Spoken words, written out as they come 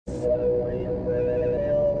Flyover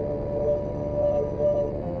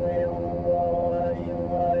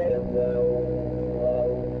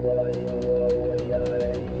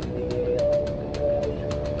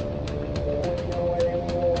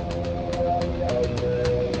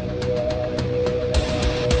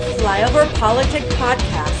Politic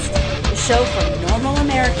Podcast, the show for normal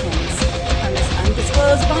Americans. From this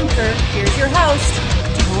undisclosed bunker, here's your host,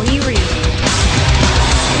 Tony Reed.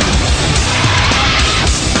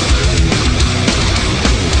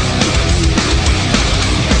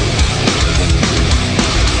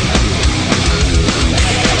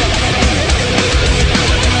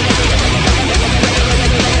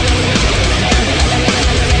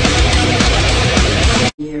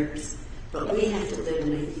 Years. But we have to live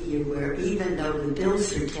in a year where even though the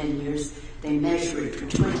bill's for 10 years, they measure it for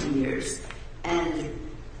 20 years. And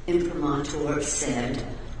Imprimatur said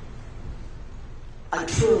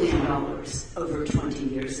 $1 trillion over 20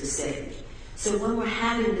 years is saved. So when we're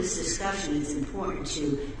having this discussion, it's important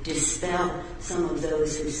to dispel some of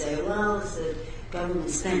those who say, well, it's the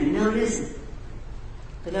government spending. No, it isn't.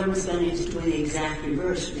 The government spending is doing the exact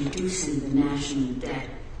reverse, reducing the national debt.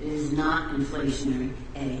 It is not inflationary,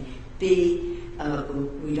 A. B,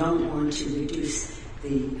 we don't want to reduce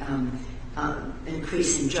the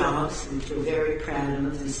increase in jobs, which we're very proud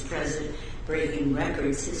of. This president breaking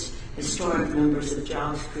records, historic numbers of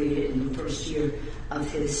jobs created in the first year of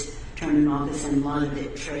his term in office, and a lot of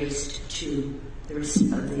it traced to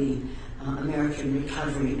the American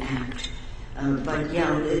Recovery Act. But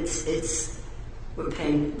yeah, we're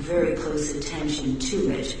paying very close attention to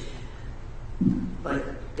it. But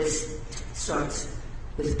this starts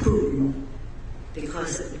with Putin,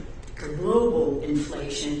 because global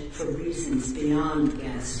inflation, for reasons beyond the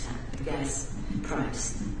gas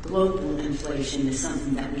price, global inflation is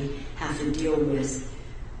something that we have to deal with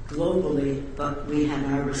globally, but we have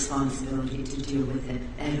our responsibility to deal with it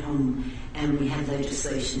at home, and we have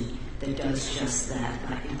legislation that does just that,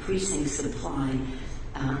 by increasing supply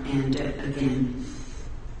and again,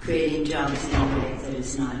 creating jobs in a way that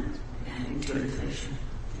is not adding to inflation.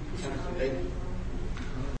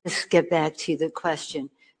 Let's get back to the question,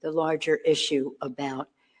 the larger issue about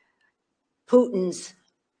Putin's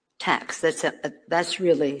tax. That's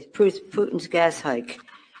really Putin's gas hike.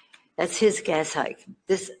 That's his gas hike.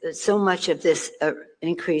 So much of this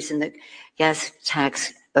increase in the gas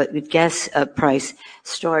tax, gas price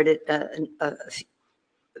started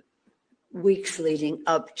weeks leading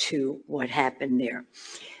up to what happened there.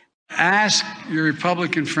 Ask your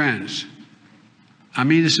Republican friends. I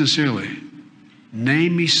mean this sincerely.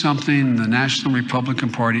 Name me something the National Republican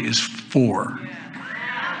Party is for.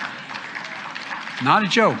 Not a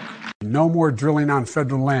joke. No more drilling on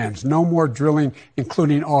federal lands. No more drilling,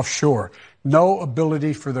 including offshore. No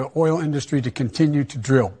ability for the oil industry to continue to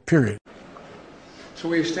drill, period. So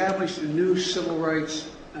we established a new civil rights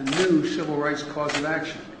cause of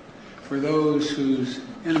action for those whose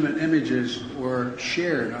intimate images were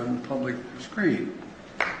shared on the public screen.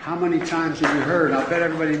 How many times have you heard, I'll bet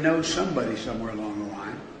everybody knows somebody somewhere along the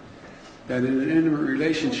line, that in an intimate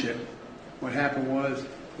relationship, what happened was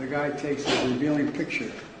the guy takes a revealing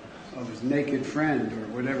picture of his naked friend or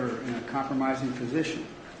whatever in a compromising position,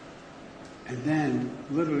 and then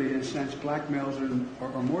literally, in a sense, blackmails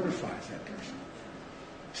or mortifies that person.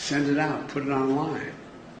 Send it out, put it online.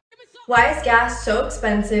 Why is gas so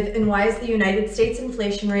expensive, and why is the United States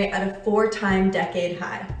inflation rate at a 4-time decade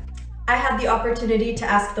high? I had the opportunity to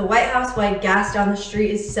ask the White House why gas down the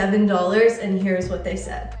street is $7, and here's what they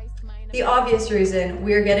said. The obvious reason: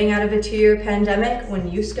 we are getting out of a 2-year pandemic.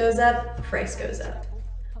 When use goes up, price goes up.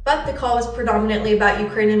 But the call was predominantly about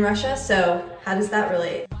Ukraine and Russia, so how does that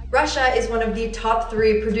relate? Russia is one of the top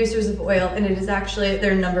 3 producers of oil, and it is actually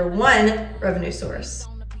their #1 revenue source.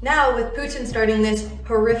 Now, with Putin starting this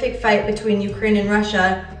horrific fight between Ukraine and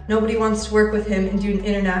Russia, nobody wants to work with him and do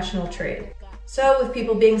international trade. So with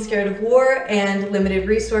people being scared of war and limited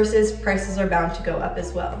resources, prices are bound to go up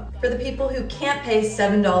as well. For the people who can't pay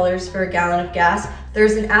 $7 for a gallon of gas,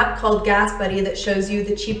 there's an app called Gas Buddy that shows you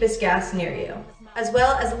the cheapest gas near you, as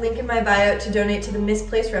well as a link in my bio to donate to the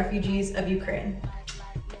misplaced refugees of Ukraine.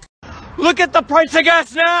 Look at the price of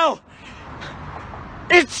gas now!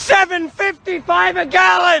 It's $7.55 a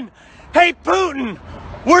gallon! Hey Putin,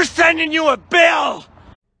 we're sending you a bill!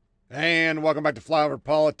 And welcome back to Flyover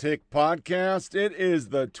Politic Podcast. It is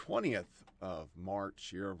the 20th of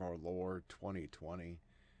March, year of our Lord, 2020.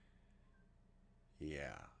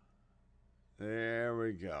 Yeah. There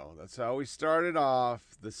we go. That's how we started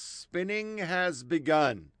off. The spinning has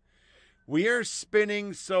begun. We are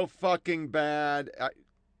spinning so fucking bad.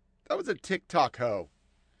 That was a TikTok hoe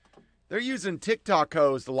They're using TikTok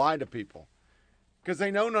hoes to lie to people because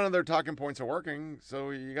they know none of their talking points are working, so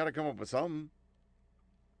you got to come up with something.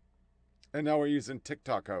 And now we're using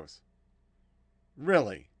TikTok hoes.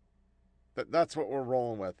 Really? That's what we're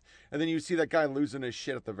rolling with. And then you see that guy losing his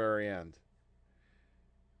shit at the very end.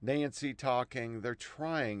 Nancy talking. They're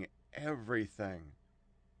trying everything.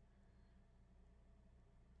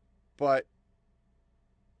 But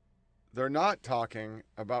they're not talking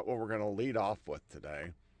about what we're going to lead off with today.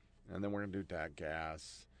 And then we're going to do Dad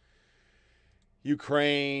Gas.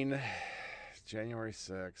 Ukraine. January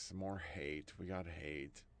 6th. More hate. We got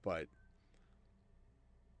hate. But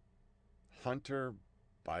Hunter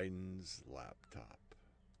Biden's laptop.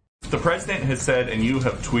 The president has said, and you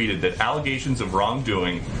have tweeted, that allegations of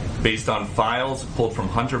wrongdoing based on files pulled from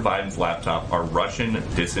Hunter Biden's laptop are Russian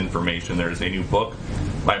disinformation. There is a new book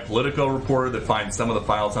by a Politico reporter that finds some of the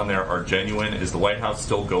files on there are genuine. Is the White House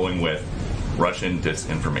still going with Russian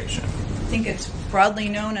disinformation? I think it's broadly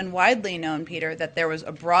known and widely known, Peter, that there was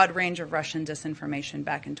a broad range of Russian disinformation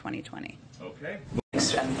back in 2020. Okay.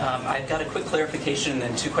 And I've got a quick clarification and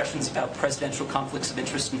then two questions about presidential conflicts of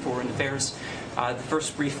interest in foreign affairs. The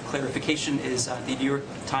first brief clarification is the New York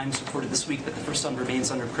Times reported this week that the first son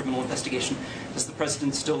remains under criminal investigation. Does the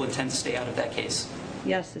president still intend to stay out of that case?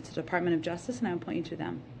 Yes, it's the Department of Justice, and I will point you to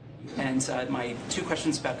them. And my two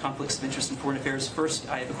questions about conflicts of interest in foreign affairs. First,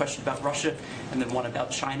 I have a question about Russia and then one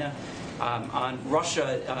about China. On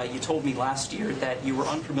Russia, you told me last year that you were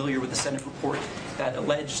unfamiliar with the Senate report that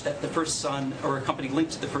alleged that the first son, or a company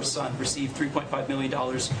linked to the first son, received $3.5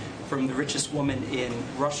 million from the richest woman in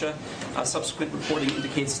Russia. Subsequent reporting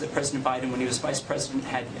indicates that President Biden, when he was vice president,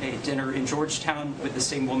 had a dinner in Georgetown with the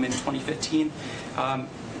same woman in 2015.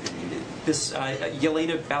 This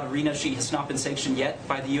Yelena Ballerina, she has not been sanctioned yet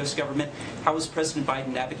by the U.S. government. How is President Biden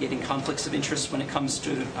navigating conflicts of interest when it comes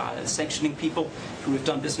to sanctioning people who have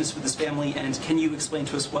done business with his family? And can you explain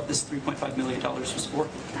to us what this $3.5 million was for?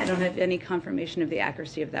 I don't have any confirmation of the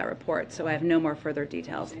accuracy of that report, so I have no more further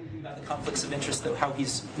details. About the conflicts of interest, though, how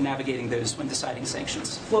he's navigating those when deciding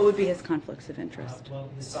sanctions. What would be his conflicts of interest? Well,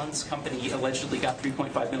 his son's company allegedly got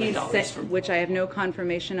 $3.5 million from... Which I have no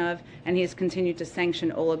confirmation of, and he has continued to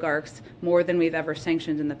sanction oligarchs more than we've ever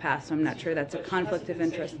sanctioned in the past, so I'm not sure that's a conflict of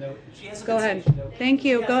interest. Go ahead. Thank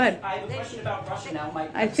you. Go ahead. I have a question about Russia now.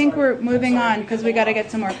 I think we're moving on because we got to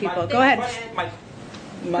get some more people. Go ahead.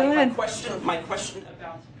 My question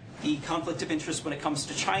about the conflict of interest when it comes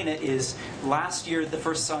to China is last year the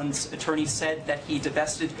first son's attorney said that he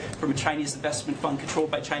divested from a Chinese investment fund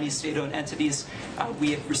controlled by Chinese state-owned entities.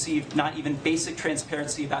 We have received not even basic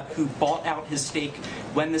transparency about who bought out his stake,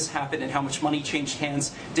 when this happened, and how much money changed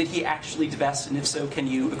hands. Did he actually divest? And if so, can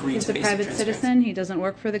you agree to basic transparency? He's a private citizen. He doesn't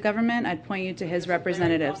work for the government. I'd point you to his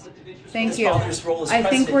representatives. Thank you. I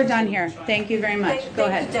think we're done here. Thank you very much. Go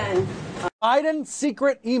ahead. Biden's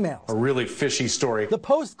secret emails. A really fishy story. The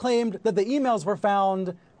Post claimed that the emails were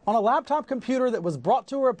found on a laptop computer that was brought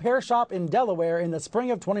to a repair shop in Delaware in the spring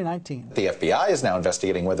of 2019. The FBI is now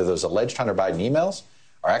investigating whether those alleged Hunter Biden emails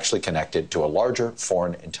are actually connected to a larger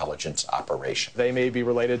foreign intelligence operation. They may be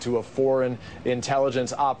related to a foreign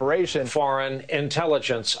intelligence operation. Foreign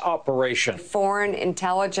intelligence operation. Foreign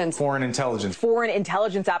intelligence. Foreign intelligence. Foreign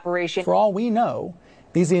intelligence operation. For all we know,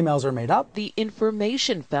 these emails are made up. The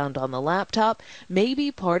information found on the laptop may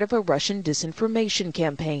be part of a Russian disinformation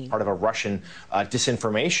campaign. Part of a Russian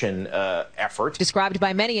disinformation effort. Described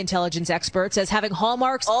by many intelligence experts as having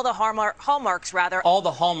hallmarks. All the hallmarks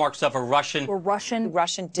of a Russian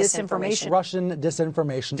disinformation. Russian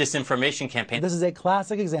disinformation campaign. This is a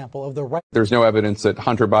classic example of the right. There's no evidence that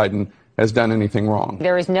Hunter Biden has done anything wrong.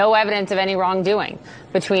 There is no evidence of any wrongdoing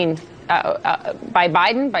between by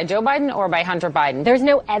Joe Biden, or by Hunter Biden. There's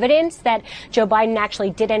no evidence that Joe Biden actually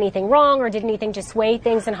did anything wrong or did anything to sway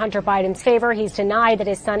things in Hunter Biden's favor. He's denied that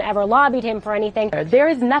his son ever lobbied him for anything. There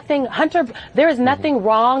is nothing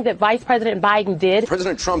wrong that Vice President Biden did.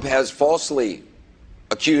 President Trump has falsely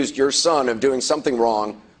accused your son of doing something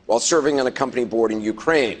wrong while serving on a company board in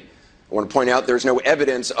Ukraine. I want to point out there's no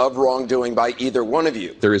evidence of wrongdoing by either one of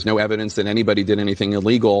you. There is no evidence that anybody did anything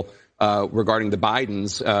illegal regarding the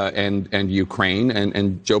Bidens and Ukraine,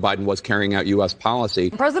 and Joe Biden was carrying out U.S. policy.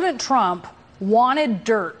 President Trump wanted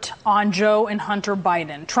dirt on Joe and Hunter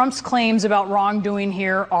Biden. Trump's claims about wrongdoing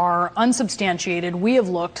here are unsubstantiated. We have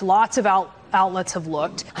looked. Lots of outlets have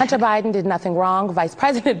looked. Hunter Biden did nothing wrong. Vice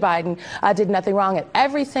President Biden did nothing wrong. And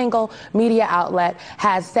every single media outlet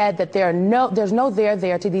has said that there's no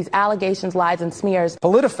there to these allegations, lies, and smears.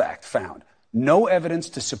 PolitiFact found no evidence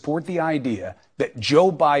to support the idea that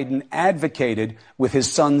Joe Biden advocated with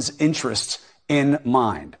his son's interests in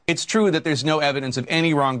mind. It's true that there's no evidence of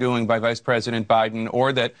any wrongdoing by Vice President Biden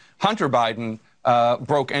or that Hunter Biden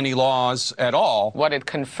broke any laws at all. What it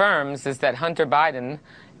confirms is that Hunter Biden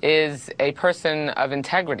is a person of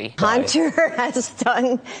integrity. Hunter has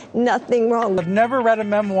done nothing wrong. I've never read a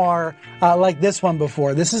memoir like this one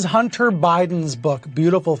before. This is Hunter Biden's book,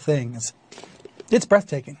 Beautiful Things. It's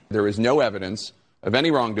breathtaking. There is no evidence of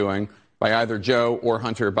any wrongdoing by either Joe or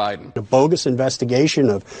Hunter Biden. A bogus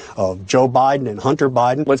investigation of Joe Biden and Hunter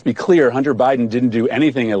Biden. Let's be clear, Hunter Biden didn't do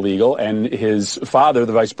anything illegal, and his father,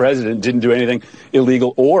 the vice president, didn't do anything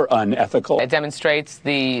illegal or unethical. It demonstrates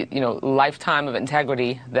the lifetime of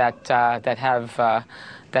integrity that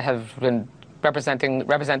have been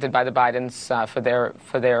represented by the Bidens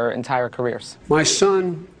for their entire careers. My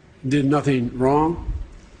son did nothing wrong.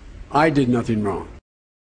 I did nothing wrong.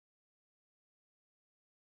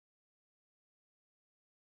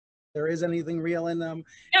 There is anything real in them.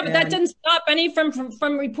 Yeah, but that didn't stop any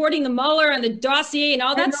from reporting the Mueller and the dossier and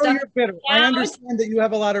all that stuff. You're bitter. I understand that you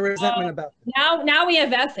have a lot of resentment about it. Now we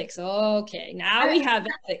have ethics. Okay, now we have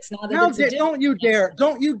ethics. Don't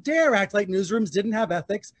you dare act like newsrooms didn't have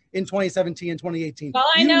ethics in 2017 and 2018. Well,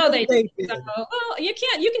 I know they did. Well, you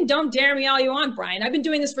can don't dare me all you want, Brian. I've been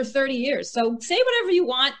doing this for 30 years. So say whatever you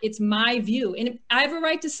want. It's my view, and I have a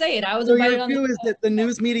right to say it. I was invited on. So your view is that the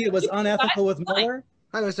news media was unethical with Mueller?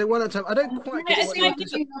 Hang on a second, one at a time. I don't quite get what you're saying.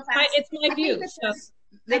 It's my view.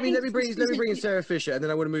 Let me bring in Sarah Fisher, and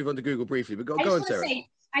then I want to move on to Google briefly. But go on, Sarah.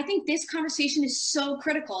 I think this conversation is so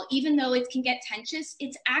critical, even though it can get tense.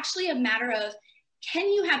 It's actually a matter of,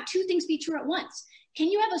 can you have two things be true at once? Can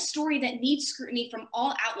you have a story that needs scrutiny from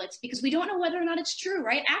all outlets because we don't know whether or not it's true,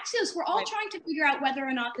 right? Axios, we're all trying to figure out whether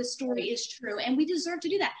or not this story is true, and we deserve to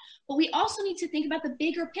do that. But we also need to think about the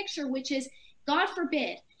bigger picture, which is, God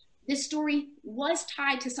forbid, this story was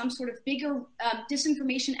tied to some sort of bigger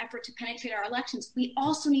disinformation effort to penetrate our elections. We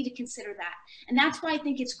also need to consider that. And that's why I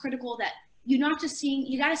think it's critical that you're not just seeing,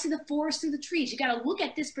 you got to see the forest through the trees. You got to look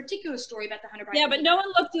at this particular story about the Hunter Biden. Yeah, but no one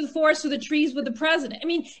looked through the forest through the trees with the president. I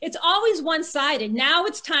mean, it's always one-sided. Now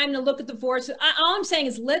it's time to look at the forest. All I'm saying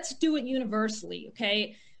is let's do it universally,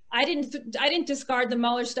 okay? I didn't discard the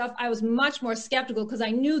Mueller stuff. I was much more skeptical because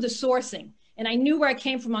I knew the sourcing. And I knew where I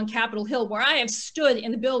came from on Capitol Hill, where I have stood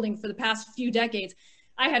in the building for the past few decades.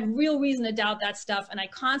 I had real reason to doubt that stuff, and I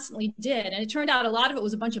constantly did. And it turned out a lot of it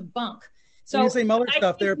was a bunch of bunk. So when you say Mueller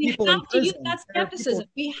stuff, there are people in prison. Use that skepticism.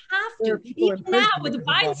 We have to, even now with the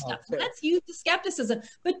Biden stuff. Let's use the skepticism,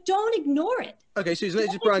 but don't ignore it. Okay, Susan,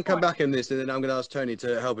 let's just Brian come back on this, and then I'm going to ask Tony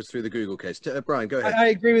to help us through the Google case. Brian, go ahead. I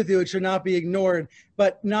agree with you. It should not be ignored,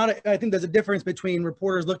 but I think there's a difference between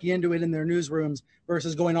reporters looking into it in their newsrooms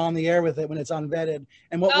versus going on the air with it when it's unvetted.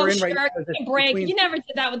 And what we're in right now is break. You never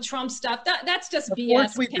did that with Trump stuff. That's just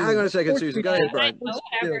BS. Hang on a second, Susan. Go ahead, Brian.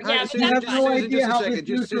 You have no idea how this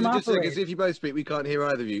newsroom operates. If you both speak, we can't hear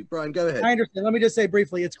either of you. Brian, go ahead. I understand. Let me just say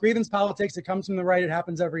briefly, it's grievance politics. It comes from the right. It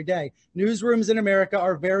happens every day. Newsrooms in America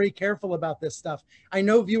are very careful about this stuff. I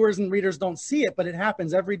know viewers and readers don't see it, but it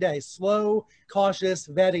happens every day. Slow, cautious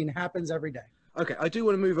vetting happens every day. Okay, I do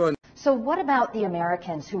want to move on. So what about the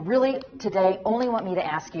Americans who really today only want me to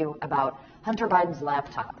ask you about Hunter Biden's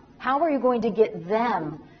laptop? How are you going to get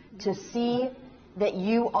them to see that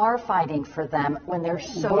you are fighting for them when they're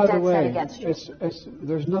so dead set against you?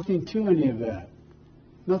 There's nothing to any of that.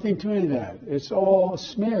 Nothing to any of that. It's all a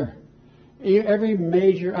smear. Every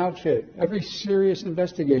major outfit, every serious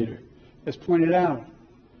investigator has pointed out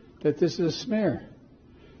that this is a smear.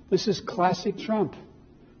 This is classic Trump.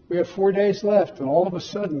 We have 4 days left, and all of a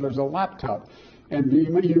sudden there's a laptop. And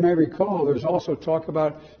you may recall there's also talk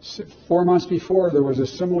about 4 months before there was a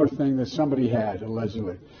similar thing that somebody had,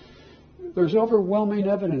 allegedly. There's overwhelming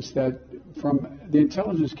evidence that from the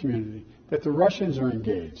intelligence community that the Russians are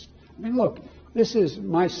engaged. I mean, look,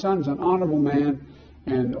 my son's an honorable man,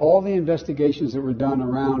 and all the investigations that were done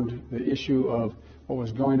around the issue of what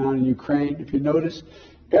was going on in Ukraine, if you notice,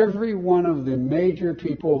 every one of the major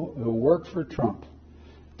people who worked for Trump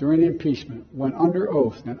during the impeachment went under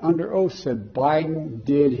oath, and under oath said Biden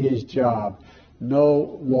did his job.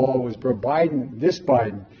 No law was broken. This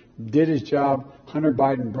Biden did his job. Hunter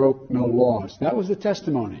Biden broke no laws. That was the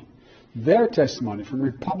testimony, their testimony from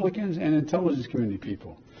Republicans and intelligence community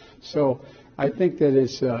people. So I think that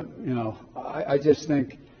it's, I just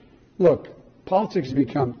think, look, politics has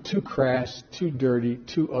become too crass, too dirty,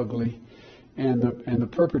 too ugly, and the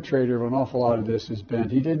perpetrator of an awful lot of this has been,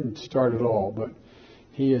 he didn't start it all, but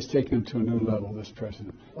he has taken it to a new level, this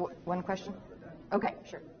president. One question? Okay,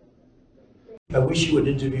 sure. I wish you would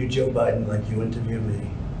interview Joe Biden like you interviewed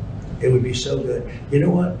me. It would be so good. You know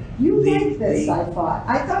what? You like this, I thought.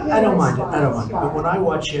 I thought you I don't mind it. But when I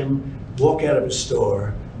watch him walk out of a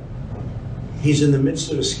store. He's in the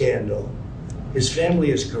midst of a scandal. His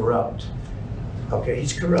family is corrupt. Okay,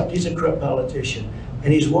 he's corrupt. He's a corrupt politician.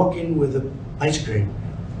 And he's walking with an ice cream.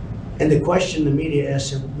 And the question the media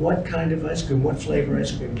asks him, what kind of ice cream, what flavor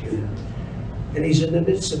ice cream do you have? And he's in the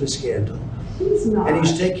midst of a scandal. He's not. And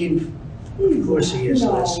he's taking, of course he is,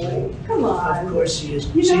 Leslie. Come on. Of course he is.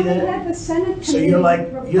 You See know, that? they had the Senate So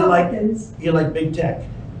committee, you're like big tech.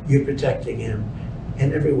 You're protecting him.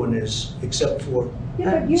 And everyone is, except for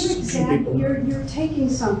Yeah, but you're taking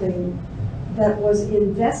something that was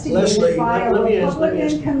investigated Leslie, by a let me ask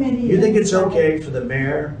Republican committee. you think it's okay for the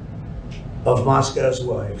mayor of Moscow's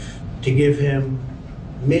wife to give him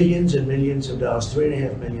millions and millions of dollars,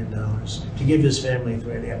 $3.5 million, to give his family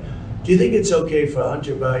 $3.5? Do you think it's okay for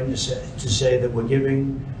Hunter Biden to say that we're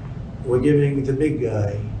giving the big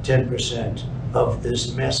guy 10% of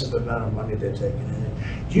this massive amount of money they're taking in?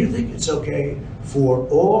 Do you think it's okay for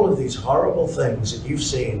all of these horrible things that you've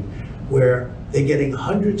seen where they're getting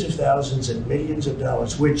hundreds of thousands and millions of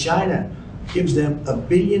dollars, where China gives them $1.5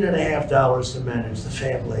 billion to manage the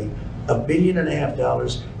family, $1.5 billion,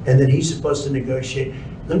 and then he's supposed to negotiate?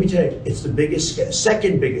 Let me tell you, it's the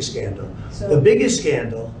second biggest scandal. The biggest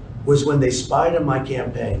scandal was when they spied on my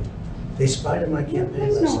campaign. They spied on my campaign.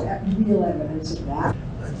 There's no real evidence of that.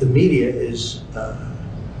 The media is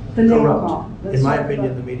corrupt. In my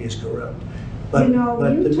opinion, the media is corrupt. But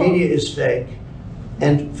the media is fake.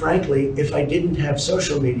 And frankly, if I didn't have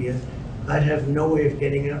social media, I'd have no way of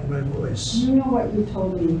getting out my voice. You know what you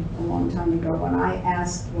told me a long time ago when I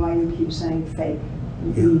asked why you keep saying fake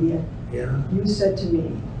in the media? Yeah. You said to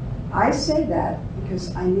me, I say that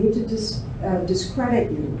because I need to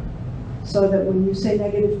discredit you so that when you say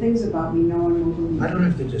negative things about me, no one will believe you. I don't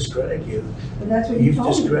have to discredit you. But that's what you told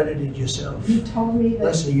me. You've discredited yourself. You told me that.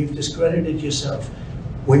 Leslie, you've discredited yourself.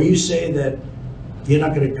 When you say that you're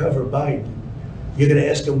not going to cover Biden, you're going to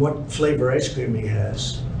ask him what flavor ice cream he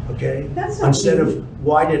has, okay? Instead of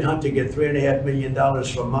why did Hunter get $3.5 million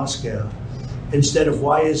from Moscow? Instead of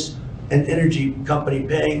why is an energy company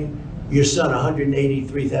paying your son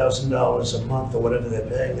 $183,000 a month or whatever they're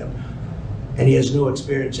paying him, and he has no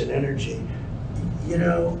experience in energy? You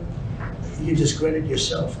know, you discredit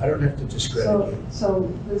yourself. I don't have to discredit you.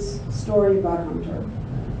 So this story about Hunter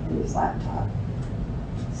and his laptop,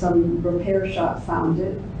 some repair shop found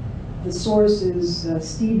it. The source is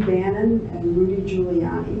Steve Bannon and Rudy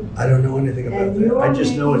Giuliani. I don't know anything about that. I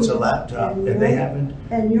just know it's a laptop, and they haven't.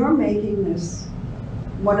 And you're making this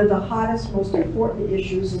one of the hottest, most important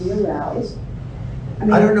issues in your rallies.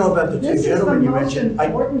 I don't know about the two gentlemen you mentioned. This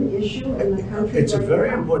is the most important issue in the country. It's a very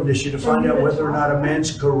important issue to find out whether or not a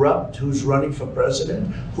man's corrupt who's running for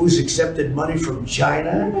president, who's accepted money from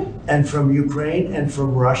China and from Ukraine and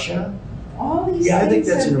from Russia. All these I think things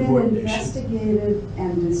that's have an important been investigated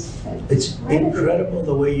and It's incredible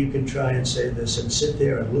the way you can try and say this and sit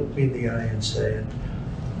there and look me in the eye and say it.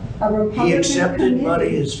 He accepted money,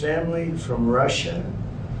 his family, from Russia,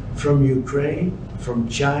 from Ukraine, from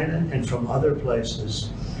China, and from other places.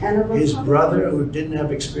 His brother, who didn't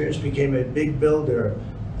have experience, became a big builder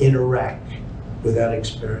in Iraq without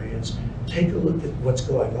experience. Take a look at what's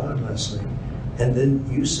going on, Leslie. And then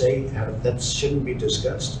you say that shouldn't be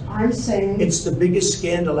discussed. I'm saying it's the biggest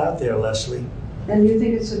scandal out there, Leslie. And you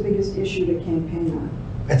think it's the biggest issue to campaign on?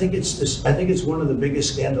 I think it's one of the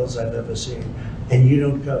biggest scandals I've ever seen, and you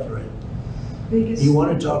don't cover it. You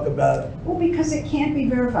want to talk about? Well, because it can't be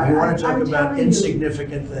verified. You want to talk about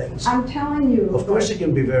insignificant things. I'm telling you. Of course, it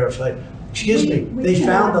can be verified. Excuse me. They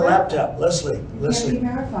found the laptop, Leslie. It can't be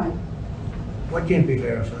verified. What can't be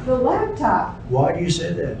verified? The laptop. Why do you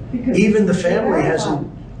say that? Because even the family hasn't.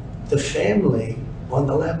 The family on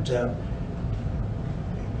the laptop.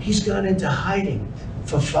 He's gone into hiding.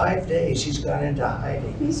 For 5 days, he's gone into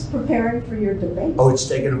hiding. He's preparing for your debate. Oh, it's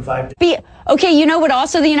taken him 5 days. Okay, you know what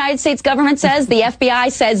also the United States government says? The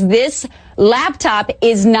FBI says this laptop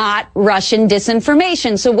is not Russian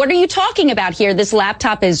disinformation. So what are you talking about here? This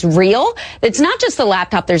laptop is real. It's not just the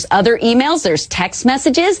laptop. There's other emails. There's text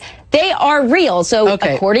messages. They are real. So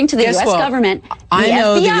according to the U.S. government, the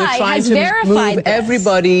FBI has verified this.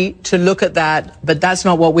 Everybody to look at that, but that's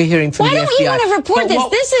not what we're hearing from the FBI. Why don't you want to report this?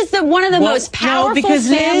 This is one of the most powerful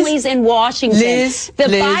families in Washington. The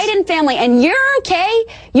Biden family. And you're okay?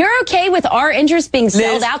 You're okay with our interests being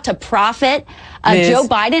sold out to profit Joe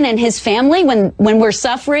Biden and his family when we're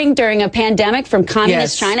suffering during a pandemic from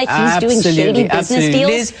communist China? He's doing shady business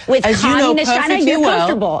deals with communist China. You're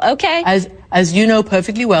comfortable, okay? As you know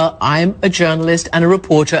perfectly well, I'm a journalist and a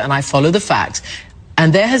reporter, and I follow the facts.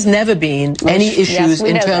 And there has never been any issues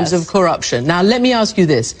in terms of corruption. Now, let me ask you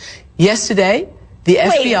this. Yesterday, The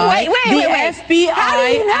FBI. Wait. FBI. How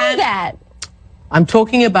do you know that? I'm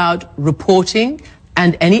talking about reporting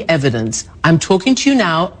and any evidence. I'm talking to you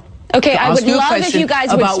now. Okay, I would love if you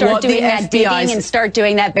guys would start doing that digging and start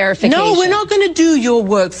doing that verification. No, we're not going to do your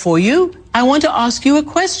work for you. I want to ask you a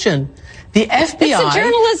question. The FBI, it's a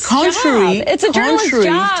journalist's job. It's a journalist's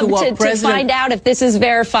job to find out if this is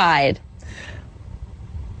verified.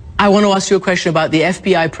 I want to ask you a question about the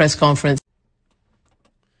FBI press conference.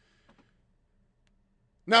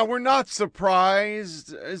 Now, we're not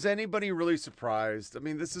surprised. Is anybody really surprised? I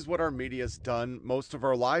mean, this is what our media's done most of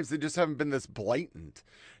our lives. They just haven't been this blatant.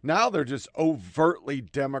 Now they're just overtly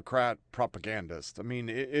Democrat propagandists. I mean,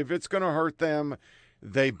 if it's going to hurt them,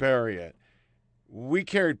 they bury it. We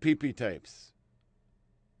carried PP tapes.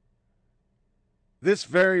 This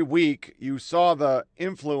very week, you saw the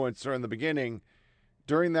influencer in the beginning.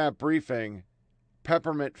 During that briefing,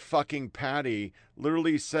 Peppermint fucking Patty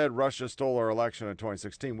literally said Russia stole our election in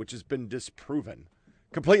 2016, which has been disproven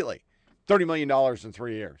completely. $30 million in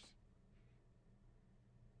 3 years.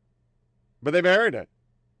 But they buried it.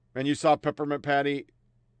 And you saw Peppermint Patty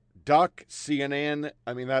duck CNN.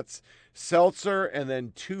 I mean, that's Seltzer and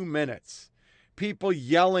then 2 minutes. People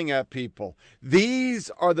yelling at people. These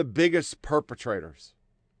are the biggest perpetrators.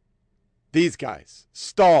 These guys.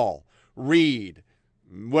 Stahl, Reed,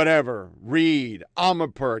 whatever, Reed,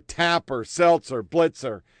 Amapur, Tapper, Seltzer,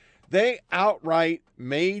 Blitzer. They outright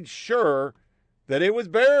made sure that it was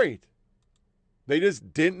buried. They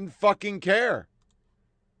just didn't fucking care.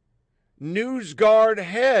 NewsGuard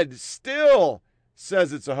head still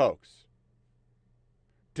says it's a hoax.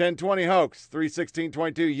 1020 hoax,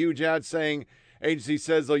 31622, huge ad saying agency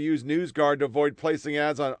says they'll use NewsGuard to avoid placing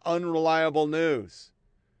ads on unreliable news.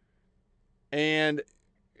 And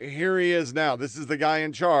here he is now. This is the guy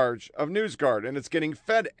in charge of NewsGuard, and it's getting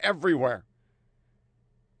fed everywhere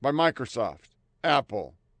by Microsoft,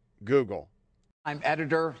 Apple, Google. I'm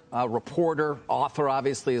editor, reporter, author,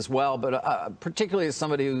 obviously, as well, but particularly as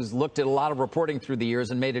somebody who's looked at a lot of reporting through the years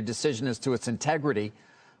and made a decision as to its integrity.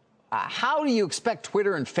 How do you expect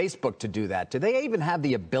Twitter and Facebook to do that? Do they even have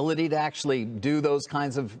the ability to actually do those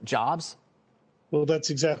kinds of jobs? Well, that's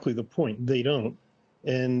exactly the point. They don't.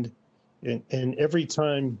 And every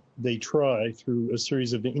time they try through a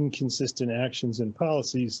series of inconsistent actions and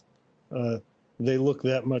policies, they look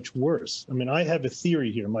that much worse. I mean, I have a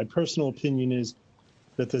theory here. My personal opinion is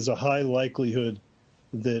that there's a high likelihood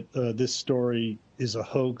that this story is a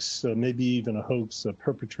hoax, maybe even a hoax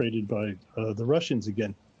perpetrated by the Russians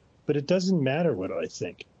again. But it doesn't matter what I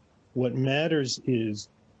think. What matters is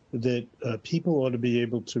that people ought to be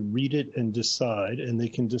able to read it and decide, and they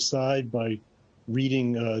can decide by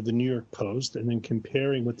reading the New York Post and then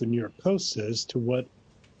comparing what the New York Post says to what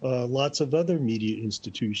lots of other media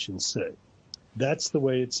institutions say. That's the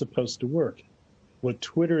way it's supposed to work. What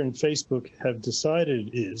Twitter and Facebook have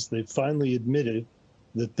decided is they've finally admitted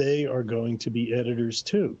that they are going to be editors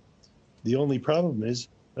too. The only problem is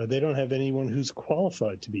they don't have anyone who's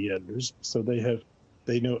qualified to be editors, so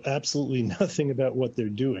they know absolutely nothing about what they're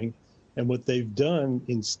doing. And what they've done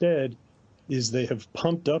instead is they have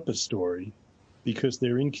pumped up a story because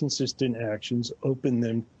their inconsistent actions open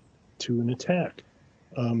them to an attack.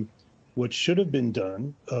 What should have been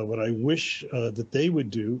done, what I wish that they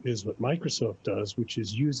would do is what Microsoft does, which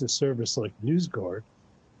is use a service like NewsGuard,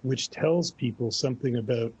 which tells people something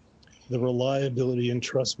about the reliability and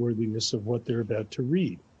trustworthiness of what they're about to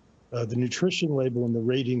read. The nutrition label and the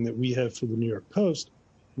rating that we have for the New York Post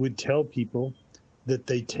would tell people that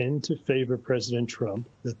they tend to favor President Trump,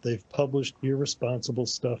 that they've published irresponsible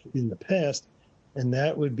stuff in the past, and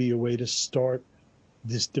that would be a way to start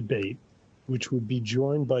this debate, which would be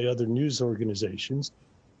joined by other news organizations,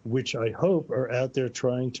 which I hope are out there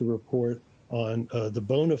trying to report on the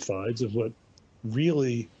bona fides of what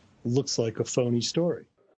really looks like a phony story.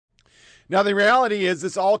 Now, the reality is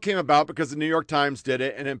this all came about because the New York Times did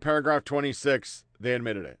it, and in paragraph 26, they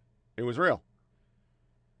admitted it. It was real.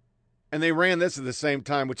 And they ran this at the same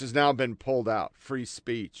time, which has now been pulled out. Free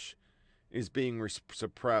speech is being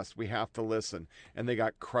suppressed. We have to listen. And they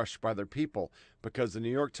got crushed by their people because the New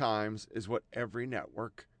York Times is what every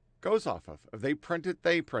network goes off of. If they print it,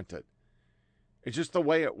 they print it. It's just the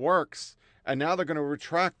way it works. And now they're going to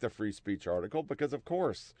retract the free speech article because, of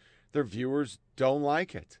course, their viewers don't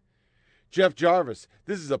like it. Jeff Jarvis,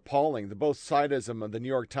 this is appalling. The both sidism of the New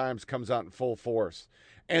York Times comes out in full force.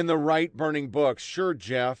 and the right burning books. Sure,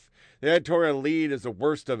 Jeff. The editorial lead is the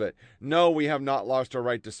worst of it. No, we have not lost our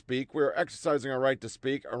right to speak. We are exercising our right to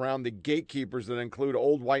speak around the gatekeepers that include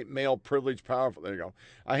old white male privileged powerful. There you go.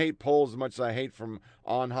 I hate polls as much as I hate from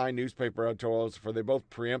on high newspaper editorials, for they both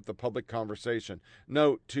preempt the public conversation.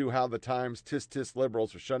 Note, too, how the Times tisk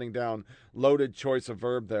liberals are shutting down loaded choice of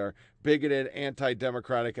verb there. Bigoted,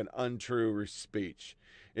 anti-democratic, and untrue speech.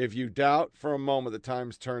 If you doubt for a moment the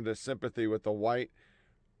Times turned to sympathy with the white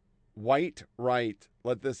right,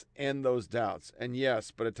 let this end those doubts. And yes,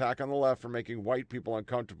 but attack on the left for making white people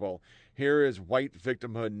uncomfortable. Here is white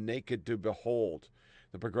victimhood naked to behold.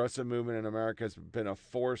 The progressive movement in America has been a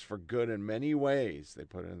force for good in many ways, they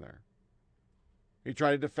put in there. He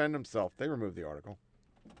tried to defend himself. They removed the article.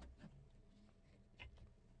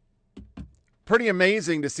 Pretty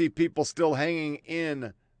amazing to see people still hanging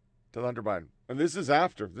in to Hunter Biden. And this is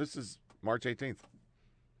after. This is March 18th.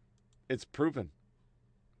 It's proven.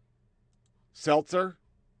 Seltzer.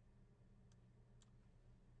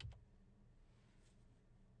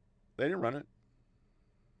 They didn't run it.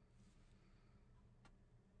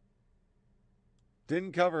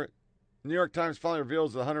 Didn't cover it. New York Times finally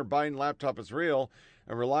reveals the Hunter Biden laptop is real,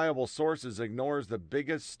 and reliable sources ignores the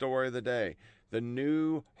biggest story of the day. The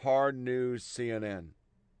new hard news CNN.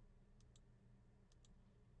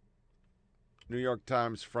 New York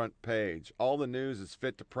Times front page. All the news is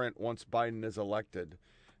fit to print once Biden is elected.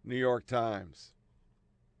 New York Times.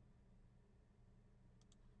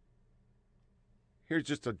 Here's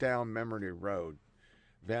just a down memory road.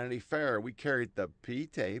 Vanity Fair, we carried the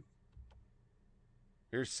P-tape.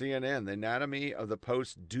 Here's CNN, the anatomy of the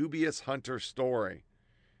post-dubious Hunter story,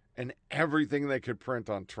 and everything they could print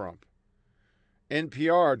on Trump.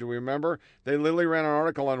 NPR, do we remember? They literally ran an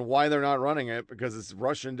article on why they're not running it, because it's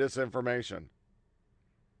Russian disinformation.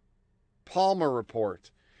 Palmer report.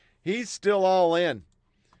 He's still all in.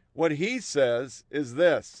 What he says is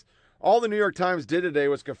this. All the New York Times did today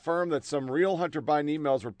was confirm that some real Hunter Biden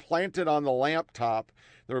emails were planted on the laptop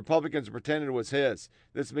the Republicans pretended was his.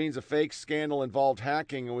 This means a fake scandal involved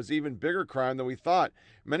hacking and was even bigger crime than we thought.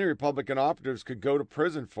 Many Republican operatives could go to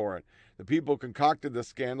prison for it. The people who concocted the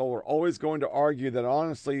scandal were always going to argue that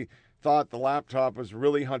honestly thought the laptop was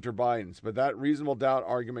really Hunter Biden's. But that reasonable doubt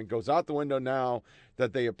argument goes out the window now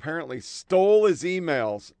that they apparently stole his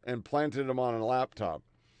emails and planted them on a laptop.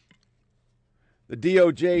 The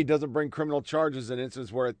DOJ doesn't bring criminal charges in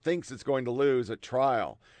instances where it thinks it's going to lose at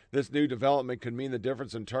trial. This new development could mean the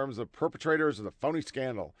difference in terms of perpetrators of the phony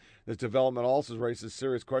scandal. This development also raises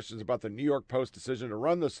serious questions about the New York Post decision to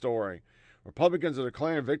run the story. Republicans are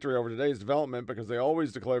declaring victory over today's development because they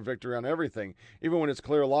always declare victory on everything, even when it's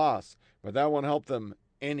clear loss. But that won't help them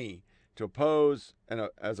any. To oppose, and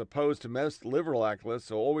as opposed to most liberal activists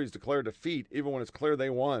who always declare defeat, even when it's clear they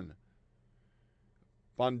won.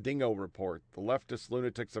 Bondingo report. The leftist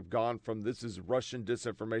lunatics have gone from this is Russian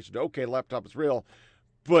disinformation to okay, laptop is real,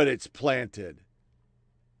 but it's planted.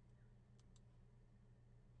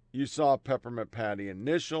 You saw Peppermint Patty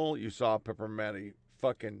initial. You saw Peppermint Patty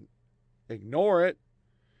fucking ignore it.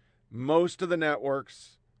 Most of the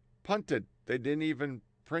networks punted. They didn't even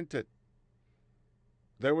print it.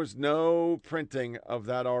 There was no printing of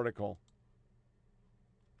that article.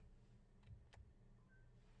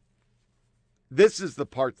 This is the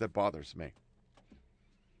part that bothers me.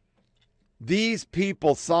 These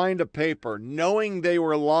people signed a paper knowing they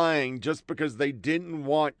were lying just because they didn't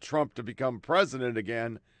want Trump to become president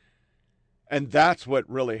again, and that's what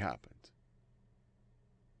really happened.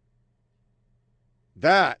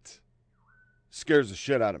 That scares the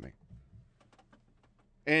shit out of me.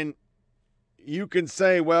 And you can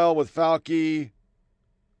say, well, with Fauci,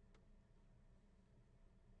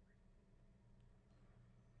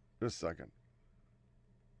 just a second.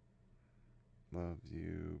 Love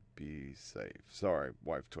you, be safe. Sorry,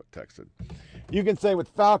 wife texted. You can say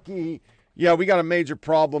with Fauci, yeah, we got a major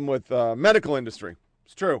problem with medical industry.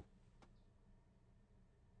 It's true.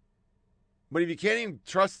 But if you can't even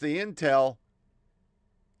trust the intel,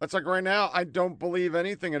 that's like right now, I don't believe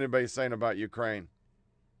anything anybody's saying about Ukraine.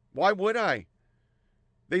 Why would I?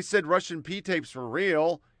 They said Russian P-tapes were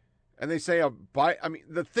real, and they say,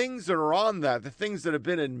 the things that are on that, the things that have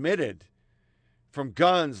been admitted, from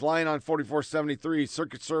guns lying on 4473,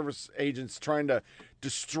 Secret Service agents trying to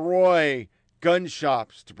destroy gun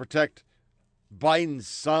shops to protect Biden's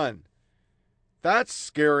son. That's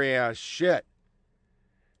scary ass shit.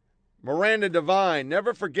 Miranda Devine,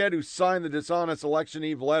 never forget who signed the dishonest election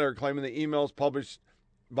eve letter claiming the emails published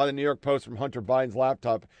by the New York Post from Hunter Biden's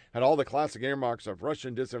laptop had all the classic earmarks of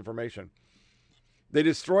Russian disinformation. They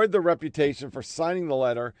destroyed their reputation for signing the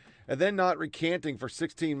letter and then not recanting for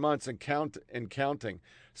 16 months and counting.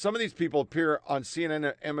 Some of these people appear on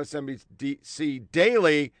CNN and MSNBC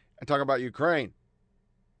daily and talk about Ukraine.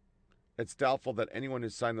 It's doubtful that anyone who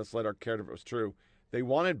signed this letter cared if it was true. They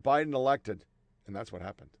wanted Biden elected, and that's what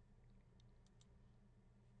happened.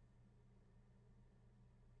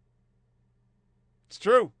 It's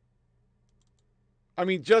true. I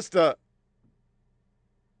mean, just to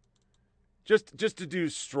do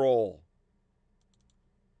Stroll.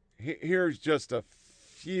 Here's just a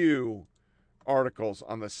few articles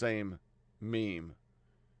on the same meme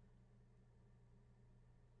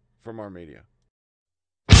from our media.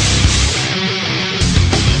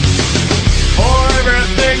 For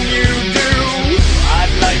everything you do,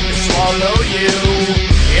 I'd like to swallow you.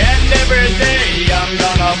 And every day I'm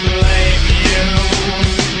gonna blame you.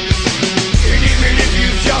 And even if you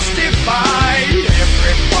justify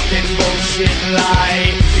every fucking bullshit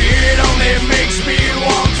lie, it only makes me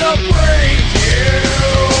want to break you.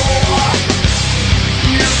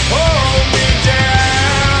 You pull me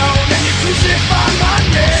down and you crucify my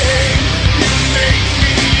name. You make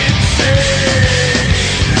me insane.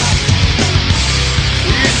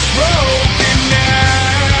 It's broken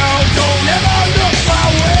now. Don't ever look my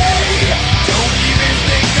way. Don't even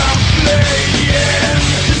think I'm playing.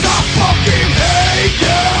 'Cause I fucking hate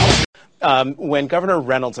you. When Governor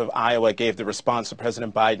Reynolds of Iowa gave the response to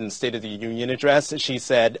President Biden's State of the Union address, she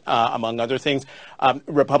said, among other things,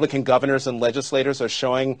 Republican governors and legislators are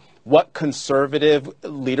showing what conservative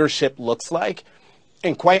leadership looks like.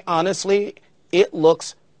 And quite honestly, it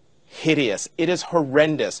looks hideous. It is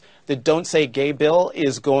horrendous. The Don't Say Gay bill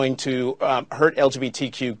is going to hurt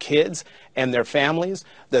LGBTQ kids and their families.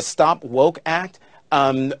 The Stop Woke Act,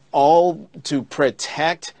 all to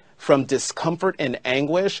protect from discomfort and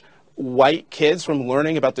anguish white kids from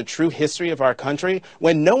learning about the true history of our country,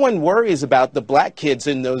 when no one worries about the black kids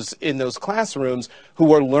in those classrooms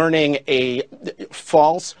who are learning a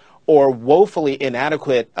false or woefully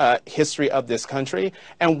inadequate history of this country.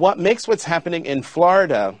 And what makes what's happening in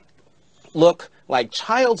Florida look like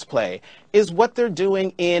child's play is what they're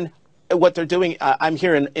doing I'm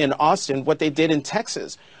here in Austin, what they did in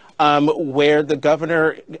Texas, where the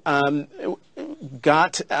governor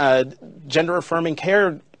got gender-affirming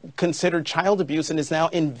care considered child abuse and is now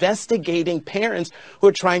investigating parents who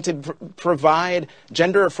are trying to provide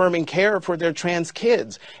gender-affirming care for their trans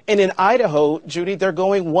kids. And in Idaho, Judy, they're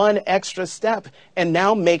going one extra step and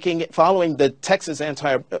now following the Texas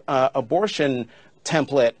anti-abortion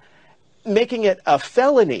template, making it a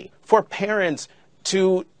felony for parents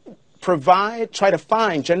to try to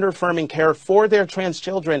find gender-affirming care for their trans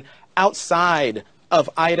children outside of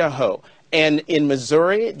Idaho. And in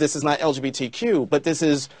Missouri, this is not LGBTQ, but this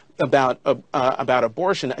is about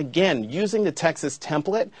abortion. Again, using the Texas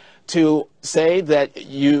template to say that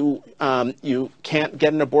you can't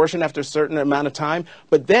get an abortion after a certain amount of time,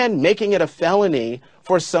 but then making it a felony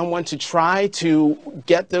for someone to try to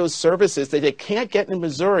get those services that they can't get in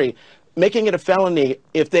Missouri, making it a felony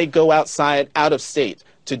if they go out of state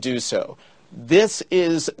to do so. This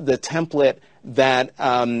is the template that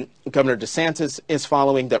Governor DeSantis is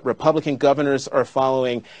following, that Republican governors are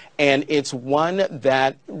following, and it's one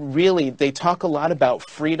that really, they talk a lot about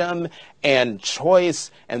freedom and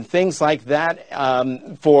choice and things like that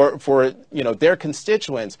for their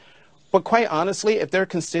constituents. But quite honestly, if their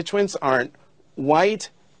constituents aren't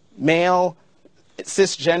white, male,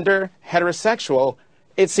 cisgender, heterosexual,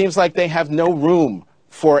 it seems like they have no room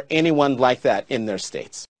for anyone like that in their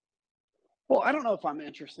states. Well, I don't know if I'm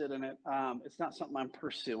interested in it. It's not something I'm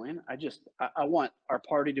pursuing. I want our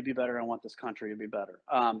party to be better. I want this country to be better.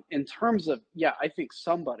 In terms of, I think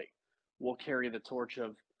somebody will carry the torch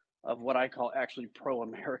of what I call actually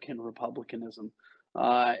pro-American republicanism.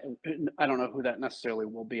 I don't know who that necessarily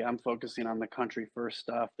will be. I'm focusing on the country first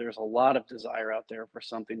stuff. There's a lot of desire out there for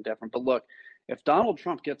something different. But look, if Donald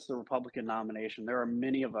Trump gets the Republican nomination, there are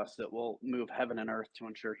many of us that will move heaven and earth to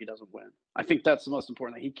ensure he doesn't win. I think that's the most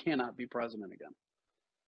important, that he cannot be president again.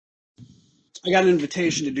 I got an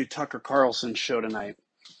invitation to do Tucker Carlson's show tonight,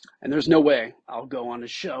 and there's no way I'll go on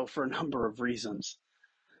his show for a number of reasons.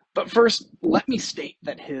 But first, let me state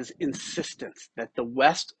that his insistence that the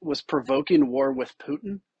West was provoking war with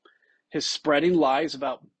Putin, his spreading lies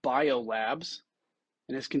about biolabs,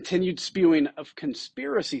 and his continued spewing of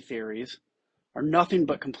conspiracy theories are nothing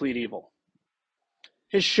but complete evil.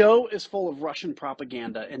 His show is full of Russian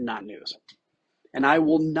propaganda and not news. And I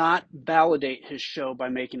will not validate his show by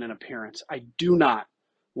making an appearance. I do not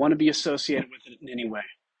want to be associated with it in any way.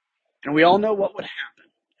 And we all know what would happen.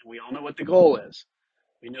 And we all know what the goal is.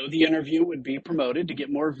 We know the interview would be promoted to get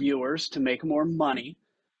more viewers, to make more money,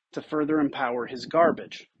 to further empower his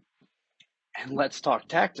garbage. And let's talk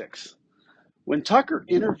tactics. When Tucker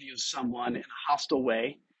interviews someone in a hostile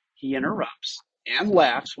way, he interrupts and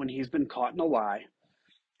laughs when he's been caught in a lie.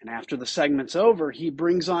 And after the segment's over, he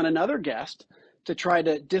brings on another guest to try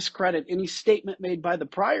to discredit any statement made by the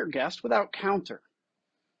prior guest without counter.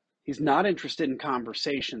 He's not interested in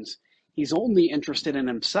conversations. He's only interested in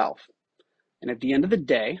himself. And at the end of the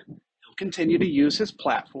day, he'll continue to use his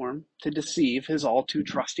platform to deceive his all too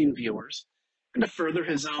trusting viewers and to further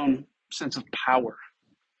his own sense of power.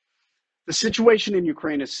 The situation in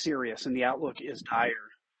Ukraine is serious and the outlook is dire.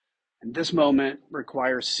 And this moment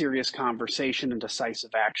requires serious conversation and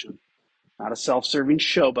decisive action, not a self-serving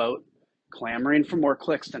showboat clamoring for more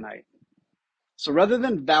clicks tonight. So rather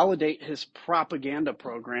than validate his propaganda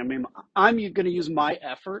programming, I'm going to use my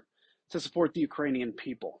effort to support the Ukrainian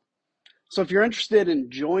people. So if you're interested in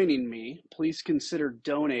joining me, please consider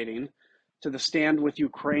donating to the Stand With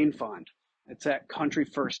Ukraine Fund. It's at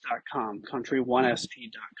countryfirst.com,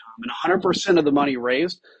 country1st.com. And 100% of the money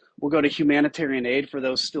raised will go to humanitarian aid for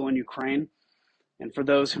those still in Ukraine and for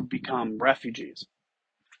those who've become refugees.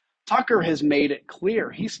 Tucker has made it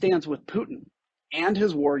clear he stands with Putin and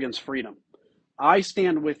his war against freedom. I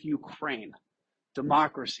stand with Ukraine,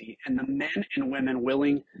 democracy, and the men and women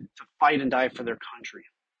willing to fight and die for their country.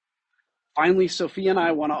 Finally, Sophia and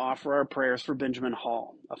I want to offer our prayers for Benjamin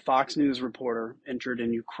Hall, a Fox News reporter injured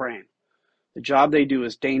in Ukraine. The job they do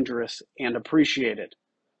is dangerous and appreciated.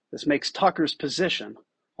 This makes Tucker's position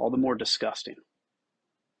all the more disgusting.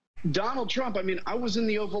 Donald Trump, I was in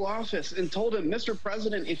the Oval Office and told him, Mr.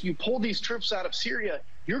 President, if you pull these troops out of Syria,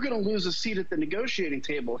 you're going to lose a seat at the negotiating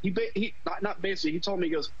table. He told me,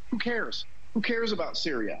 he goes, who cares? Who cares about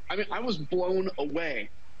Syria? I was blown away.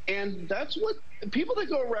 And that's what people that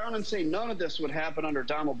go around and say none of this would happen under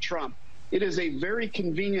Donald Trump. It is a very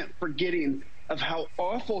convenient forgetting of how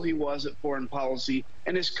awful he was at foreign policy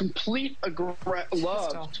and his complete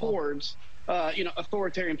love towards,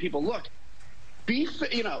 authoritarian people. Look,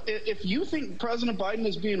 if you think President Biden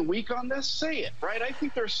is being weak on this, say it, right? I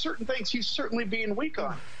think there's certain things he's certainly being weak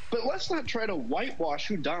on. But let's not try to whitewash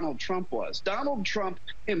who Donald Trump was. Donald Trump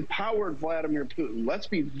empowered Vladimir Putin. Let's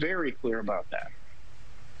be very clear about that.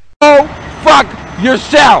 Go fuck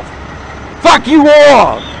yourself. Fuck you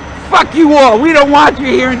all. Fuck you all. We don't want you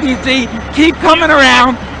here in D.C. Keep coming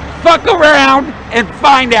around. Fuck around and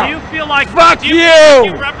find out. Do you feel like fuck you?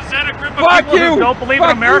 You represent a group of people who don't believe in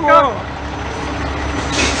America?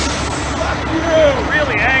 Fuck you.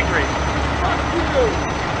 Really angry. Fuck you.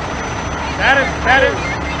 That is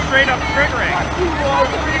straight up triggering. Fuck you all.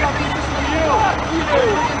 Straight up. This is for you. Fuck you.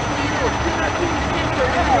 You're not doing shit for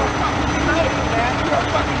you. You're fucking idiot, man. You're a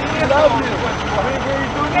fucking idiot. We love you. We're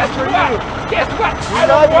doing this for you. Guess what? We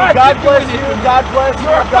love you. God bless you. God bless you.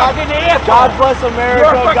 You're a fucking asshole. God bless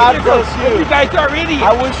America. God bless you. You guys are idiots.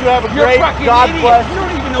 I wish you have a great God bless. You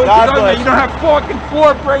don't even know what you're doing. You don't have fucking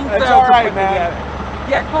 4 brain cells. That's all right, man.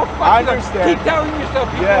 Yeah, go fuck I understand. Keep telling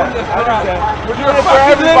yourself you're doing this. I understand. We're doing You're it for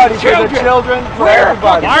everybody, for the children, for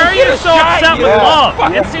everybody. Why are you so upset with love?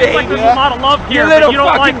 It seems like there's a lot of love here, but you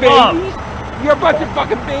don't like love. You're a bunch of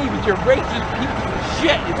fucking babies. You're racist pieces of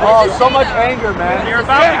shit. Oh, so much anger, man. You're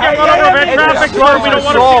about to get run over in traffic, sir. We don't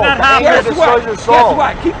want to see that happen. Guess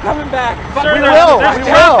what? Keep coming back. Sir, there's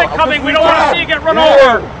traffic coming. We don't want to see you get run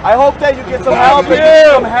over. I hope that you get some help and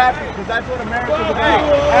you become happy, because that's what America's about.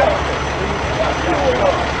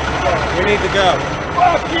 We need to go.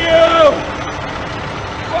 Fuck you!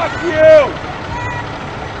 Fuck you!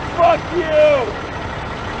 Fuck you!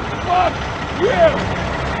 Fuck you!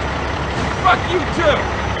 Fuck you too!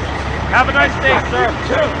 Have a nice day, sir. You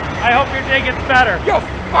too. I hope your day gets better. Yo,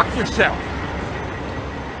 fuck yourself.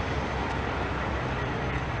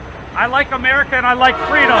 I like America and I like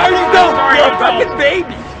freedom. No, you don't. You're a fucking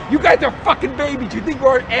baby. You guys are fucking babies. You think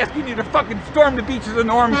we're asking you to fucking storm the beaches of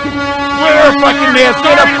Normandy? Wear a fucking mask.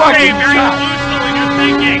 Get a fucking shot.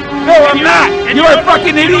 No, I'm not. You're a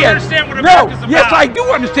fucking idiot. No, yes, I do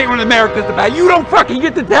understand what America's about. You don't fucking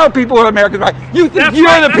get to tell people what America's about. You think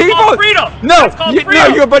you're the people? No,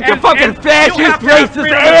 you're a bunch of fucking fascist,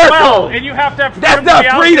 racist assholes. And you have to have freedom. That's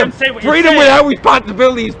not freedom. Freedom without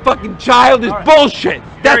responsibility is fucking childish bullshit.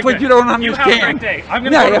 That's what you don't understand. You have a great day. I'm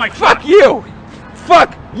gonna go to my fuck you.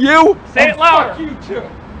 Fuck you. Say it louder. Fuck you too.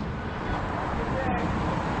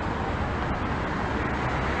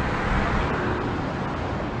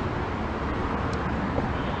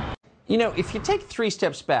 You know, if you take 3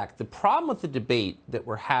 steps back, the problem with the debate that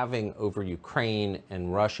we're having over Ukraine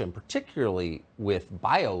and Russia, and particularly with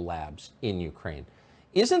biolabs in Ukraine,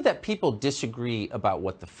 isn't that people disagree about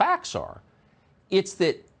what the facts are. It's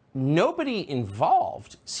that nobody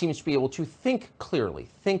involved seems to be able to think clearly,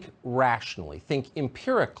 think rationally, think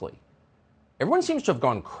empirically Everyone seems to have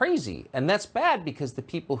gone crazy, and that's bad because the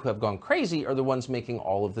people who have gone crazy are the ones making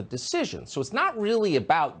all of the decisions. So it's not really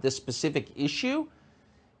about this specific issue.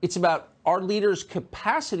 It's about our leaders'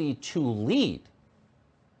 capacity to lead.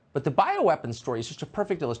 But the bioweapons story is just a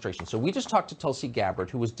perfect illustration. So we just talked to Tulsi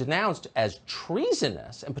Gabbard, who was denounced as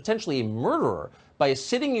treasonous and potentially a murderer by a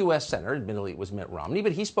sitting U.S. senator. Admittedly, it was Mitt Romney,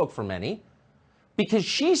 but he spoke for many. Because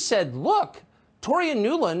she said, look, Toria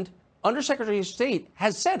Nuland, Undersecretary of State,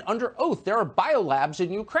 has said under oath there are biolabs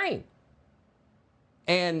in Ukraine.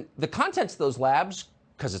 And the contents of those labs,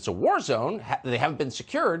 because it's a war zone, they haven't been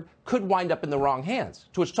secured, could wind up in the wrong hands.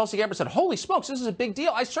 To which Tulsi Gabbard said, holy smokes, this is a big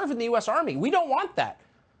deal. I serve in the U.S. Army. We don't want that.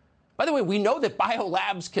 By the way, we know that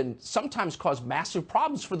biolabs can sometimes cause massive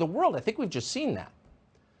problems for the world. I think we've just seen that.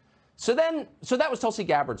 So that was Tulsi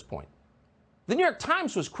Gabbard's point. The New York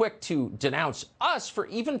Times was quick to denounce us for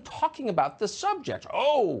even talking about this subject.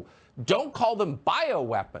 Oh, don't call them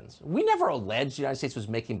bioweapons. We never alleged the United States was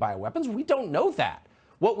making bioweapons. We don't know that.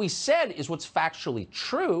 What we said is what's factually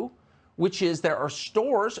true, which is there are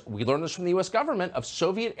stores, we learned this from the U.S. government, of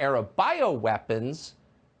Soviet-era bioweapons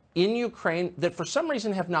in Ukraine that for some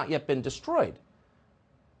reason have not yet been destroyed.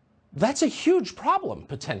 That's a huge problem,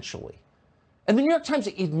 potentially. And the New York Times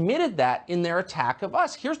admitted that in their attack of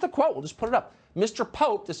us. Here's the quote. We'll just put it up. Mr.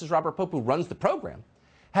 Pope, this is Robert Pope, who runs the program,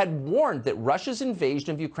 had warned that Russia's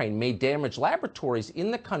invasion of Ukraine may damage laboratories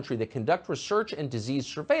in the country that conduct research and disease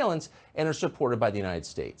surveillance and are supported by the United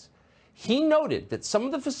States. He noted that some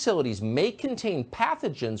of the facilities may contain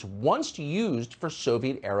pathogens once used for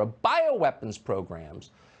Soviet-era bioweapons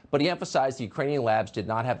programs, but he emphasized the Ukrainian labs did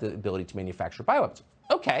not have the ability to manufacture bioweapons.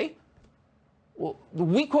 Okay. Well,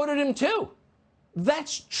 we quoted him too.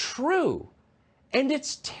 That's true. And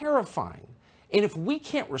it's terrifying. And if we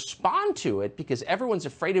can't respond to it because everyone's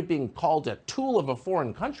afraid of being called a tool of a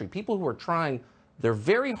foreign country, people who are trying their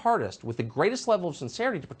very hardest with the greatest level of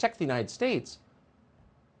sincerity to protect the United States,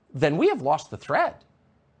 then we have lost the thread.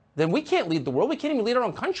 Then we can't lead the world. We can't even lead our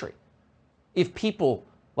own country if people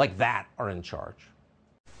like that are in charge.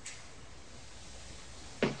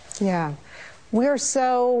 Yeah. We're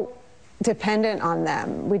so dependent on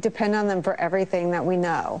them. We depend on them for everything that we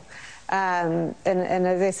know. And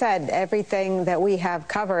as I said, everything that we have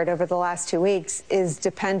covered over the last 2 weeks is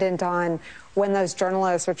dependent on when those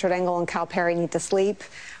journalists, Richard Engel and Cal Perry, need to sleep,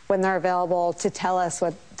 when they're available to tell us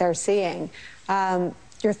what they're seeing.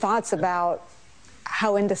 Your thoughts about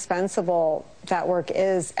how indispensable that work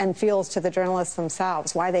is and feels to the journalists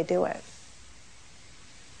themselves, why they do it.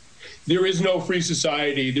 There is no free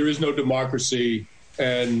society, there is no democracy,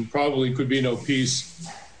 and probably could be no peace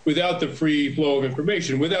without the free flow of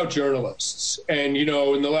information, without journalists. And, you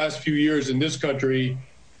know, in the last few years in this country,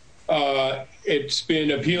 it's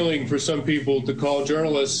been appealing for some people to call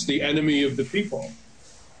journalists the enemy of the people.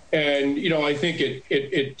 And, you know, I think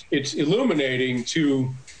it's illuminating to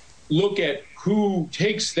look at who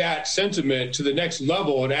takes that sentiment to the next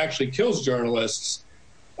level and actually kills journalists.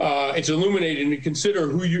 It's illuminating to consider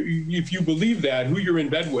who if you believe that, who you're in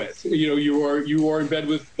bed with. You know, you are in bed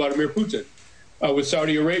with Vladimir Putin, with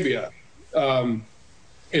Saudi Arabia,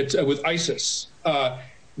 with ISIS.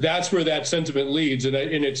 That's where that sentiment leads, and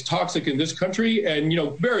it's toxic in this country. And, you know,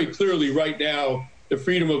 very clearly right now, the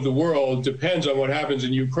freedom of the world depends on what happens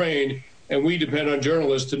in Ukraine, and we depend on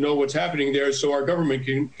journalists to know what's happening there so our government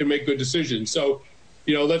can make good decisions. So,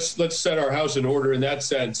 you know, let's set our house in order in that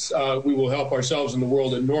sense. We will help ourselves and the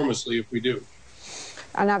world enormously if we do.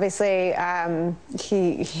 And obviously,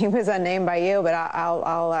 he was unnamed by you, but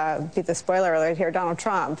I'll be the spoiler alert here. Donald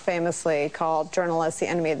Trump famously called journalists the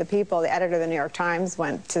enemy of the people. The editor of the New York Times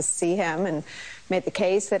went to see him and made the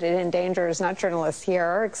case that it endangers not journalists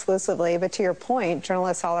here exclusively, but to your point,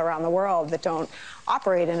 journalists all around the world that don't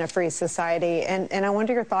operate in a free society. And I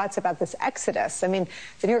wonder your thoughts about this exodus. I mean,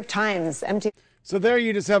 the New York Times, MTV. So there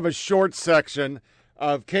you just have a short section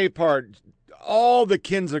of Capehart, all the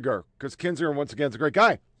Kinzinger, because Kinzinger, once again, is a great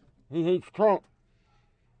guy. He hates Trump.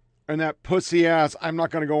 And that pussy ass, I'm not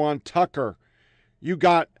going to go on Tucker. You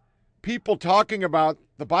got people talking about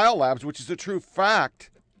the biolabs, which is a true fact,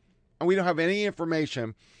 and we don't have any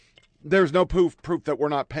information. There's no proof that we're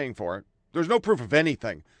not paying for it. There's no proof of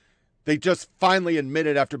anything. They just finally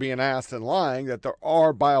admitted after being asked and lying that there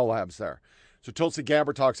are biolabs there. So Tulsi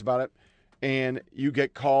Gabbard talks about it, and you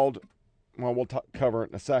get called, well, we'll cover it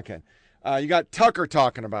in a second. You got Tucker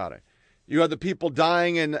talking about it. You have the people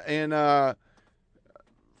dying in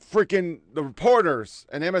freaking the reporters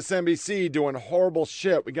and MSNBC doing horrible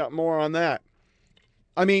shit. We got more on that.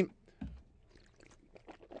 I mean,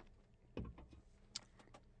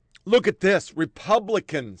 look at this.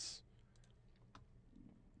 Republicans.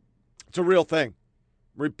 It's a real thing.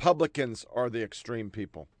 Republicans are the extreme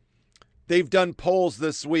people. They've done polls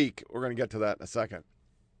this week. We're going to get to that in a second.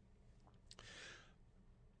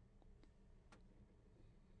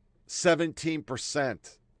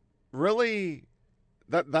 17%. Really?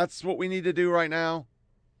 That's what we need to do right now?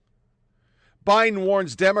 Biden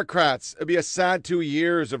warns Democrats it'll be a sad 2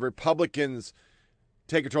 years of Republicans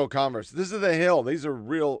take control of Congress. This is The Hill. These are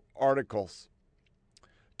real articles.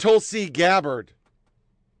 Tulsi Gabbard.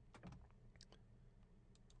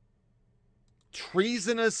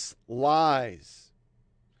 Treasonous lies.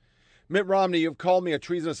 Mitt Romney, you've called me a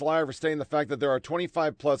treasonous liar for stating the fact that there are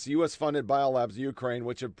 25 plus U.S.-funded biolabs in Ukraine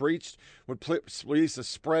which have breached would police to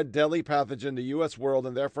spread deadly pathogen to U.S. world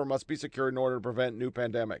and therefore must be secured in order to prevent new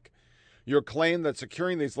pandemic. Your claim that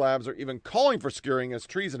securing these labs or even calling for securing is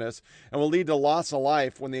treasonous and will lead to loss of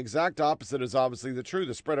life when the exact opposite is obviously the truth.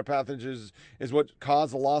 The spread of pathogens is what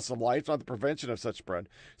caused the loss of life, not the prevention of such spread.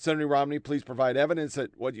 Senator Romney, please provide evidence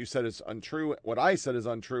that what you said is untrue, what I said is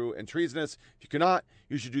untrue and treasonous. If you cannot,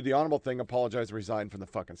 you should do the honorable thing, apologize, and resign from the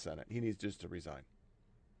fucking Senate. He needs just to resign.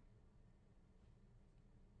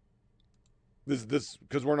 This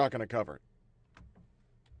because we're not going to cover it.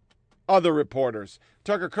 Other reporters.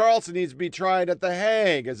 Tucker Carlson needs to be tried at The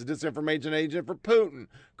Hague as a disinformation agent for Putin.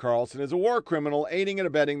 Carlson is a war criminal aiding and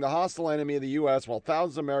abetting the hostile enemy of the U.S. while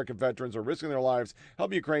thousands of American veterans are risking their lives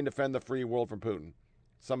helping Ukraine defend the free world from Putin.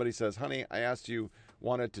 Somebody says, honey, I asked you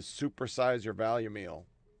wanted to supersize your value meal,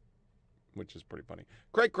 which is pretty funny.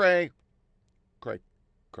 Cray.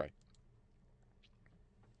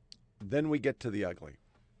 Then we get to the ugly.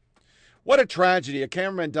 What a tragedy. A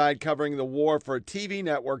cameraman died covering the war for a TV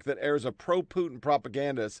network that airs a pro-Putin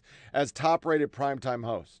propagandist as top-rated primetime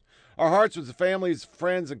host. Our hearts with the families,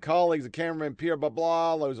 friends, and colleagues of cameraman Pierre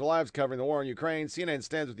Babla, lose their lives covering the war in Ukraine. CNN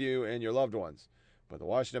stands with you and your loved ones. But the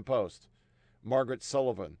Washington Post, Margaret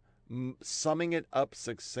Sullivan, summing it up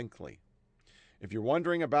succinctly. If you're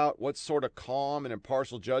wondering about what sort of calm and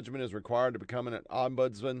impartial judgment is required to become an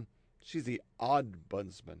ombudsman, she's the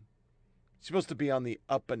ombudsman. She's supposed to be on the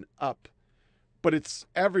up and up, but it's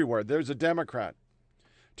everywhere. There's a Democrat.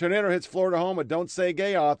 Tornado hits Florida home with Don't Say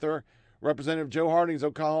Gay author. Representative Joe Harding's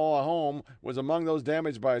Ocala home was among those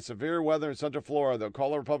damaged by severe weather in Central Florida. The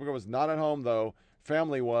Ocala Republican was not at home, though.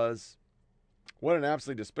 Family was. What an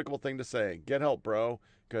absolutely despicable thing to say. Get help, bro,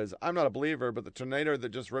 because I'm not a believer, but the tornado that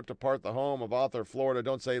just ripped apart the home of author Florida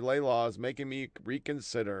Don't Say Layla is making me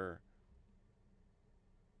reconsider.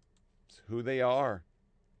 It's who they are.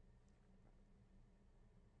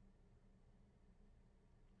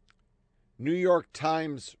 New York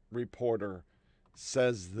Times reporter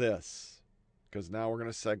says this, because now we're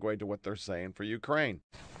going to segue to what they're saying for Ukraine.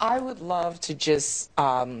 I would love to just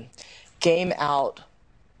game out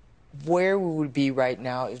where we would be right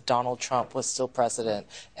now if Donald Trump was still president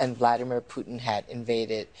and Vladimir Putin had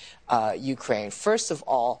invaded Ukraine. First of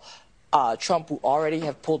all, Trump would already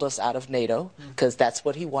have pulled us out of NATO because that's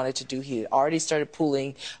what he wanted to do. He had already started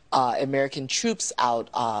pulling American troops out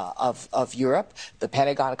of Europe. The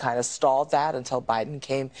Pentagon kind of stalled that until Biden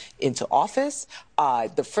came into office.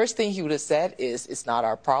 The first thing he would have said is, it's not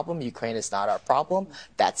our problem. Ukraine is not our problem.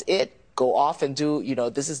 That's it. Go off and do,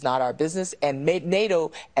 this is not our business. And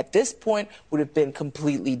NATO at this point would have been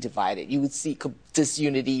completely divided. You would see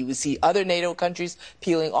disunity. You would see other NATO countries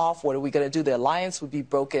peeling off. What are we going to do? The alliance would be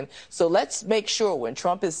broken. So let's make sure when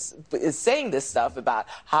Trump is saying this stuff about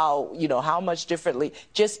how, how much differently,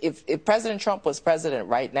 just if President Trump was president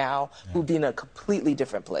right now, we'd be in a completely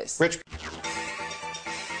different place. Rich.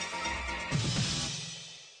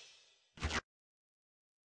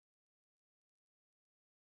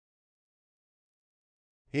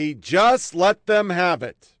 He just let them have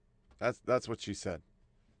it. That's what she said.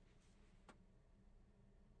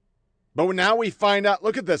 But now we find out,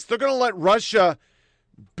 look at this. They're going to let Russia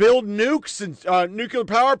build nukes and nuclear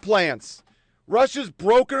power plants. Russia's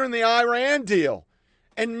broker in the Iran deal.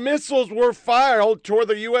 And missiles were fired toward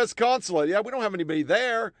the U.S. consulate. Yeah, we don't have anybody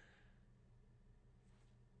there.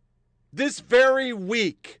 This very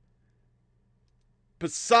week,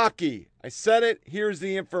 Psaki, I said it, here's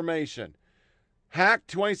the information. Hacked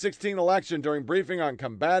 2016 election during briefing on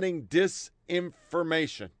combating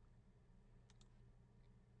disinformation.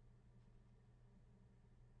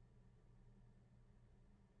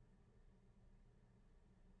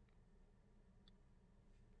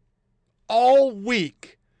 All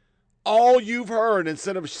week, all you've heard,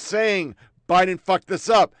 instead of saying Biden fucked this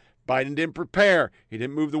up, Biden didn't prepare, he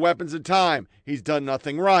didn't move the weapons in time, he's done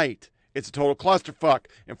nothing right, it's a total clusterfuck,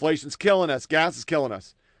 inflation's killing us, gas is killing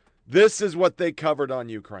us. This is what they covered on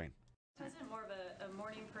Ukraine. President more of a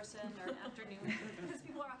morning person or an afternoon? Because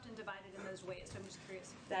people are often divided in those ways. So I'm just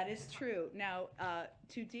curious That is true. Now,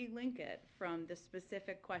 to de-link it from the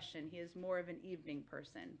specific question, he is more of an evening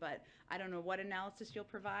person, but I don't know what analysis you'll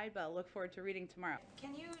provide, but I'll look forward to reading tomorrow.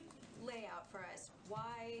 Can you lay out for us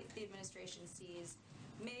why the administration sees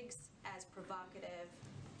MiGs as provocative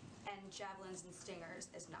and javelins and stingers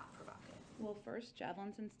as not provocative? Well, first,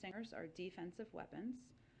 javelins and stingers are defensive weapons.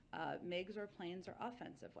 MiGs or planes are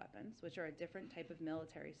offensive weapons, which are a different type of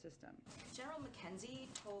military system. General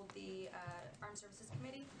McKenzie told the Armed Services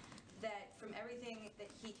Committee that from everything that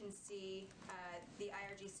he can see, the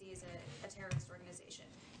IRGC is a terrorist organization.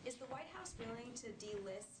 Is the White House willing to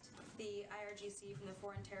delist the IRGC from the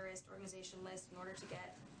foreign terrorist organization list in order to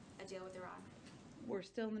get a deal with Iran? We're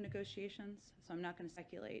still in the negotiations, so I'm not going to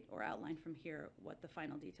speculate or outline from here what the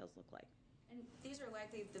final details look like. And these are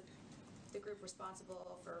likely the group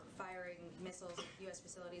responsible for firing missiles at U.S.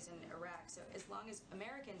 facilities in Iraq. So as long as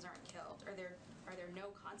Americans aren't killed, are there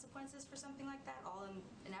no consequences for something like that, all in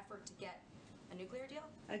an effort to get a nuclear deal?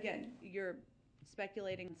 Again, you're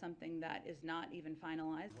speculating on something that is not even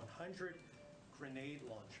finalized. 100 grenade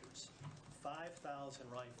launchers, 5,000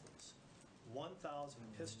 rifles, 1,000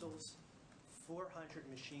 pistols, 400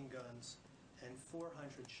 machine guns, and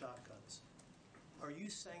 400 shotguns. Are you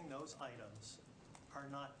saying those items are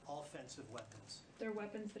not offensive weapons? They're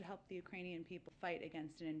weapons that help the Ukrainian people fight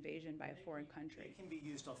against an invasion by a foreign country. They can be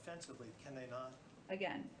used offensively, can they not?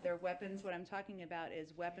 Again, they're weapons. What I'm talking about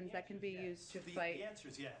is weapons that can be used to fight. The answer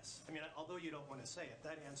is yes. I mean, although you don't want to say it,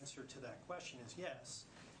 that answer to that question is yes.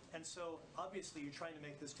 And so, obviously, you're trying to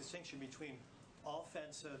make this distinction between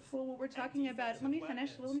offensive. Well, what we're talking about. Let me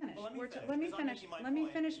finish. Let me finish. Well, let me finish. Let me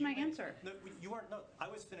finish my answer. No, you aren't. No, I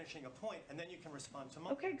was finishing a point, and then you can respond to my.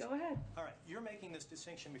 Okay, go ahead. All right, you're making this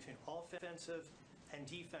distinction between offensive and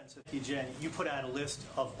defensive. Jen, you put out a list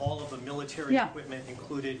of all of the military equipment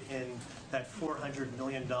included in that $800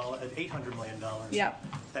 million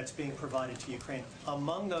that's being provided to Ukraine.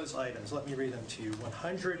 Among those items, let me read them to you: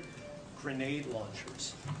 100 grenade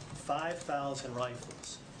launchers, 5,000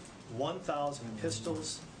 rifles, 1,000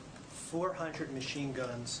 pistols, 400 machine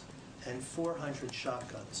guns, and 400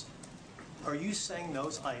 shotguns. Are you saying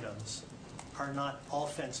those items are not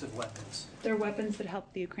offensive weapons? They're weapons that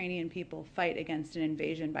help the Ukrainian people fight against an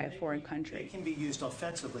invasion by a foreign country. They can be used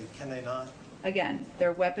offensively, can they not? Again,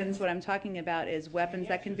 they're weapons. What I'm talking about is weapons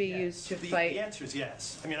that can be used to fight. The answer is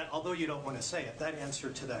yes. I mean, although you don't want to say it, that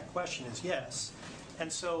answer to that question is yes.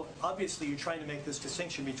 And so, obviously, you're trying to make this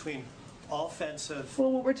distinction between offensive.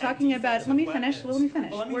 Well, what we're talking about. Let me finish. Let me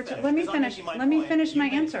finish. Well, let me finish. Let me finish my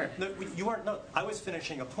answer. No, you aren't. No, I was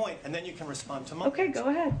finishing a point, and then you can respond to my. Okay, go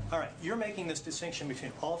ahead. All right, you're making this distinction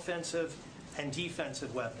between offensive and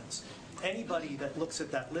defensive weapons. Anybody that looks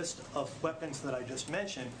at that list of weapons that I just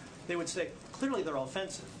mentioned, they would say clearly they're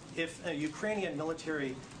offensive. If a Ukrainian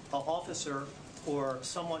military officer or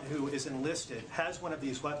someone who is enlisted has one of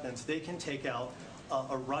these weapons, they can take out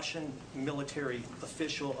a Russian military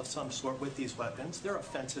official of some sort with these weapons. They're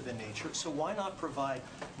offensive in nature. So why not provide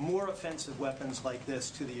more offensive weapons like this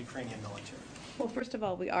to the Ukrainian military? Well, first of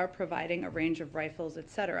all, we are providing a range of rifles,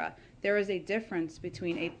 etc. There is a difference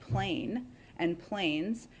between a plane and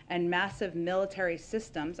planes and massive military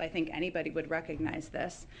systems. I think anybody would recognize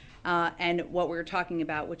this. And what we're talking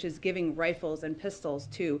about, which is giving rifles and pistols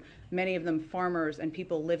to many of them farmers and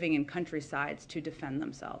people living in countrysides to defend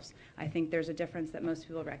themselves. I think there's a difference that most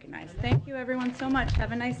people recognize. Thank you, everyone, so much.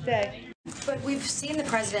 Have a nice day. But we've seen the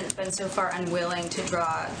president been so far unwilling to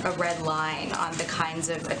draw a red line on the kinds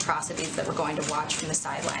of atrocities that we're going to watch from the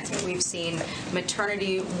sidelines. I mean, we've seen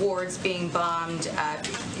maternity wards being bombed,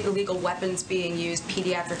 illegal weapons being used,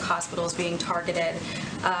 pediatric hospitals being targeted.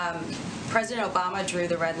 President Obama drew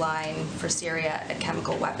the red line for Syria at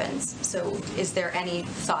chemical weapons. So is there any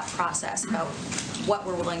thought process about what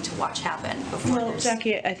we're willing to watch happen before? Well,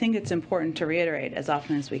 Jackie, I think it's important to reiterate as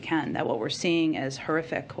often as we can that what we're seeing is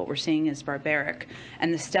horrific, what we're seeing is barbaric,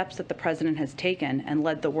 and the steps that the president has taken and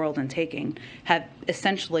led the world in taking have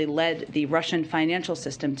essentially led the Russian financial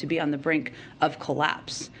system to be on the brink of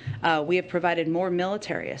collapse. We have provided more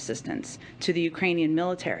military assistance to the Ukrainian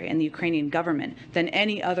military and the Ukrainian government than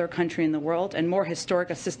any other country in the world, and more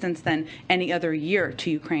historic assistance than any other year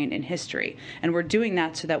to Ukraine in history. And we're doing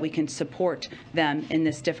that so that we can support them in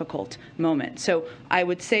this difficult moment. So I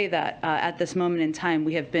would say that at this moment in time,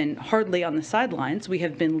 we have been hardly on the sidelines. We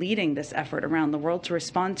have been leading this effort around the world to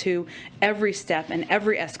respond to every step and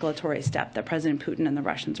every escalatory step that President Putin and the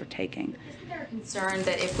Russians are taking. Isn't there a concern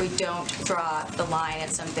that if we don't draw the line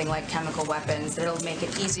at something like chemical weapons, that it'll make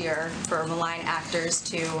it easier for malign actors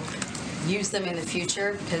to use them in the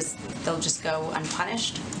future because they'll just go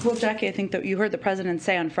unpunished? Well, Jackie, I think that you heard the president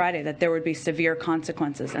say on Friday that there would be severe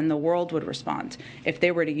consequences and the world would respond if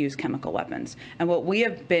they were to use chemical weapons. And what we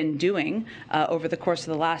have been doing over the course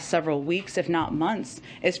of the last several weeks, if not months,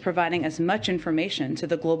 is providing as much information to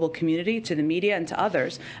the global community, to the media, and to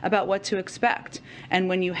others about what to expect. And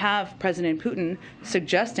when you have President Putin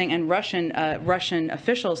suggesting and Russian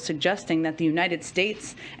officials suggesting that the United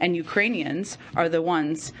States and Ukrainians are the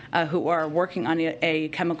ones who are working on a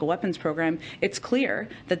chemical weapons program, it's clear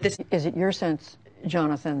that this... Is it your sense,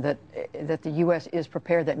 Jonathan, that the U.S. is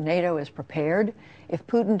prepared, that NATO is prepared if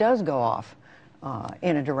Putin does go off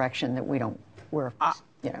in a direction that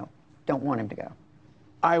don't want him to go?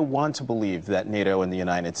 I want to believe that NATO and the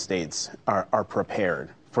United States are prepared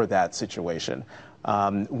for that situation.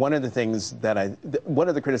 One of the things that one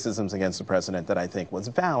of the criticisms against the president that I think was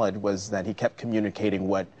valid was that he kept communicating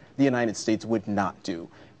what the United States would not do,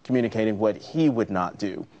 communicating what he would not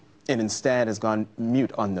do, and instead has gone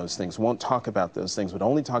mute on those things, won't talk about those things, would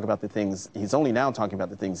only talk about the things, he's only now talking about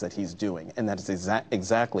the things that he's doing, and that is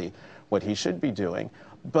exactly what he should be doing.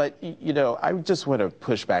 But, you know, I just want to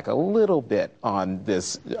push back a little bit on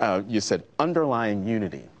this, you said underlying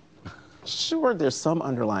unity. Sure, there's some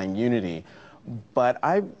underlying unity, but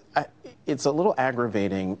it's a little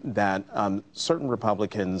aggravating that certain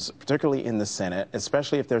Republicans, particularly in the Senate,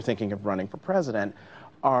 especially if they're thinking of running for president,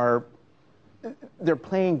 they're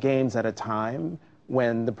playing games at a time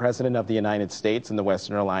when the President of the United States and the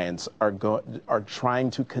Western Alliance are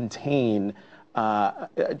trying to contain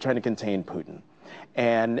Putin.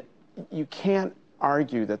 And you can't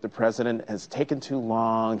argue that the president has taken too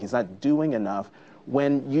long, he's not doing enough,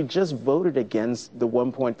 when you just voted against the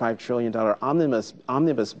 $1.5 trillion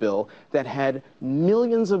omnibus bill that had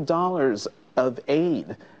millions of dollars of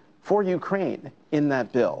aid for Ukraine in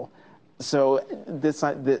that bill. So this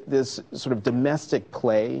sort of domestic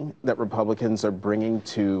play that Republicans are bringing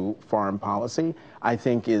to foreign policy, I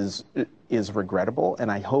think is regrettable,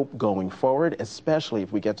 and I hope going forward, especially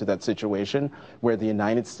if we get to that situation where the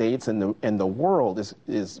United States and the world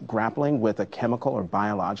is grappling with a chemical or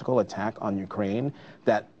biological attack on Ukraine,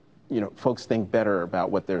 that folks think better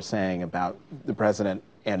about what they're saying about the president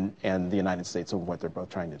and the United States and what they're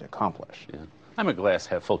both trying to accomplish. Yeah. I'm a glass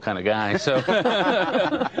half full kind of guy, so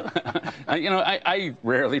I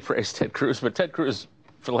rarely praise Ted Cruz, but Ted Cruz,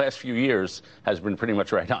 for the last few years, has been pretty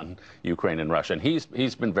much right on Ukraine and Russia, and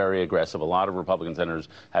he's been very aggressive. A lot of Republican senators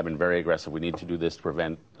have been very aggressive. We need to do this to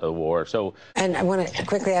prevent a war. And I want to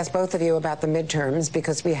quickly ask both of you about the midterms,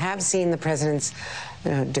 because we have seen the president's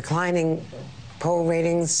declining poll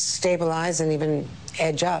ratings stabilize and even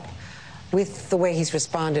edge up with the way he's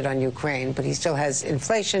responded on Ukraine, but he still has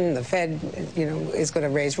inflation. The Fed, is going to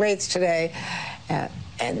raise rates today,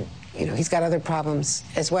 and he's got other problems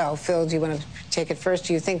as well. Phil, do you want to take it first?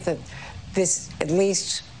 Do you think that this at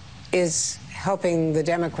least is helping the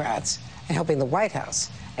Democrats and helping the White House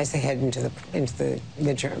as they head into the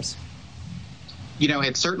midterms?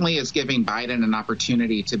 It certainly is giving Biden an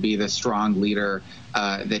opportunity to be the strong leader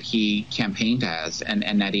that he campaigned as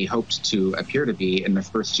and that he hoped to appear to be in the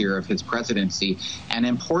first year of his presidency. And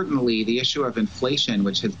importantly, the issue of inflation,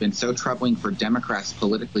 which has been so troubling for Democrats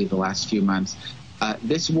politically the last few months,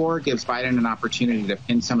 this war gives Biden an opportunity to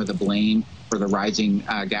pin some of the blame for the rising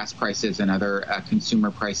gas prices and other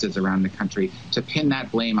consumer prices around the country, to pin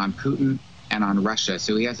that blame on Putin and on Russia.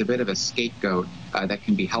 So he has a bit of a scapegoat that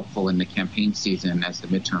can be helpful in the campaign season as the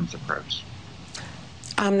midterms approach.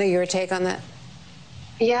 Amna, your take on that?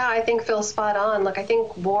 Yeah, I think Phil's spot on. Look, I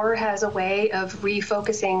think war has a way of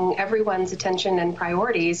refocusing everyone's attention and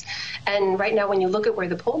priorities. And right now, when you look at where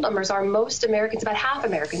the poll numbers are, most Americans, about half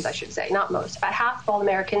Americans, I should say, not most, about half of all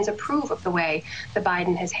Americans approve of the way that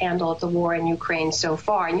Biden has handled the war in Ukraine so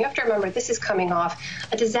far. And you have to remember, this is coming off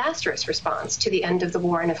a disastrous response to the end of the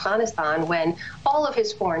war in Afghanistan, when all of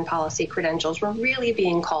his foreign policy credentials were really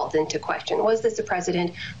being called into question. Was this a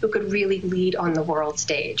president who could really lead on the world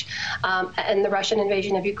stage? And the Russian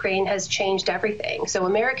invasion of Ukraine has changed everything. So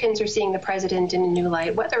Americans are seeing the president in a new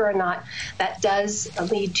light. Whether or not that does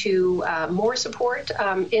lead to more support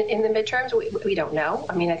in the midterms, we don't know.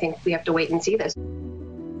 I mean, I think we have to wait and see this.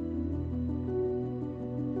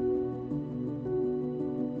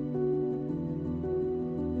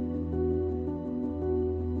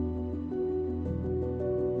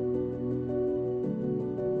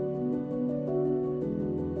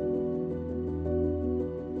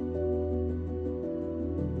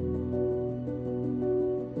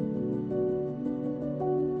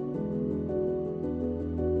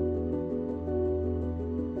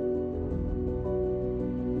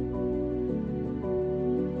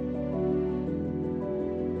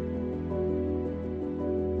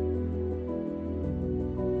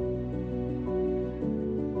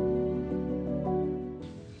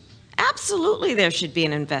 Absolutely, there should be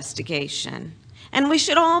an investigation. And we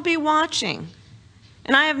should all be watching.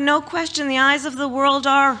 And I have no question the eyes of the world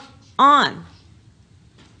are on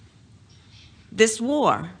this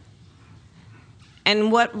war and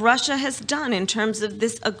what Russia has done in terms of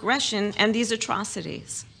this aggression and these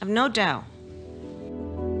atrocities. I have no doubt.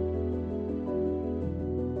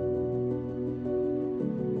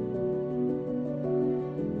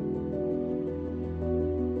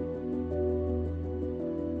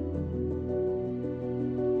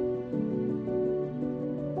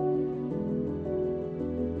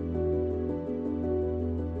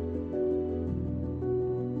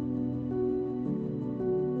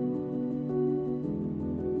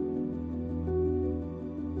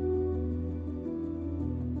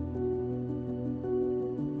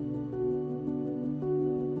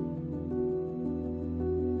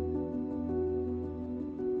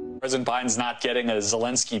 President Biden's not getting a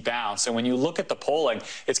Zelensky bounce. And when you look at the polling,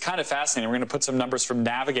 it's kind of fascinating. We're going to put some numbers from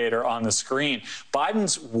Navigator on the screen.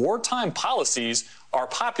 Biden's wartime policies are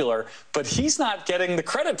popular, but he's not getting the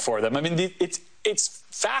credit for them. I mean, it's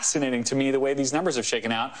fascinating to me the way these numbers have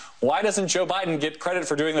shaken out. Why doesn't Joe Biden get credit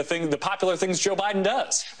for doing the popular things Joe Biden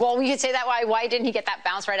does? Well, we could say that. Why didn't he get that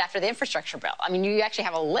bounce right after the infrastructure bill? I mean, you actually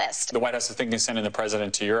have a list. The White House is thinking of sending the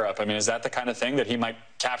president to Europe. I mean, is that the kind of thing that he might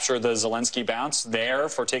capture the Zelensky bounce there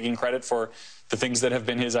for taking credit for the things that have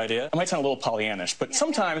been his idea? It might sound a little Pollyannish, but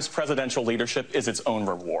sometimes presidential leadership is its own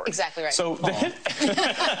reward. Exactly right. So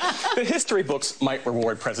the history books might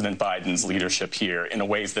reward President Biden's leadership here in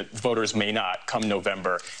ways that voters may not come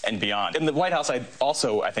November and beyond. And the White House I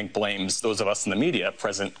think, blames those of us in the media,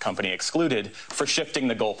 present company excluded, for shifting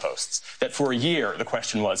the goalposts. That for a year, the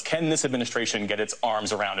question was, can this administration get its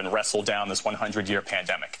arms around and wrestle down this 100-year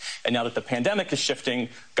pandemic? And now that the pandemic is shifting,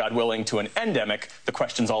 God willing, to an endemic, the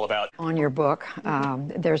question's all about... On your book,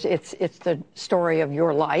 it's the story of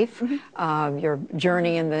your life, your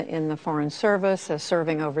journey in the Foreign Service,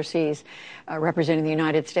 serving overseas, representing the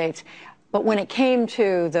United States. But when it came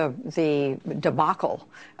to the debacle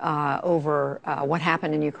over what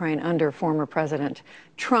happened in Ukraine under former President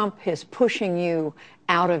Trump, his pushing you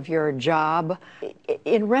out of your job,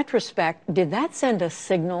 in retrospect, did that send a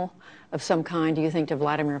signal of some kind, do you think, to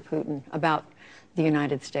Vladimir Putin about the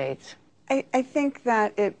United States? I think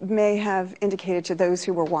that it may have indicated to those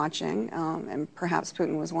who were watching, and perhaps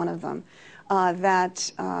Putin was one of them,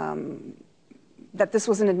 that this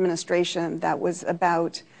was an administration that was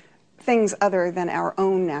about things other than our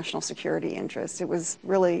own national security interests. It was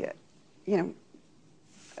really,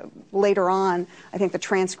 later on, I think the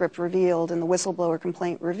transcript revealed and the whistleblower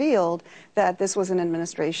complaint revealed that this was an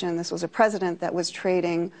administration, this was a president that was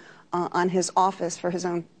trading on his office for his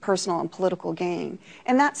own personal and political gain.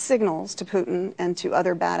 And that signals to Putin and to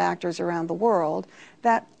other bad actors around the world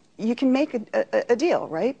that you can make a deal,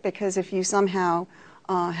 right? Because if you somehow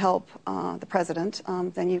help the president,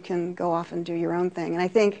 then you can go off and do your own thing. And I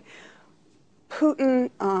think Putin,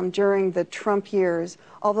 during the Trump years,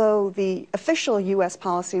 although the official U.S.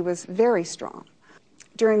 policy was very strong,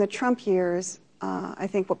 during the Trump years, I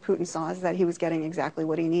think what Putin saw is that he was getting exactly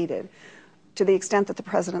what he needed. To the extent that the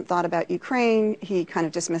president thought about Ukraine, he kind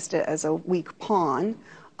of dismissed it as a weak pawn.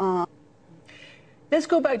 Let's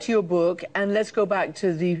go back to your book, and let's go back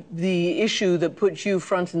to the issue that put you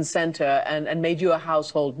front and center and made you a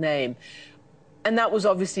household name. And that was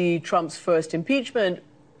obviously Trump's first impeachment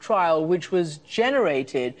trial, which was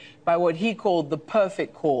generated by what he called the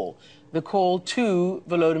perfect call, the call to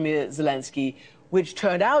Volodymyr Zelensky, which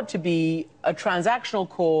turned out to be a transactional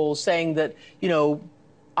call saying that,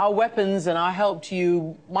 our weapons and our help to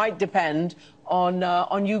you might depend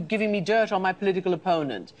on you giving me dirt on my political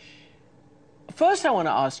opponent. First, I want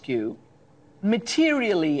to ask you,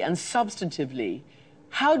 materially and substantively,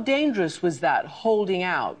 how dangerous was that holding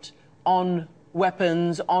out on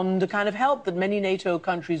weapons, on the kind of help that many NATO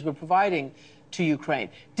countries were providing to Ukraine?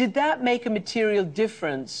 Did that make a material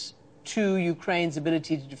difference to Ukraine's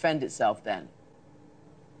ability to defend itself then?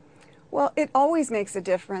 Well, it always makes a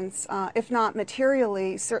difference, if not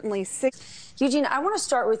materially, certainly. Eugene, I want to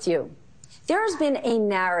start with you. There has been a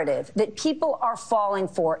narrative that people are falling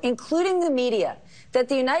for, including the media, that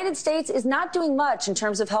the United States is not doing much in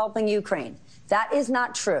terms of helping Ukraine. That is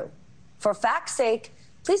not true. For fact's sake,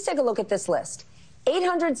 please take a look at this list.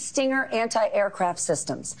 800 Stinger anti-aircraft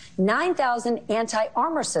systems, 9,000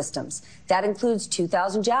 anti-armor systems. That includes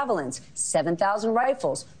 2,000 javelins, 7,000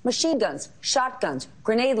 rifles, machine guns, shotguns,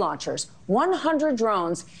 grenade launchers, 100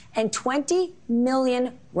 drones, and 20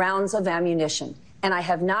 million rounds of ammunition. And I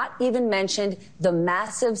have not even mentioned the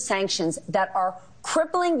massive sanctions that are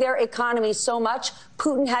crippling their economy so much,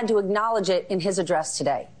 Putin had to acknowledge it in his address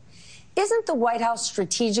today. Isn't the White House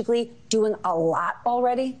strategically doing a lot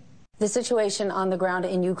already? The situation on the ground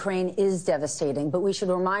in Ukraine is devastating, but we should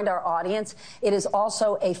remind our audience it is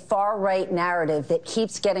also a far-right narrative that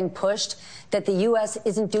keeps getting pushed that the U.S.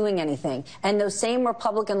 isn't doing anything. And those same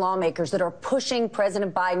Republican lawmakers that are pushing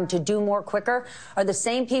President Biden to do more quicker are the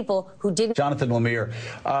same people who didn't. Jonathan Lemire,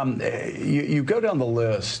 you go down the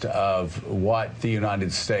list of what the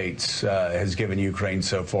United States has given Ukraine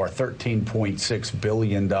so far, $13.6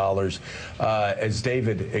 billion. As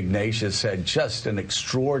David Ignatius said, just an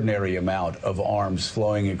extraordinary amount of arms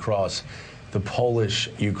flowing across the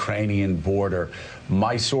Polish-Ukrainian border.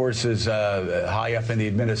 My sources high up in the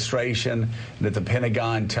administration and at the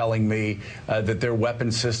Pentagon telling me that there are weapon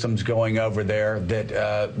systems going over there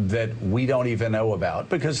that we don't even know about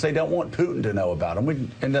because they don't want Putin to know about them.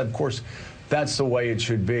 And of course, that's the way it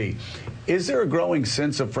should be. Is there a growing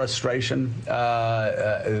sense of frustration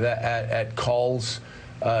at calls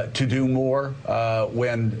to do more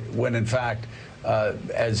when in fact,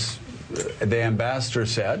 as the ambassador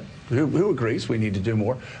said, who agrees we need to do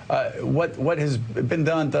more, what has been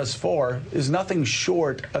done thus far is nothing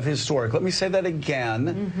short of historic. Let me say that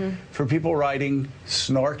again for people writing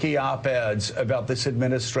snarky op-eds about this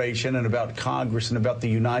administration and about Congress and about the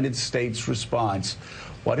United States response.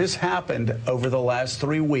 What has happened over the last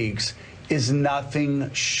 3 weeks is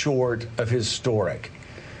nothing short of historic.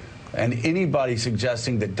 And anybody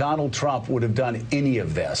suggesting that Donald Trump would have done any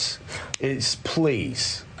of this is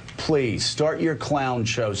please start your clown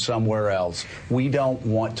show somewhere else. We don't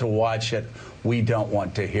want to watch it. We don't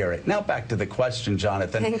want to hear it. Now back to the question,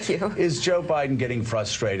 Jonathan. Thank you. Is Joe Biden getting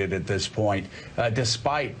frustrated at this point,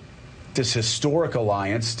 despite this historic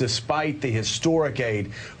alliance, despite the historic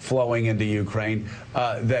aid flowing into Ukraine,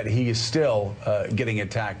 that he is still getting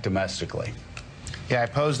attacked domestically? Yeah, I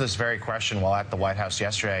posed this very question while at the White House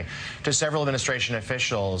yesterday to several administration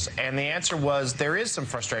officials, and the answer was there is some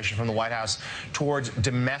frustration from the White House towards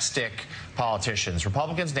domestic politicians,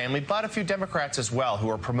 Republicans namely, but a few Democrats as well, who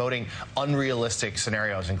are promoting unrealistic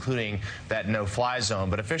scenarios, including that no-fly zone.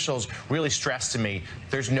 But officials really stressed to me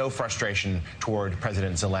there's no frustration toward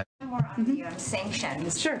President Zelensky. More on the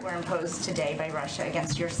sanctions that were imposed today by Russia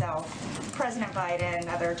against yourself, President Biden,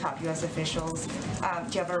 other top U.S. officials.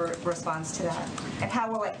 Do you have a response to that? And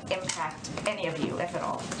how will it impact any of you, if at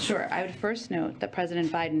all? Sure. I would first note that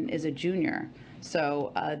President Biden is a junior.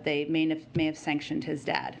 So they may have sanctioned his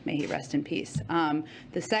dad. May he rest in peace.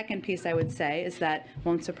 The second piece I would say is that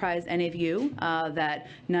won't surprise any of you that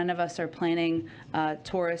none of us are planning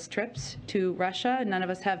tourist trips to Russia. None of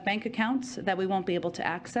us have bank accounts that we won't be able to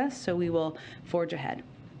access. So we will forge ahead.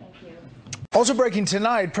 Also breaking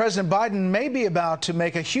tonight, President Biden may be about to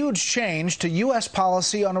make a huge change to U.S.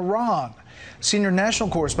 policy on Iran. Senior national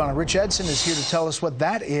correspondent Rich Edson is here to tell us what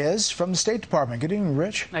that is from the State Department. Good evening,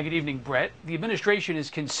 Rich. Good evening, Brett. The administration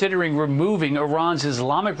is considering removing Iran's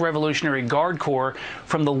Islamic Revolutionary Guard Corps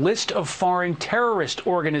from the list of foreign terrorist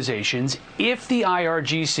organizations if the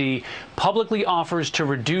IRGC publicly offers to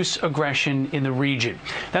reduce aggression in the region.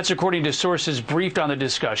 That's according to sources briefed on the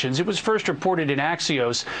discussions. It was first reported in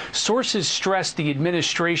Axios. Sources stressed the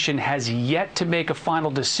administration has yet to make a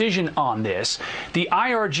final decision on this. The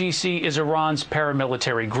IRGC is Iran's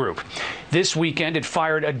paramilitary group. This weekend, it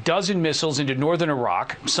fired a dozen missiles into northern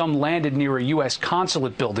Iraq. Some landed near a U.S.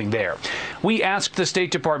 consulate building there. We asked the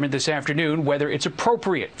State Department this afternoon whether it's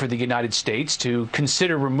appropriate for the United States to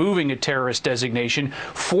consider removing a terrorist designation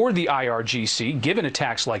for the IRGC, given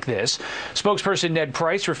attacks like this. Spokesperson Ned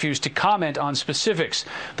Price refused to comment on specifics,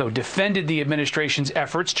 though defended the administration's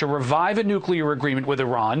efforts to revive a nuclear agreement with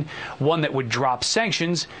Iran, one that would drop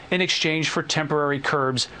sanctions in exchange for temporary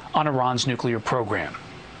curbs on Iran's nuclear program.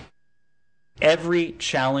 Every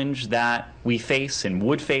challenge that we face and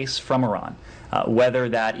would face from Iran, whether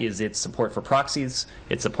that is its support for proxies,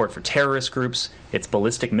 its support for terrorist groups, its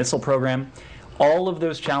ballistic missile program, all of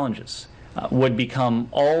those challenges would become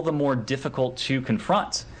all the more difficult to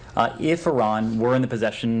confront if Iran were in the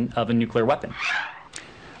possession of a nuclear weapon.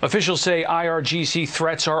 Officials say IRGC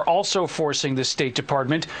threats are also forcing the State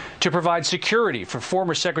Department to provide security for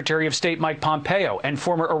former Secretary of State Mike Pompeo and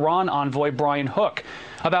former Iran envoy Brian Hook.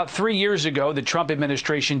 About 3 years ago, the Trump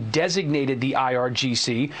administration designated the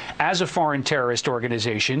IRGC as a foreign terrorist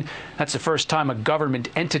organization. That's the first time a government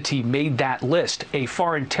entity made that list, a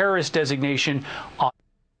foreign terrorist designation.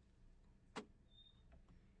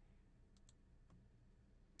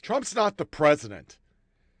 Trump's not the president.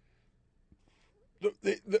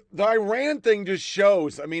 The Iran thing just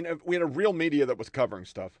shows, I mean, we had a real media that was covering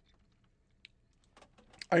stuff.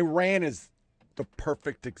 Iran is the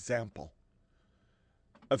perfect example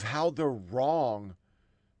of how they're wrong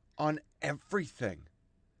on everything.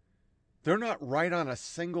 They're not right on a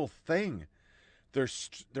single thing. They're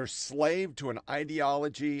slave to an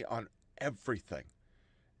ideology on everything,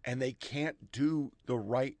 and they can't do the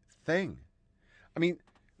right thing. I mean,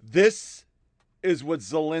 this is what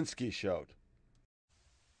Zelensky showed.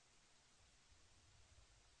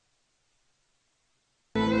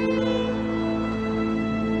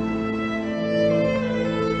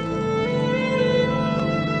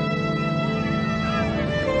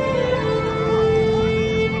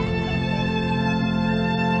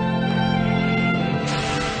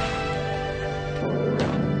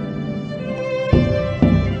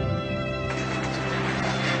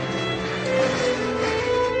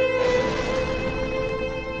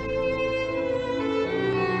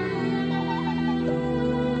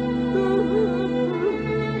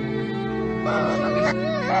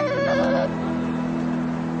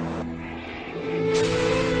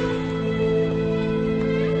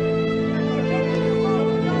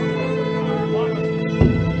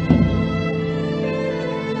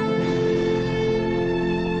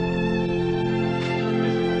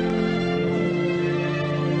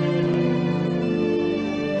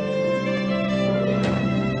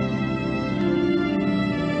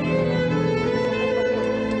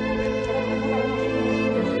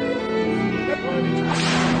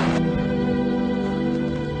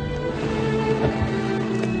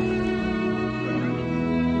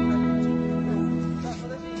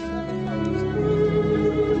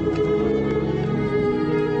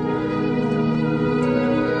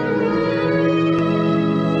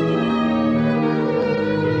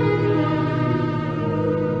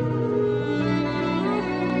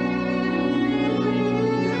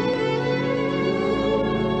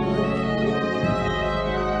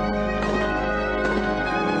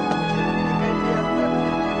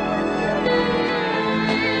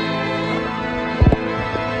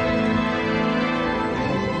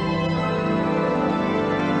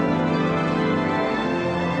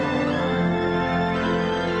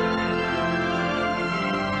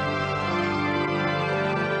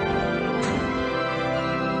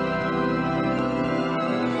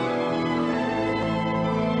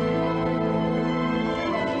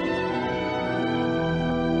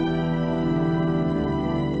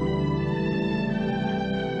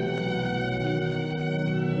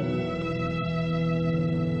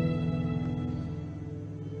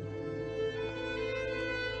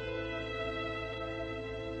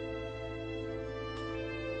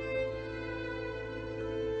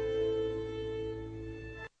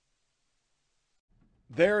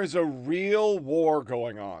 There is a real war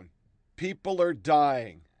going on. People are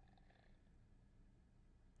dying.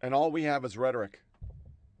 And all we have is rhetoric.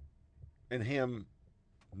 And him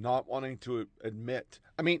not wanting to admit.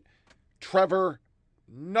 I mean, Trevor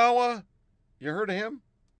Noah, you heard of him?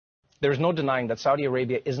 There's no denying that Saudi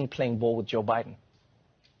Arabia isn't playing ball with Joe Biden.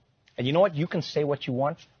 And you know what? You can say what you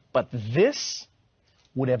want, but this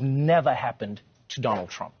would have never happened to Donald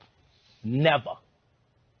Trump. Never.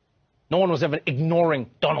 No one was ever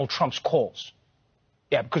ignoring Donald Trump's calls.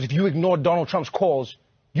 Yeah, because if you ignored Donald Trump's calls,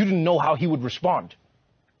 you didn't know how he would respond.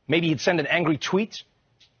 Maybe he'd send an angry tweet,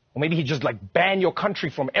 or maybe he'd just ban your country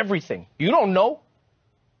from everything. You don't know.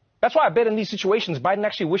 That's why I bet in these situations, Biden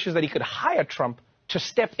actually wishes that he could hire Trump to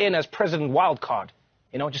step in as President Wildcard.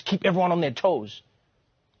 Just keep everyone on their toes.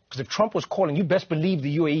 Because if Trump was calling, you best believe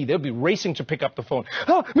the UAE, they'll be racing to pick up the phone.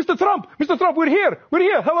 Oh, Mr. Trump, we're here,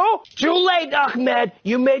 hello? Too late, Ahmed.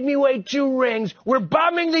 You made me wait 2 rings. We're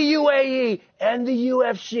bombing the UAE and the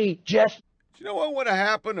UFC. Do you know what would have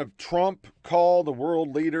happened if Trump called a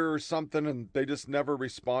world leader or something and they just never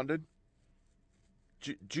responded?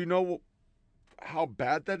 Do you know how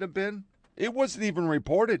bad that'd have been? It wasn't even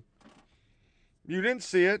reported. You didn't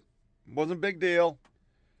see it. It wasn't a big deal.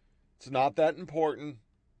 It's not that important.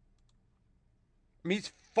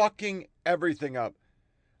 He's fucking everything up.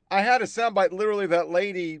 I had a soundbite, literally, that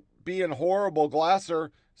lady being horrible,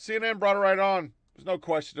 Glasser. CNN brought it right on. There's no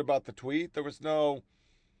question about the tweet. There was no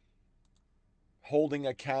holding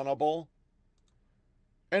accountable.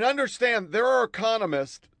 And understand, there are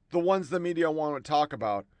economists, the ones the media want to talk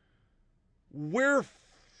about. We're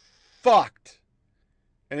fucked.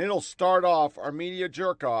 And it'll start off our media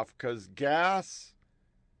jerk off because gas,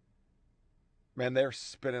 man, they're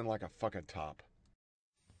spinning like a fucking top.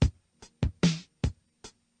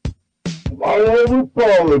 All over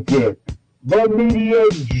politics, the media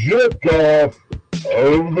jerk off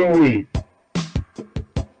of the week.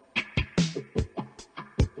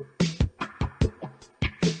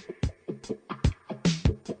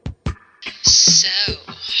 So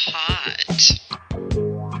hot.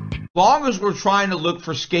 As long as we're trying to look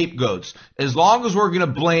for scapegoats, as long as we're going to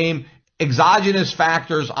blame exogenous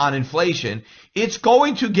factors on inflation, it's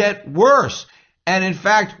going to get worse. And in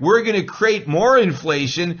fact, we're going to create more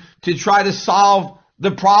inflation to try to solve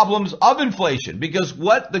the problems of inflation, because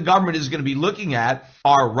what the government is going to be looking at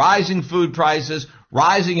are rising food prices,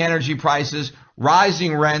 rising energy prices,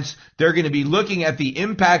 rising rents. They're going to be looking at the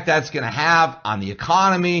impact that's going to have on the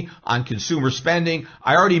economy, on consumer spending.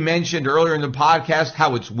 I already mentioned earlier in the podcast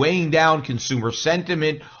how it's weighing down consumer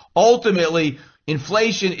sentiment. Ultimately,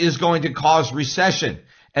 inflation is going to cause recession.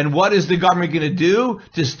 And what is the government going to do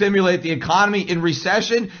to stimulate the economy in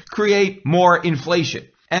recession? Create more inflation.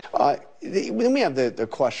 Then we have the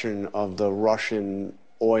question of the Russian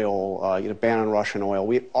oil, ban on Russian oil.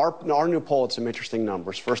 Our new poll had some interesting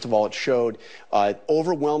numbers. First of all, it showed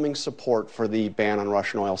overwhelming support for the ban on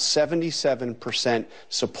Russian oil. 77%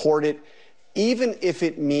 support it, even if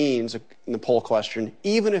it means, in the poll question,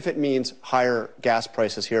 even if it means higher gas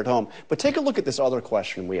prices here at home. But take a look at this other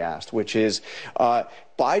question we asked, which is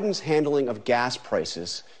Biden's handling of gas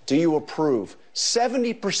prices. Do you approve?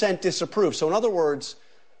 70% disapprove. So in other words,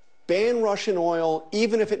 ban Russian oil,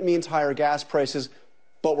 even if it means higher gas prices,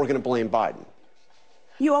 but we're going to blame Biden.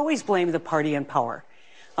 You always blame the party in power.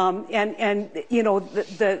 The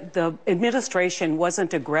administration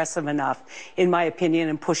wasn't aggressive enough, in my opinion,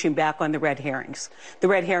 in pushing back on the red herrings. The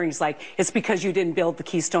red herrings, like, it's because you didn't build the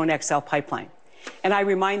Keystone XL pipeline. And I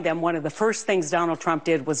remind them one of the first things Donald Trump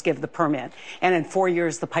did was give the permit. And in 4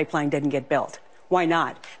 years, the pipeline didn't get built. Why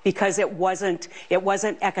not? Because it wasn't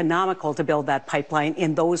economical to build that pipeline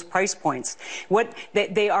in those price points.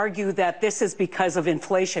 They argue that this is because of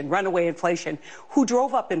inflation, runaway inflation. Who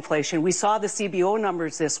drove up inflation? We saw the CBO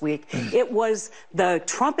numbers this week. It was the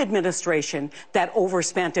Trump administration that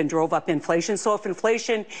overspent and drove up inflation. So if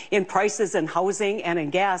inflation in prices and housing and in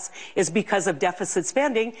gas is because of deficit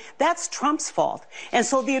spending, that's Trump's fault. And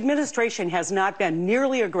so the administration has not been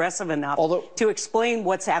nearly aggressive enough to explain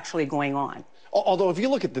what's actually going on. Although if you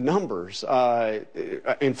look at the numbers,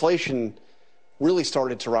 inflation really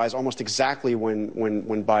started to rise almost exactly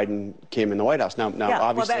when Biden came in the White House. Now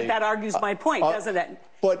obviously, well, that argues my point, doesn't it?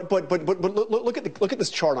 But look at this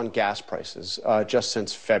chart on gas prices just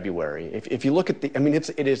since February. If you look at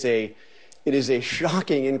it is a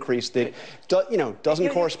shocking increase that doesn't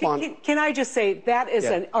correspond. Can I just say that is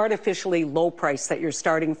an artificially low price that you're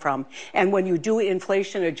starting from, and when you do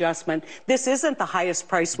inflation adjustment, this isn't the highest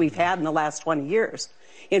price we've had in the last 20 years.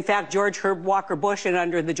 In fact, George Herb Walker Bush and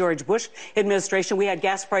under the George Bush administration, we had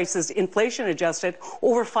gas prices inflation adjusted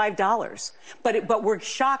over $5. But we're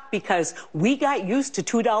shocked because we got used to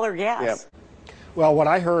 $2 gas. Yep. Well, what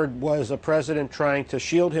I heard was a president trying to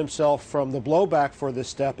shield himself from the blowback for this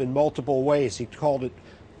step in multiple ways. He called it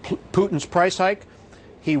Putin's price hike.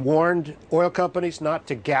 He warned oil companies not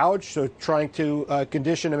to gouge, so trying to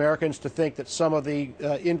condition Americans to think that some of the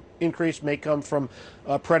increase may come from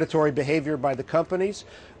predatory behavior by the companies.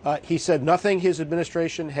 He said nothing his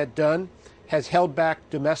administration had done has held back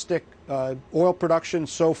domestic oil production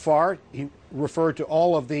so far. He referred to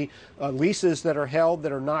all of the leases that are held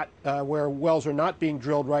that are not where wells are not being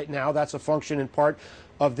drilled right now. That's a function in part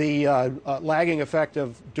of the lagging effect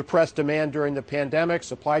of depressed demand during the pandemic,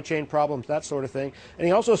 supply chain problems, that sort of thing. And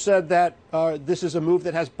he also said that this is a move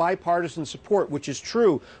that has bipartisan support, which is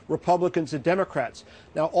true, Republicans and Democrats.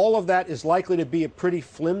 Now, all of that is likely to be a pretty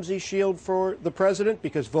flimsy shield for the president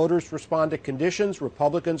because voters respond to conditions.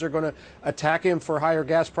 Republicans are going to attack him for higher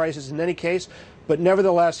gas prices in any case. But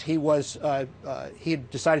nevertheless, he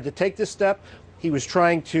had decided to take this step. He was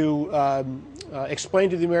trying to explain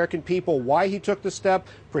to the American people why he took the step,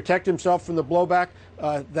 protect himself from the blowback.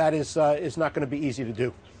 That is not going to be easy to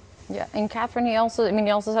do. Yeah, and Catherine, he also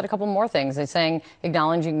said a couple more things. He's saying,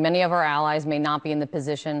 acknowledging many of our allies may not be in the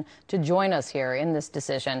position to join us here in this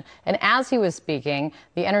decision. And as he was speaking,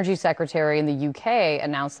 the energy secretary in the UK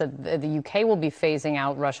announced that the UK will be phasing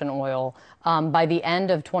out Russian oil by the end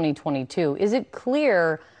of 2022. Is it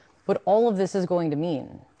clear what all of this is going to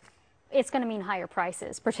mean? It's going to mean higher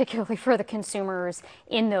prices, particularly for the consumers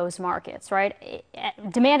in those markets, right?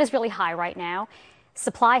 Demand is really high right now.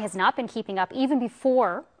 Supply has not been keeping up even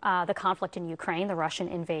before the conflict in Ukraine, the Russian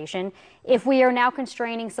invasion. If we are now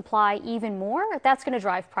constraining supply even more, that's going to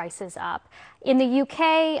drive prices up. In the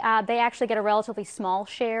UK, they actually get a relatively small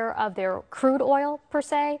share of their crude oil, per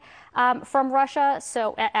se, from Russia,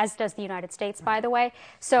 so as does the United States, by the way.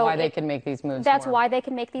 So why they can make these moves. That's why they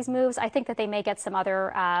can make these moves. I think that they may get some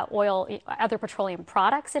other other petroleum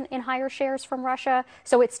products in higher shares from Russia.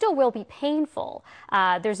 So it still will be painful.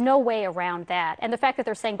 There's no way around that. And the fact that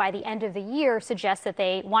they're saying by the end of the year suggests that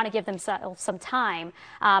they want to give themselves some time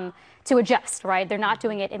to adjust, right? They're not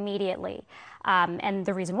doing it immediately. And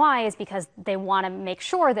the reason why is because they want to make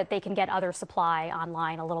sure that they can get other supply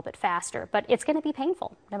online a little bit faster. But it's going to be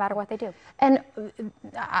painful no matter what they do. And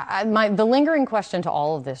the lingering question to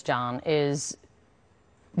all of this, John, is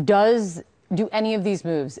do any of these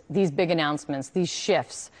moves, these big announcements, these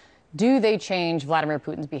shifts, do they change Vladimir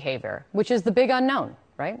Putin's behavior, which is the big unknown,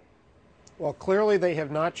 right? Well, clearly they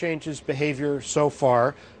have not changed his behavior so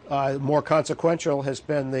far. More consequential has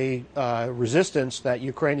been the resistance that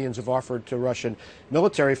Ukrainians have offered to Russian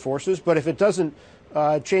military forces. But if it doesn't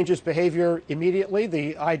change his behavior immediately,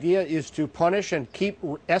 the idea is to punish and keep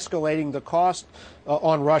escalating the cost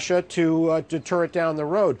on Russia to deter it down the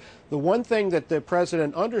road. The one thing that the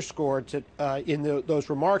president underscored in those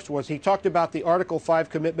remarks was he talked about the Article 5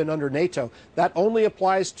 commitment under NATO. That only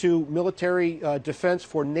applies to military defense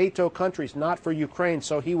for NATO countries, not for Ukraine.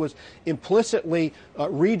 So he was implicitly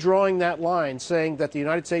redrawing that line, saying that the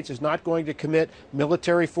United States is not going to commit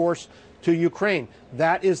military force to Ukraine.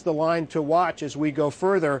 That is the line to watch as we go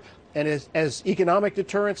further. And as economic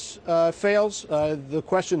deterrence fails, the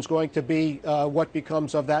question is going to be what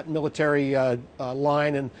becomes of that military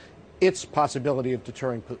line and its possibility of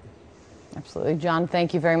deterring Putin. Absolutely. John,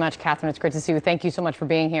 thank you very much. Catherine, it's great to see you. Thank you so much for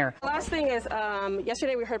being here. The last thing is,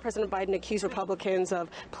 yesterday we heard President Biden accuse Republicans of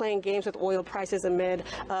playing games with oil prices amid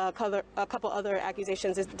a couple other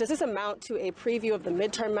accusations. Does this amount to a preview of the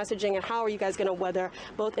midterm messaging, and how are you guys going to weather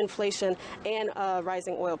both inflation and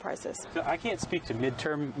rising oil prices? So I can't speak to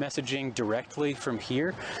midterm messaging directly from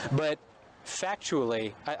here, but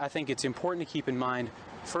factually, I think it's important to keep in mind,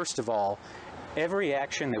 first of all, every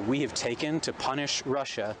action that we have taken to punish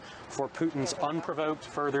Russia for Putin's unprovoked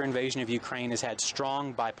further invasion of Ukraine has had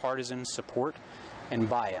strong bipartisan support and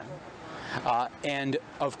buy-in. And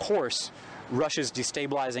of course, Russia's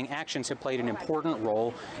destabilizing actions have played an important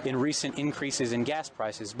role in recent increases in gas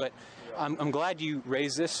prices. But I'm glad you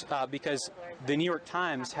raised this because the New York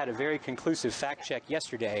Times had a very conclusive fact check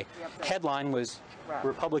yesterday. Headline was,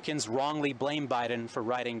 Republicans wrongly blame Biden for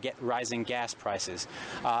rising gas prices.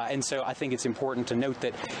 And so I think it's important to note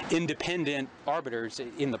that independent arbiters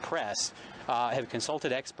in the press have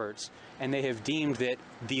consulted experts, and they have deemed that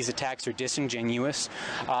these attacks are disingenuous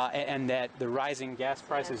and that the rising gas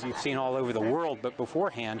prices you've seen all over the world, but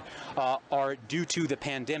beforehand, are due to the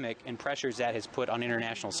pandemic and pressures that has put on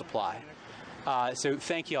international supply. So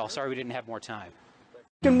thank you all. Sorry we didn't have more time.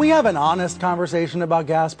 Can we have an honest conversation about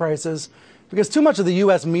gas prices? Because too much of the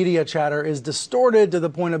U.S. media chatter is distorted to the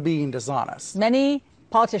point of being dishonest. Many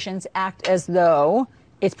politicians act as though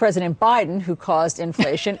it's President Biden who caused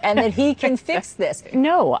inflation and that he can fix this.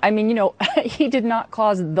 No, I mean, he did not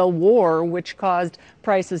cause the war which caused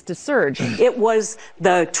prices to surge. It was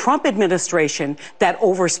the Trump administration that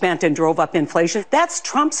overspent and drove up inflation. That's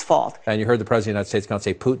Trump's fault. And you heard the President of the United States going to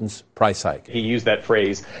say Putin's price hike. He used that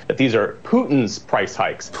phrase that these are Putin's price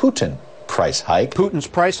hikes. Putin. Price hike. Putin's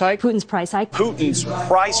price hike. Putin's price hike. Putin's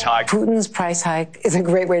price hike. Putin's price hike is a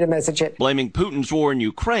great way to message it. Blaming Putin's war in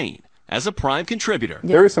Ukraine as a prime contributor.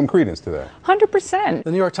 There is some credence to that. 100%.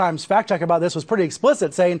 The New York Times fact check about this was pretty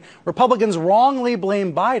explicit, saying Republicans wrongly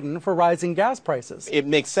blame Biden for rising gas prices. It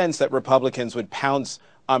makes sense that Republicans would pounce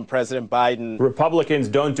on President Biden. Republicans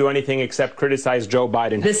don't do anything except criticize Joe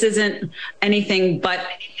Biden. This isn't anything but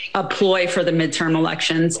a ploy for the midterm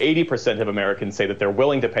elections. 80% of Americans say that they're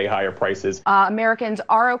willing to pay higher prices. Americans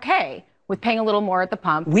are okay with paying a little more at the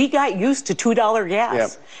pump. We got used to $2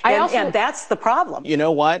 gas. Yep. And that's the problem. You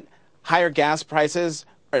know what? Higher gas prices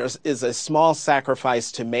is a small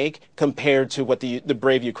sacrifice to make compared to what the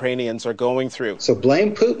brave Ukrainians are going through. So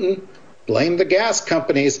blame Putin, blame the gas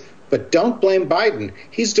companies, but don't blame Biden.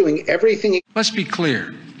 He's doing everything. Let's be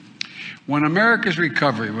clear. When America's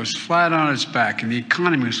recovery was flat on its back and the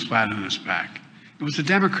economy was flat on its back, it was the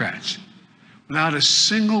Democrats, without a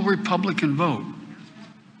single Republican vote,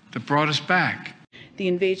 that brought us back. The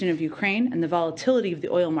invasion of Ukraine and the volatility of the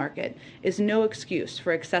oil market is no excuse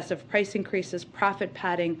for excessive price increases, profit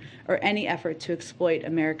padding, or any effort to exploit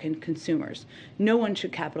American consumers. No one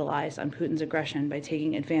should capitalize on Putin's aggression by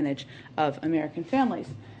taking advantage of American families.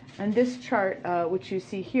 And this chart, which you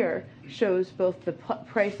see here, shows both the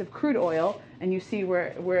price of crude oil, and you see where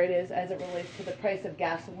it is as it relates to the price of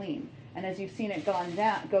gasoline. And as you've seen it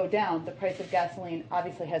go down, the price of gasoline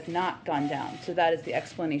obviously has not gone down. So that is the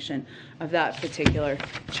explanation of that particular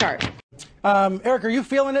chart. Eric, are you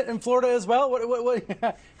feeling it in Florida as well?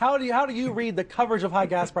 How do you read the coverage of high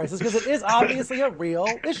gas prices? Because it is obviously a real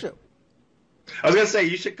issue. I was going to say,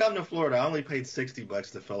 you should come to Florida. I only paid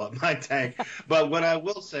 $60 to fill up my tank. But what I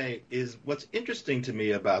will say is what's interesting to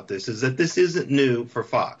me about this is that this isn't new for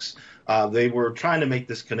Fox. They were trying to make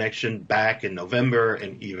this connection back in November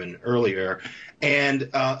and even earlier. And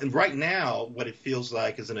right now, what it feels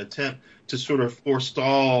like is an attempt to sort of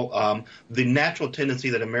forestall the natural tendency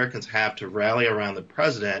that Americans have to rally around the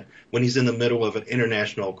president when he's in the middle of an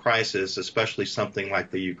international crisis, especially something like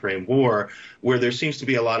the Ukraine war, where there seems to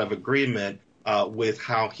be a lot of agreement with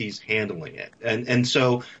how he's handling it. And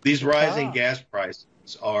so these rising gas prices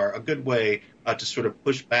are a good way to sort of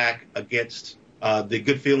push back against the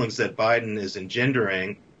good feelings that Biden is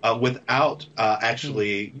engendering without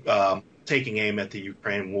actually taking aim at the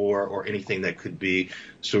Ukraine war or anything that could be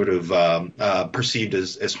sort of perceived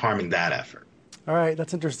as harming that effort. All right,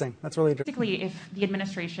 that's interesting. That's really interesting. Particularly if the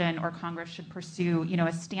administration or Congress should pursue, a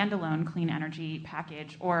standalone clean energy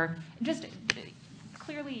package, or just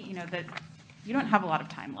clearly, that you don't have a lot of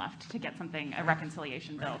time left to get a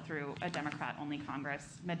reconciliation bill through a Democrat-only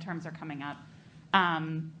Congress. Midterms are coming up.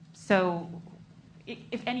 So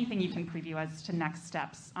if anything you can preview as to next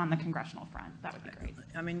steps on the congressional front, that would be great.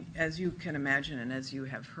 I mean, as you can imagine and as you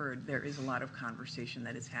have heard, there is a lot of conversation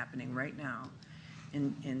that is happening right now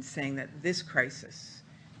in saying that this crisis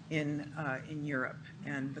in Europe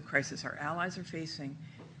and the crisis our allies are facing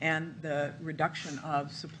and the reduction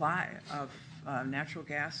of supply of natural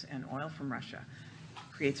gas and oil from Russia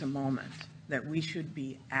creates a moment that we should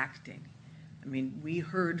be acting. I mean, we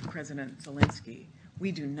heard President Zelensky.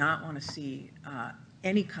 We do not want to see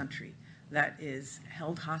any country that is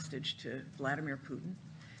held hostage to Vladimir Putin,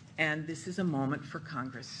 and this is a moment for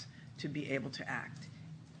Congress to be able to act.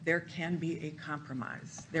 There can be a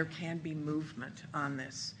compromise. There can be movement on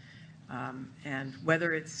this, and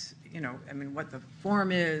whether it's, what the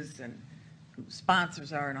form is and who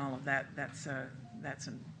sponsors are and all of that, that's a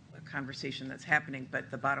conversation that's happening, but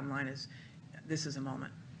the bottom line is this is a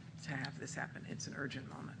moment to have this happen. It's an urgent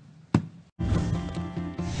moment.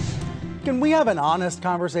 Can we have an honest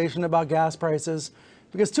conversation about gas prices?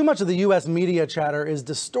 Because too much of the U.S. media chatter is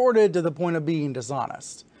distorted to the point of being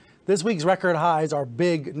dishonest. This week's record highs are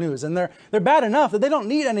big news, and they're bad enough that they don't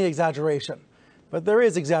need any exaggeration. But there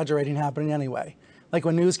is exaggerating happening anyway. Like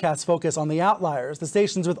when newscasts focus on the outliers, the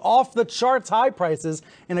stations with off-the-charts high prices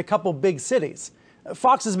in a couple big cities.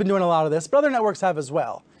 Fox has been doing a lot of this, but other networks have as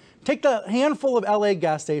well. Take the handful of LA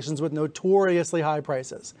gas stations with notoriously high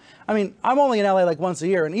prices. I mean, I'm only in LA like once a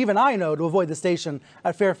year, and even I know to avoid the station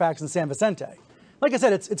at Fairfax and San Vicente. Like I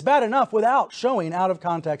said, it's bad enough without showing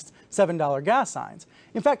out-of-context $7 gas signs.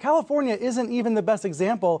 In fact, California isn't even the best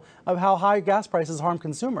example of how high gas prices harm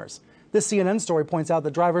consumers. This CNN story points out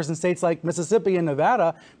that drivers in states like Mississippi and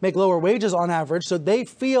Nevada make lower wages on average, so they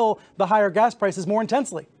feel the higher gas prices more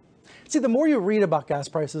intensely. See, the more you read about gas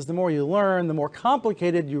prices, the more you learn, the more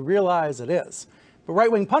complicated you realize it is. But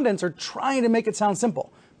right-wing pundits are trying to make it sound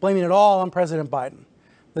simple, blaming it all on President Biden.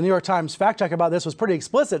 The New York Times fact check about this was pretty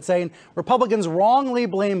explicit, saying Republicans wrongly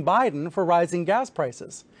blame Biden for rising gas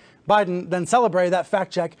prices. Biden then celebrated that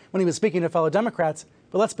fact check when he was speaking to fellow Democrats,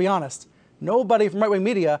 but let's be honest, nobody from right-wing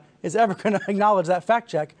media is ever going to acknowledge that fact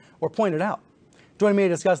check or point it out. Joining me to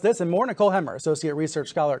discuss this and more, Nicole Hemmer, Associate Research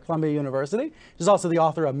Scholar at Columbia University. She's also the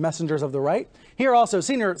author of Messengers of the Right. Here also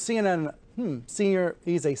CNN's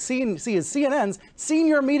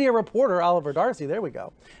senior media reporter, Oliver Darcy, there we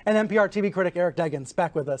go. And NPR TV critic Eric Deggans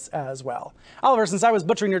back with us as well. Oliver, since I was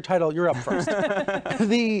butchering your title, you're up first.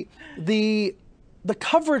 The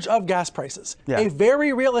coverage of gas prices, a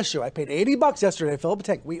very real issue. I paid $80 yesterday to fill up a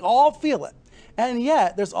tank. We all feel it. And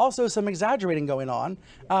yet, there's also some exaggerating going on.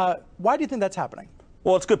 Why do you think that's happening?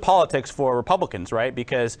 Well, it's good politics for Republicans, right?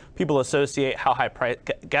 Because people associate how high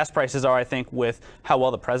gas prices are, I think, with how well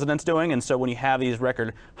the president's doing. And so when you have these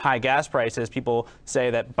record high gas prices, people say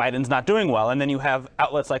that Biden's not doing well. And then you have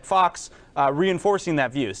outlets like Fox reinforcing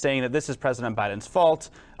that view, saying that this is President Biden's fault.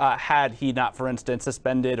 Had he not, for instance,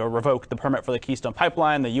 suspended or revoked the permit for the Keystone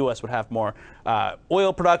Pipeline, the U.S. would have more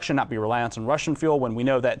oil production, not be reliant on Russian fuel, when we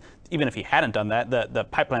know that even if he hadn't done that, the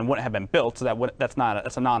pipeline wouldn't have been built. So that's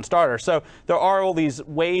a non-starter. So there are all these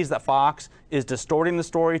ways that Fox is distorting the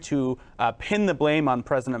story to pin the blame on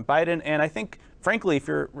President Biden. And I think, frankly, if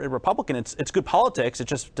you're a Republican, it's good politics. It's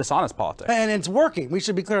just dishonest politics. And it's working. We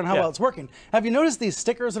should be clear on how well it's working. Have you noticed these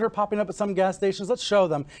stickers that are popping up at some gas stations? Let's show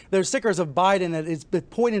them. There's stickers of Biden that is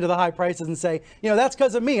pointing to the high prices and say, that's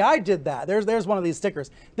because of me. I did that. There's one of these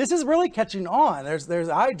stickers. This is really catching on. There's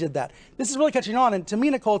I did that. This is really catching on. And to me,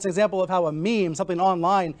 Nicole, it's an example of how a meme, something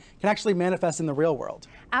online, can actually manifest in the real world.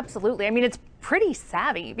 Absolutely. I mean, it's pretty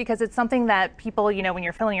savvy because it's something that people, when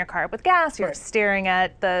you're filling your car up with gas, you're staring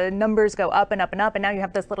at the numbers go up and up and up, and now you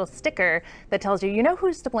have this little sticker that tells you,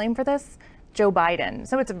 who's to blame for this? Joe Biden.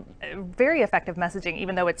 So it's a very effective messaging,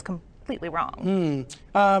 even though it's completely wrong.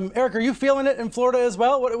 Eric, are you feeling it in Florida as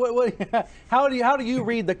well? How do you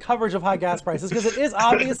read the coverage of high gas prices? Because it is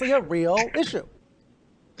obviously a real issue.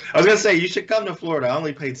 I was going to say, you should come to Florida. I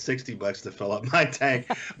only paid $60 to fill up my tank.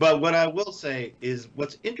 But what I will say is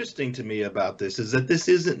what's interesting to me about this is that this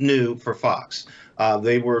isn't new for Fox.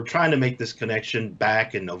 They were trying to make this connection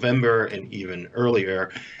back in November and even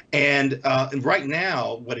earlier. And right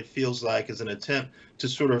now, what it feels like is an attempt to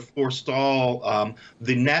sort of forestall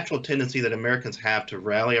the natural tendency that Americans have to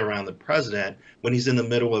rally around the president when he's in the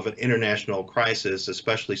middle of an international crisis,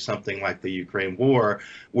 especially something like the Ukraine war,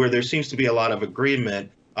 where there seems to be a lot of agreement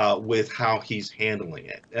with how he's handling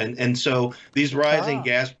it. And so these rising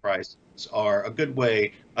gas prices are a good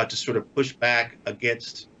way to sort of push back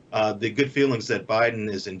against the good feelings that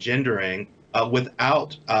Biden is engendering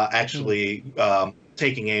without actually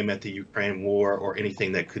taking aim at the Ukraine war or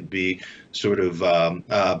anything that could be sort of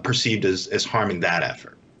perceived as harming that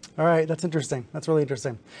effort. All right, that's interesting. That's really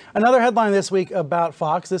interesting. Another headline this week about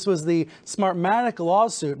Fox. This was the Smartmatic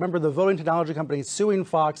lawsuit. Remember, the voting technology company suing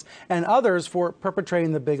Fox and others for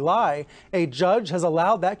perpetrating the big lie. A judge has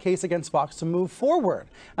allowed that case against Fox to move forward.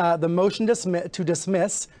 The motion to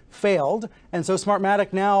dismiss failed, and so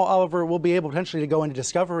Smartmatic now, Oliver, will be able potentially to go into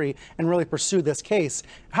discovery and really pursue this case.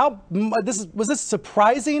 Was this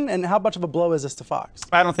surprising, and how much of a blow is this to Fox?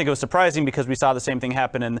 I don't think it was surprising because we saw the same thing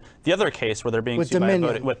happen in the other case where they're being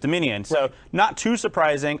sued with Dominion. So not too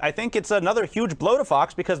surprising. I think it's another huge blow to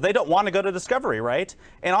Fox because they don't want to go to discovery, right?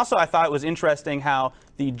 And also I thought it was interesting how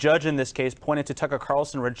the judge in this case pointed to Tucker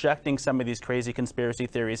Carlson rejecting some of these crazy conspiracy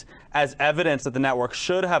theories as evidence that the network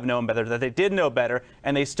should have known better, that they did know better,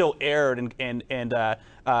 and they still aired and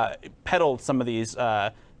peddled some of these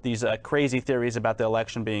crazy theories about the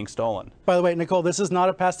election being stolen. By the way, Nicole, this is not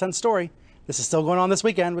a past tense story. This is still going on this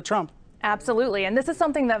weekend with Trump. Absolutely. And this is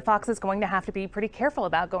something that Fox is going to have to be pretty careful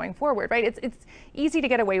about going forward, right? It's easy to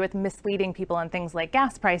get away with misleading people on things like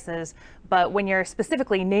gas prices, but when you're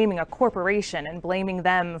specifically naming a corporation and blaming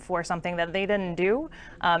them for something that they didn't do,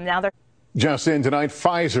 now they're... Just in tonight,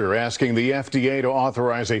 Pfizer asking the FDA to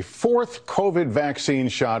authorize a fourth COVID vaccine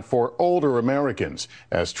shot for older Americans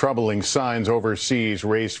as troubling signs overseas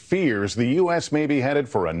raise fears the U.S. may be headed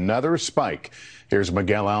for another spike. Here's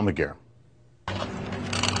Miguel Almaguer.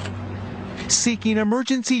 Seeking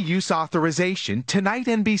emergency use authorization, tonight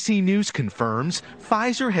NBC News confirms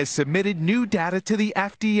Pfizer has submitted new data to the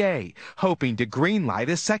FDA, hoping to greenlight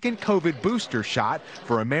a second COVID booster shot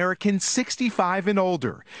for Americans 65 and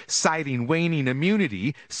older. Citing waning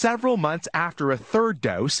immunity several months after a third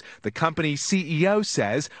dose, the company's CEO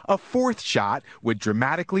says a fourth shot would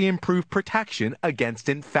dramatically improve protection against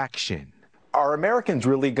infection. Are Americans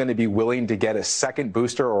really going to be willing to get a second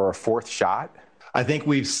booster or a fourth shot? I think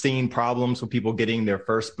we've seen problems with people getting their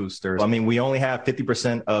first boosters. I mean, we only have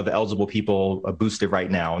 50% of eligible people boosted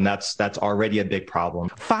right now, and that's already a big problem.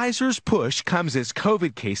 Pfizer's push comes as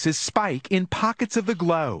COVID cases spike in pockets of the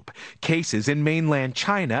globe. Cases in mainland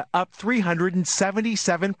China up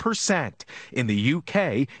 377%. In the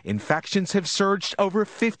UK, infections have surged over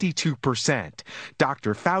 52%.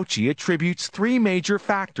 Dr. Fauci attributes three major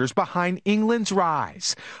factors behind England's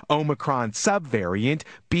rise. Omicron subvariant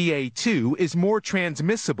BA2 is more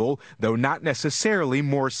transmissible, though not necessarily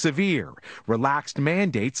more severe. Relaxed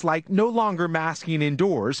mandates like no longer masking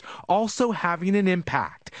indoors also having an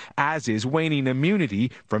impact, as is waning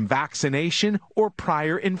immunity from vaccination or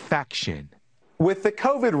prior infection. With the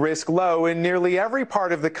COVID risk low in nearly every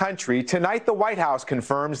part of the country, tonight the White House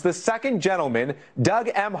confirms the second gentleman, Doug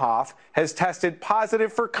Emhoff, has tested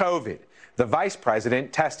positive for COVID. The vice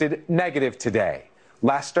president tested negative today.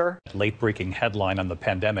 Lester? Late-breaking headline on the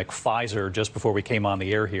pandemic. Pfizer, just before we came on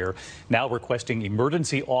the air here, now requesting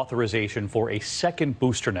emergency authorization for a second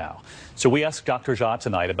booster now. So we asked Dr. Jha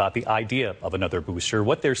tonight about the idea of another booster,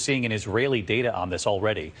 what they're seeing in Israeli data on this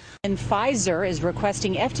already. And Pfizer is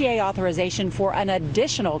requesting FDA authorization for an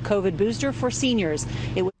additional COVID booster for seniors.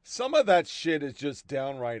 Some of that shit is just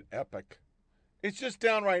downright epic. It's just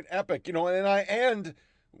downright epic, you know, and I end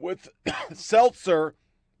with Seltzer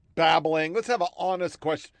babbling. Let's have an honest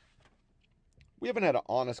question. We haven't had an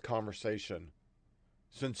honest conversation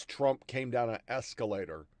since Trump came down an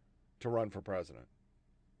escalator to run for president.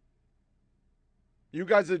 You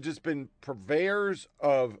guys have just been purveyors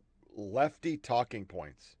of lefty talking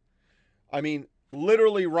points. I mean,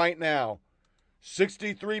 literally right now,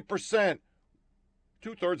 63%,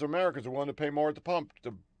 2/3 of Americans are willing to pay more at the pump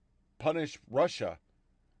to punish Russia.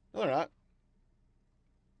 No, they're not.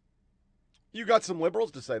 You got some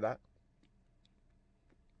liberals to say that.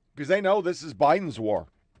 Because they know this is Biden's war.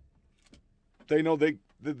 They know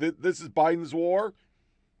this is Biden's war,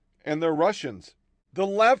 and they're Russians. The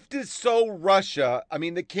left is so Russia. I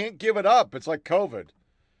mean, they can't give it up. It's like COVID.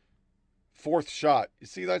 Fourth shot. You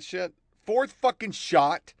see that shit? Fourth fucking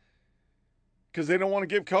shot. Because they don't want to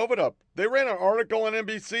give COVID up. They ran an article on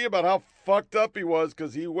NBC about how fucked up he was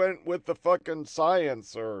because he went with the fucking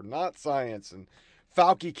science or not science. And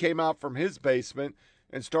Fauci came out from his basement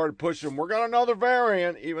and started pushing, we're got another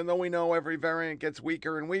variant, even though we know every variant gets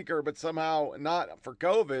weaker and weaker, but somehow not for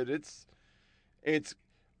COVID. It's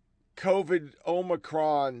COVID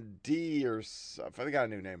Omicron D or something. They got a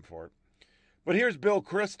new name for it. But here's Bill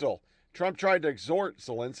Kristol. Trump tried to exhort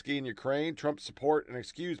Zelensky in Ukraine. Trump support and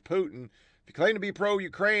excuse Putin. If you claim to be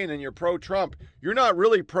pro-Ukraine and you're pro-Trump, you're not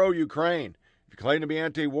really pro-Ukraine. If you claim to be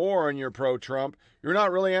anti-war and you're pro-Trump, you're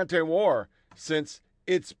not really anti-war, since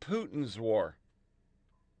it's Putin's war.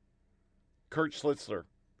 Kurt Schlitzler,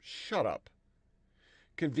 shut up.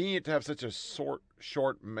 Convenient to have such a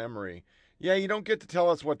short memory. Yeah, you don't get to tell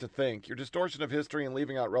us what to think. Your distortion of history and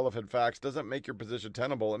leaving out relevant facts doesn't make your position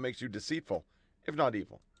tenable. It makes you deceitful, if not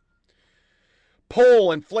evil.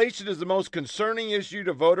 Poll, inflation is the most concerning issue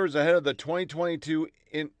to voters ahead of the 2022.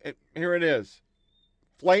 Here it is.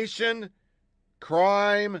 Inflation,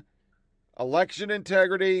 crime, election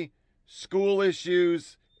integrity, school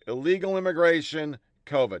issues, illegal immigration,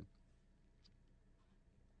 COVID.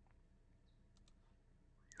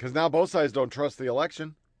 Because now both sides don't trust the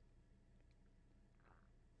election.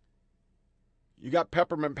 You got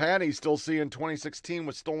Peppermint Patty still seeing 2016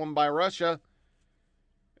 was stolen by Russia.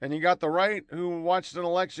 And you got the right who watched an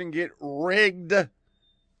election get rigged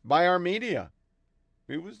by our media.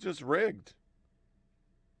 It was just rigged.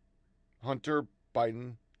 Hunter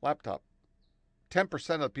Biden laptop.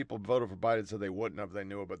 10% of the people who voted for Biden said they wouldn't have if they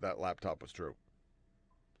knew about that laptop was true.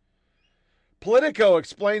 Politico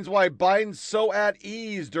explains why Biden's so at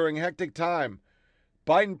ease during hectic time.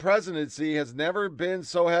 Biden presidency has never been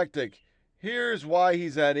so hectic. Here's why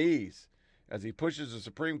he's at ease. As he pushes the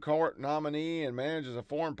Supreme Court nominee and manages a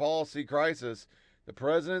foreign policy crisis, the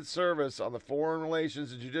president's service on the Foreign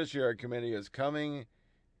Relations and Judiciary Committee is coming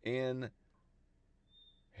in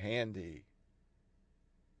handy.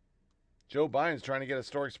 Joe Biden's trying to get a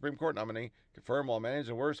historic Supreme Court nominee confirmed while managing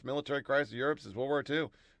the worst military crisis in Europe since World War II.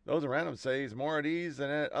 Those around him say he's more at ease than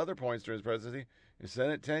at other points during his presidency. His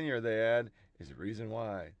Senate tenure, they add, is the reason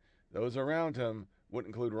why. Those around him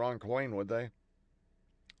wouldn't include Ron Klain, would they?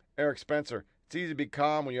 Eric Spencer, it's easy to be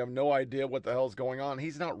calm when you have no idea what the hell's going on.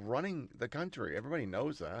 He's not running the country. Everybody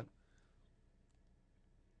knows that.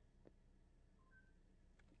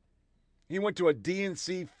 He went to a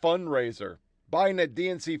DNC fundraiser. Biden at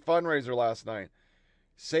DNC fundraiser last night.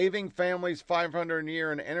 Saving families $500 a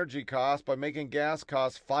year in energy costs by making gas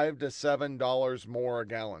costs $5 to $7 more a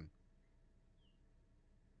gallon.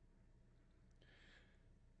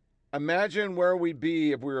 Imagine where we'd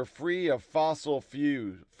be if we were free of fossil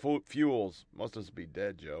fuels. Most of us would be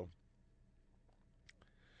dead, Joe.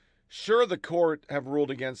 Sure, the court have ruled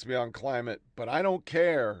against me on climate, but I don't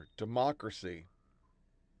care. Democracy.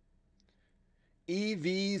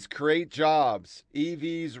 EVs create jobs.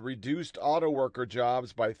 EVs reduced auto worker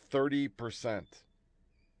jobs by 30%.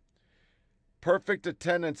 Perfect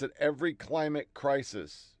attendance at every climate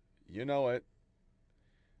crisis. You know it.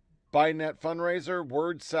 Biden at fundraiser,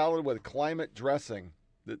 word salad with climate dressing.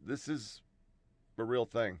 This is a real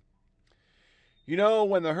thing. You know,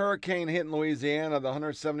 when the hurricane hit in Louisiana, the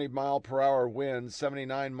 170 mile per hour winds,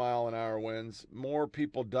 79 mile an hour winds, more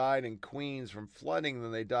people died in Queens from flooding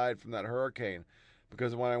than they died from that hurricane.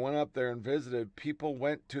 Because when I went up there and visited, people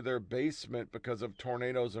went to their basement because of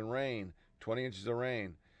tornadoes and rain, 20 inches of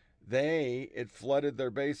rain. It flooded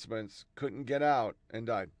their basements, couldn't get out, and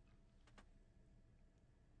died.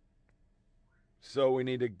 So we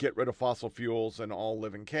need to get rid of fossil fuels and all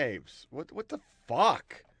live in caves. What the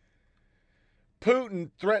fuck? Putin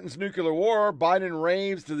threatens nuclear war. Biden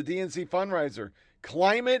raves to the DNC fundraiser.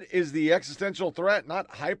 Climate is the existential threat, not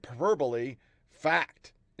hyperbole.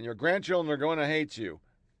 Fact. And your grandchildren are going to hate you.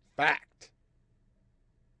 Fact.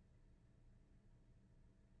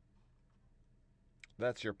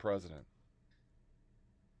 That's your president.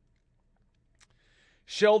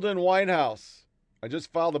 Sheldon Whitehouse. I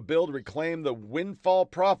just filed a bill to reclaim the windfall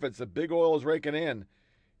profits that big oil is raking in.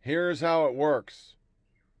 Here's how it works.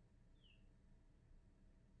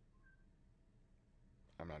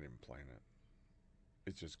 I'm not even playing it.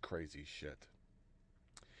 It's just crazy shit.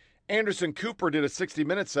 Anderson Cooper did a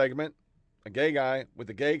 60-minute segment, a gay guy with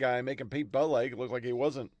a gay guy making Pete Buttigieg look like he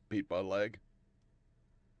wasn't Pete Buttigieg.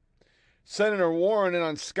 Senator Warren in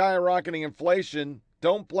on skyrocketing inflation.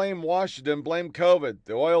 Don't blame Washington, blame COVID,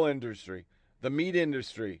 the oil industry, the meat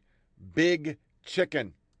industry, big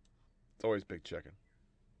chicken. It's always big chicken.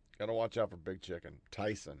 Gotta watch out for Big Chicken.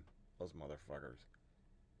 Tyson. Those motherfuckers.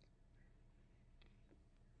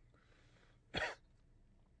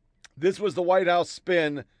 This was the White House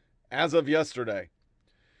spin as of yesterday.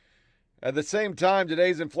 At the same time,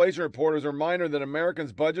 today's inflation report is a reminder that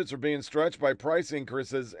Americans' budgets are being stretched by price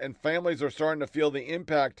increases and families are starting to feel the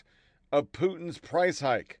impact of Putin's price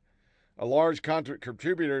hike. A large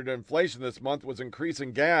contributor to inflation this month was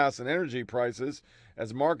increasing gas and energy prices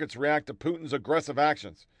as markets react to Putin's aggressive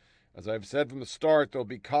actions. As I've said from the start, there will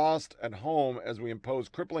be cost at home as we impose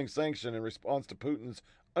crippling sanction in response to Putin's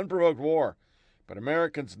unprovoked war. But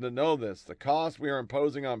Americans need to know this. The cost we are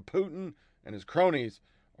imposing on Putin and his cronies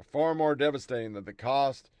are far more devastating than the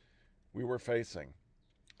cost we were facing.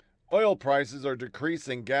 Oil prices are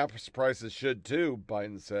decreasing. Gas prices should too,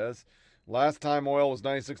 Biden says. Last time oil was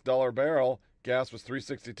 $96 a barrel, gas was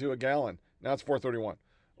 $3.62 a gallon. Now it's $4.31.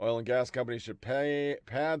 Oil and gas companies should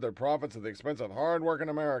pad their profits at the expense of hard-working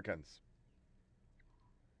Americans.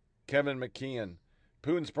 Kevin McKeon.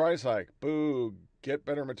 Putin's price hike. Boo. Get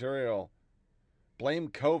better material. Blame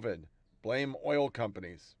COVID. Blame oil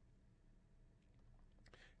companies.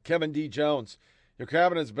 Kevin D. Jones. Your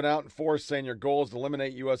cabinet has been out in force saying your goal is to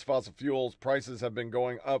eliminate U.S. fossil fuels. Prices have been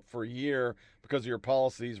going up for a year because of your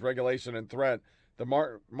policies, regulation, and threat. The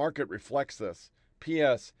market reflects this.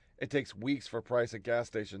 P.S. It takes weeks for price at gas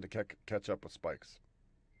stations to catch up with spikes.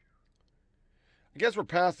 I guess we're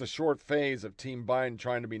past the short phase of Team Biden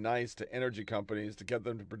trying to be nice to energy companies to get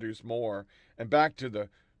them to produce more, and back to the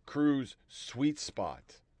crew's sweet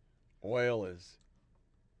spot. Oil is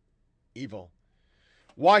evil.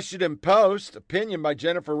 Washington Post, opinion by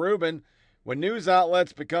Jennifer Rubin. When news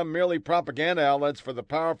outlets become merely propaganda outlets for the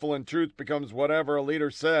powerful and truth becomes whatever a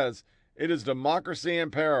leader says, it is democracy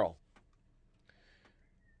in peril.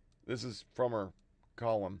 This is from her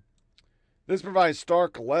column. This provides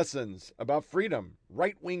stark lessons about freedom,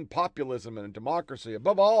 right-wing populism, and democracy.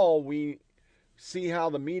 Above all, we see how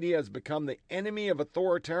the media has become the enemy of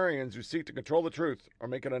authoritarians who seek to control the truth or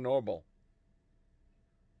make it unknowable.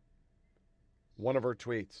 One of her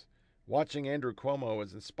tweets. Watching Andrew Cuomo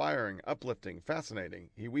is inspiring, uplifting,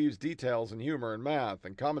 fascinating. He weaves details and humor and math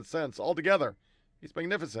and common sense all together. He's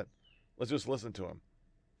magnificent. Let's just listen to him.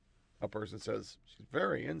 A person says, she's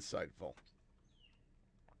very insightful.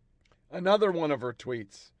 Another one of her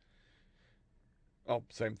tweets. Oh,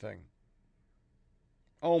 same thing.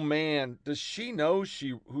 Oh, man, does she know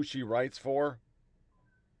who she writes for?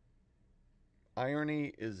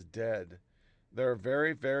 Irony is dead. There are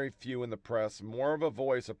very, very few in the press, more of a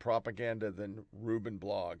voice of propaganda than Rubin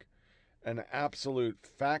Blog. An absolute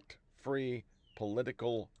fact-free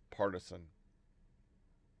political partisan.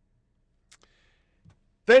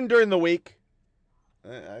 Then during the week,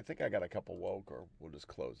 I think I got a couple woke, or we'll just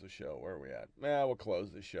close the show. Where are we at? We'll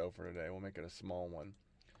close the show for today. We'll make it a small one.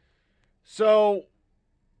 So,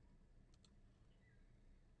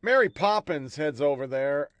 Mary Poppins heads over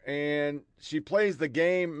there, and she plays the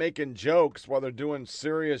game making jokes while they're doing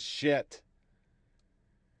serious shit.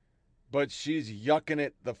 But she's yucking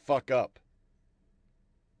it the fuck up.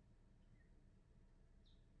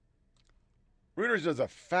 Reuters does a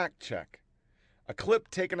fact check. A clip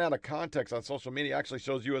taken out of context on social media actually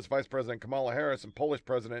shows U.S. Vice President Kamala Harris and Polish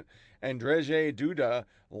President Andrzej Duda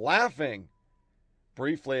laughing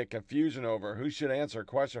briefly at confusion over who should answer a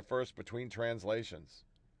question first between translations.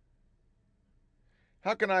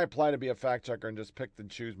 How can I apply to be a fact checker and just pick and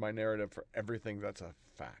choose my narrative for everything that's a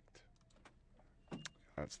fact?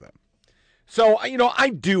 That's that. So, I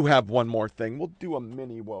do have one more thing. We'll do a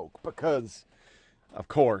mini woke because, of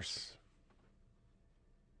course,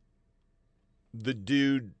 the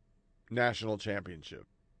dude national championship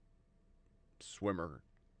swimmer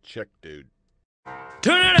chick dude.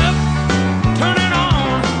 Turn it up, turn it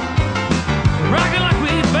on. Rock it like we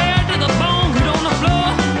bad to the bone. Get on the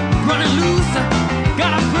floor, running loose.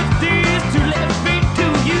 Gotta put these two left feet to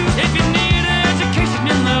use. If you need an education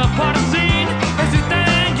in the party scene, if you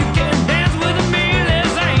think you can dance with me, this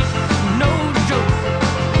ain't no joke.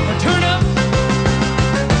 Turn up,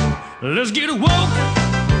 let's get woke.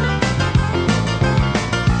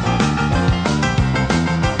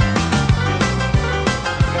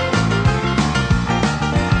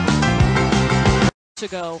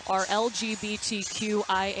 Ago, our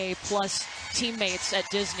LGBTQIA+ teammates at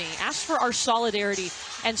Disney asked for our solidarity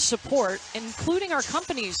and support, including our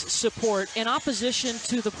company's support, in opposition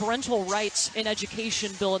to the parental rights in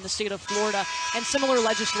education bill in the state of Florida and similar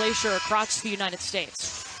legislation across the United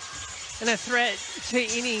States. And a threat to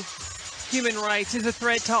any human rights is a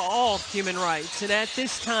threat to all human rights. And at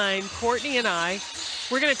this time, Courtney and I,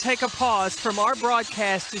 we're going to take a pause from our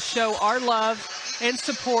broadcast to show our love and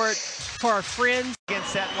support for our friends.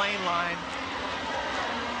 Against that lane line.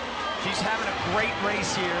 She's having a great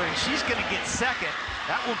race here, and she's going to get second.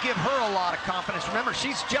 That will give her a lot of confidence. Remember,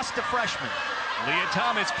 she's just a freshman. Leah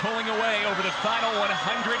Thomas pulling away over the final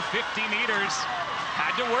 150 meters.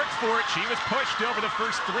 Had to work for it. She was pushed over the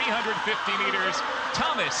first 350 meters.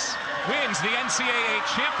 Thomas wins the NCAA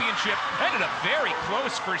championship. Ended up very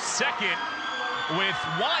close for second, with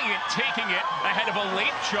Wyatt taking it ahead of a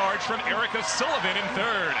late charge from Erica Sullivan in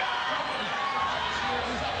third.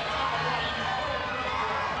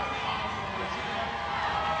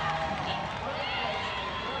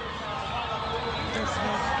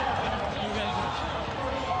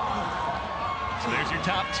 So there's your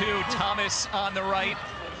top two. Thomas on the right.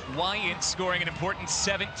 Wyatt scoring an important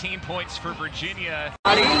 17 points for Virginia.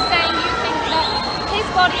 Are you saying you think that his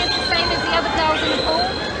body is the same as the other girls in the pool?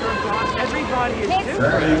 Everybody is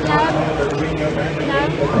different. No.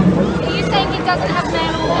 Are you saying he doesn't have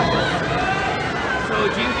male organs? So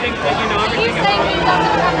do you think that you know Are you everything saying he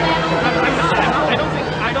doesn't have male organs?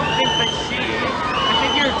 I don't think that she. I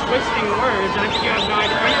think you're twisting words, and I think you have no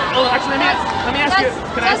idea. Oh, actually, let me ask you.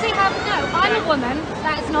 Does he have? No, I'm a woman.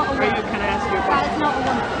 That is not a woman. Can I ask you a That question? is not a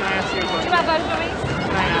woman. Can I ask you a Do question? you have ovaries?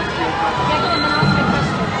 Can I ask you a question? Yeah, go on, then ask me a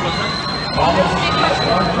question.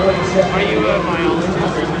 Are you a biologist?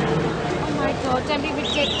 Oh my God, don't be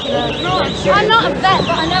ridiculous. I'm not a vet,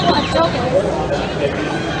 but I know what a dog is.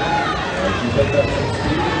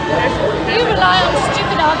 You rely on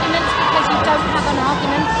stupid arguments because you don't have an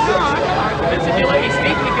argument. No, I have arguments. If you let me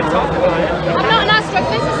speak, we can talk about it. I'm not an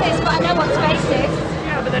astrophysicist, but I know what space is.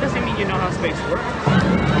 Yeah, but that doesn't mean you know how space works.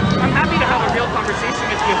 I'm happy to have a real conversation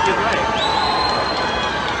with you if you'd like.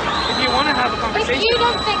 If you want to have a If conversation. you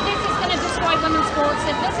don't think this is going to destroy women's sports,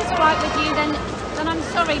 if this is alright with you, then I'm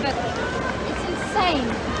sorry, but it's insane.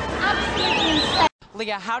 Absolutely insane.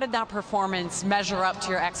 Leah, how did that performance measure up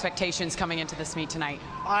to your expectations coming into this meet tonight?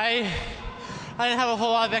 I didn't have a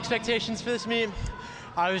whole lot of expectations for this meet.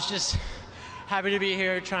 I was just happy to be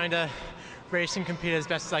here trying to race and compete as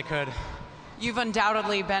best as I could. You've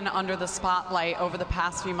undoubtedly been under the spotlight over the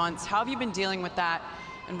past few months. How have you been dealing with that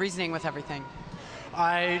and reasoning with everything?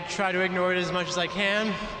 I try to ignore it as much as I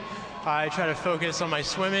can. I try to focus on my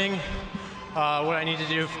swimming, what I need to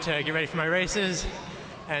do to get ready for my races,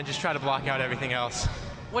 and just try to block out everything else.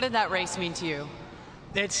 What did that race mean to you?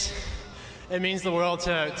 It means the world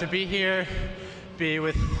to be here, be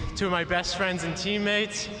with two of my best friends and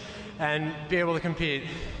teammates, and be able to compete.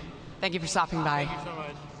 Thank you for stopping by. Thank you so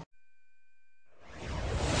much.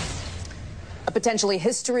 A potentially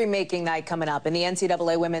history-making night coming up in the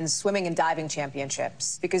NCAA Women's Swimming and Diving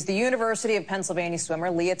Championships, because the University of Pennsylvania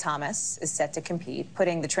swimmer Leah Thomas is set to compete,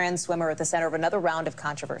 putting the trans swimmer at the center of another round of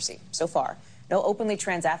controversy. So far, no openly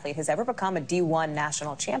trans athlete has ever become a D1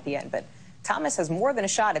 national champion, but Thomas has more than a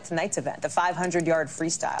shot at tonight's event, the 500-yard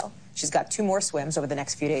freestyle. She's got 2 more swims over the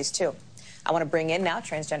next few days, too. I want to bring in now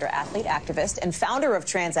transgender athlete, activist, and founder of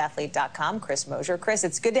transathlete.com, Chris Mosier. Chris,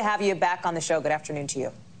 it's good to have you back on the show. Good afternoon to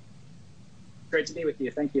you. Great to be with you.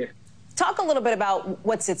 Thank you. Talk a little bit about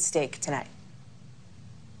what's at stake tonight.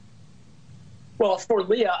 Well, for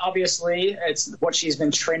Leah, obviously, it's what she's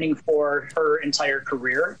been training for her entire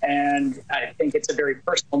career, and I think it's a very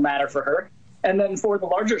personal matter for her. And then for the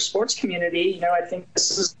larger sports community, I think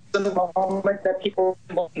this is the moment that people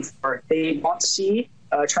are looking for. They want to see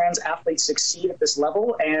trans athletes succeed at this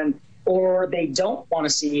level, or they don't want to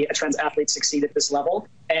see a trans athlete succeed at this level,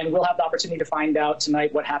 and we'll have the opportunity to find out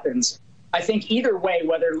tonight what happens. I think either way,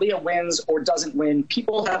 whether Leah wins or doesn't win,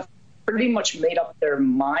 people have pretty much made up their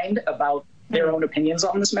mind about their own opinions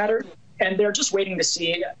on this matter, and they're just waiting to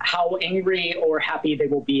see how angry or happy they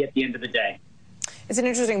will be at the end of the day. It's an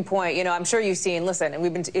interesting point. I'm sure you've seen, listen,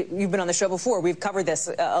 and you've been on the show before. We've covered this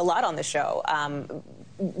a lot on the show.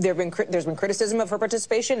 There's been criticism of her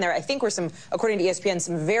participation. There, I think, were some, according to ESPN,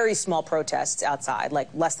 some very small protests outside, like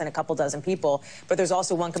less than a couple dozen people. But there's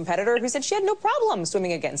also one competitor who said she had no problem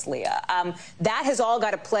swimming against Leah. That has all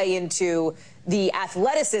got to play into the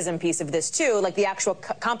athleticism piece of this, too, like the actual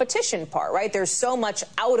competition part, right? There's so much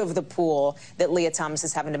out of the pool that Leah Thomas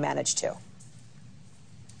is having to manage, too.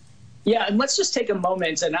 Yeah, and let's just take a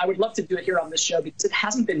moment, and I would love to do it here on this show because it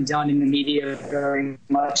hasn't been done in the media very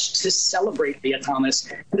much, to celebrate Leah Thomas,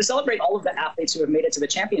 and to celebrate all of the athletes who have made it to the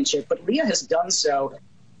championship. But Leah has done so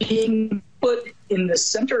being put in the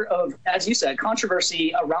center of, as you said,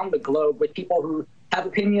 controversy around the globe with people who have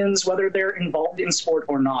opinions, whether they're involved in sport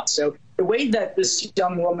or not. So the way that this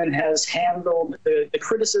young woman has handled the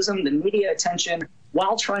criticism, the media attention,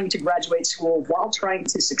 while trying to graduate school, while trying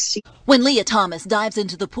to succeed. When Leah Thomas dives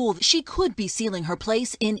into the pool, she could be sealing her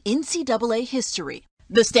place in NCAA history.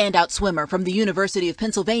 The standout swimmer from the University of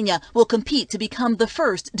Pennsylvania will compete to become the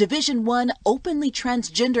first Division I openly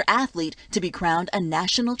transgender athlete to be crowned a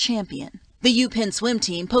national champion. The UPenn swim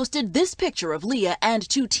team posted this picture of Leah and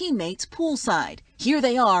two teammates poolside. Here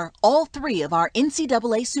they are, all three of our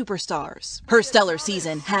NCAA superstars. Her stellar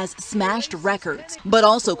season has smashed records, but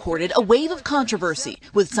also courted a wave of controversy,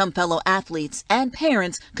 with some fellow athletes and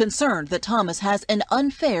parents concerned that Thomas has an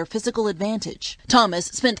unfair physical advantage. Thomas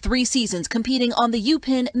spent 3 seasons competing on the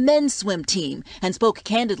UPenn men's swim team and spoke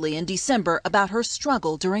candidly in December about her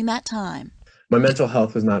struggle during that time. My mental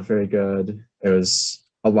health was not very good. There was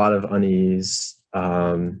a lot of unease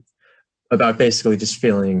about basically just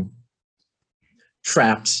feeling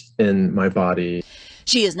trapped in my body.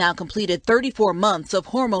 She has now completed 34 months of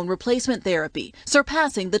hormone replacement therapy,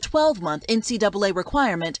 surpassing the 12-month NCAA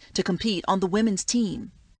requirement to compete on the women's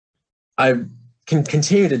team. I can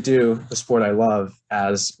continue to do the sport I love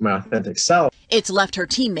as my authentic self. It's left her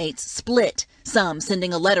teammates split, some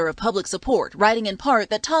sending a letter of public support, writing in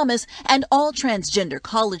part that Thomas and all transgender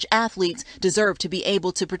college athletes deserve to be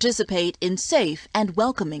able to participate in safe and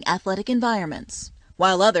welcoming athletic environments.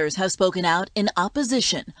 While others have spoken out in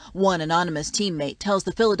opposition, one anonymous teammate tells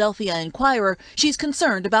the Philadelphia Inquirer she's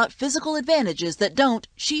concerned about physical advantages that don't,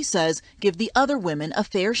 she says, give the other women a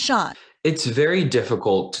fair shot. It's very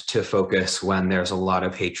difficult to focus when there's a lot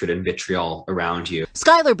of hatred and vitriol around you.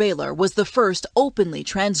 Skylar Baylor was the first openly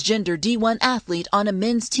transgender D1 athlete on a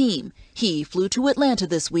men's team. He flew to Atlanta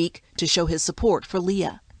this week to show his support for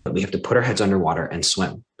Leah. We have to put our heads underwater and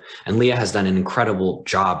swim. And Leah has done an incredible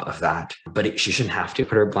job of that, but she shouldn't have to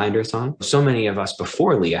put her blinders on. So many of us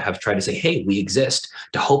before Leah have tried to say, hey, we exist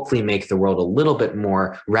to hopefully make the world a little bit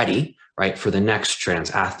more ready, right, for the next trans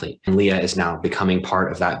athlete. And Leah is now becoming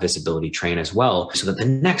part of that visibility train as well, so that the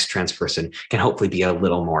next trans person can hopefully be a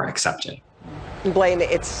little more accepted. Blaine,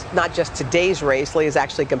 it's not just today's race. Leah's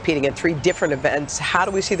actually competing in 3 different events. How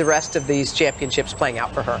do we see the rest of these championships playing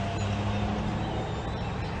out for her?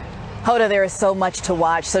 Hoda, there is so much to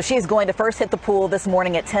watch. So she's going to first hit the pool this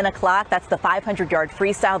morning at 10 o'clock. That's the 500-yard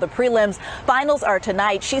freestyle. The prelims finals are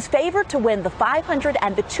tonight. She's favored to win the 500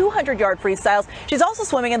 and the 200-yard freestyles. She's also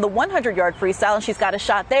swimming in the 100-yard freestyle, and she's got a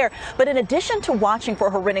shot there. But in addition to watching for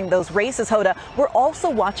her winning those races, Hoda, we're also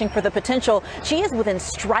watching for the potential. She is within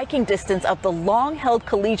striking distance of the long-held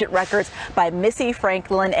collegiate records by Missy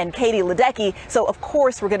Franklin and Katie Ledecky. So, of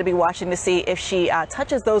course, we're going to be watching to see if she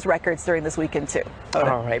touches those records during this weekend, too.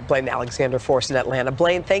 All right, Blaine Alexander Force in Atlanta.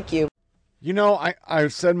 Blaine, thank you. You know,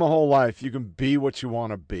 I've said my whole life, you can be what you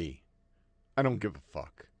want to be. I don't give a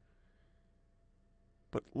fuck.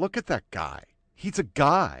 But look at that guy. He's a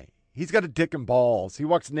guy. He's got a dick and balls. He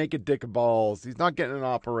walks naked dick and balls. He's not getting an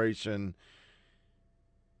operation.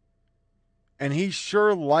 And he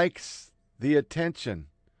sure likes the attention.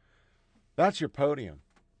 That's your podium.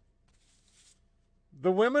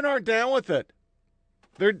 The women aren't down with it.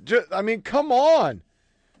 They're just, I mean, come on.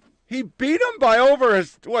 He beat him by over,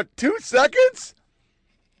 2 seconds?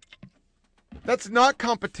 That's not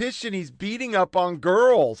competition. He's beating up on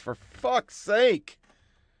girls, for fuck's sake.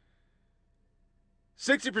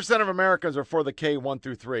 60% of Americans are for the K 1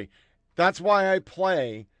 through 3. That's why I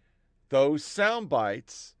play those sound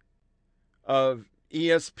bites of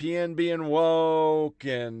ESPN being woke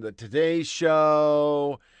and the Today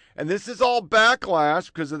Show. And this is all backlash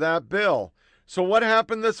because of that bill. So what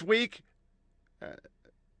happened this week?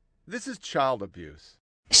 This is child abuse.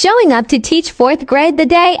 Showing up to teach 4th grade the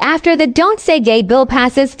day after the Don't Say Gay bill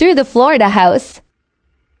passes through the Florida House.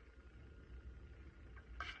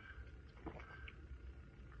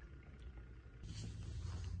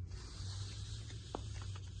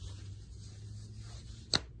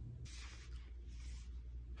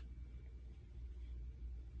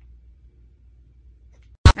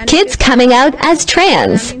 Kids coming out as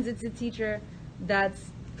trans. That means it's a teacher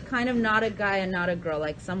that's kind of not a guy and not a girl,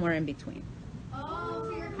 like somewhere in between. Oh,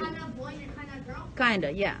 so you're kind of boy and kind of girl?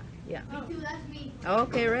 Kinda, yeah. Me too, that's me.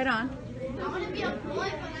 Okay, right on. I want to be a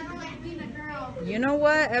boy, but I don't like being a girl. You know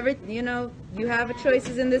what? You have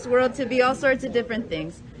choices in this world to be all sorts of different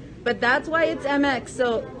things. But that's why it's MX,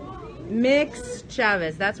 so Mix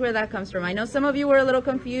Chavez. That's where that comes from. I know some of you were a little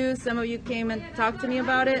confused. Some of you came and talked to me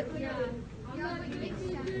about it.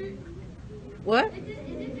 What?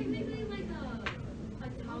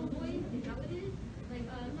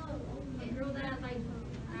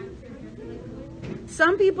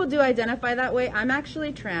 Some people do identify that way. I'm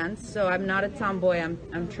actually trans, so I'm not a tomboy,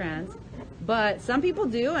 I'm trans. But some people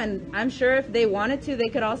do, and I'm sure if they wanted to, they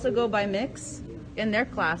could also go by mix in their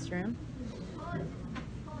classroom.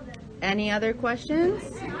 Any other questions?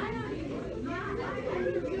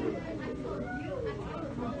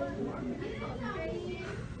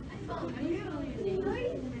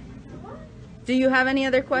 Do you have any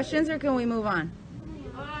other questions, or can we move on?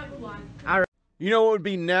 All right. You know, it would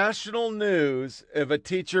be national news if a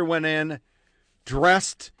teacher went in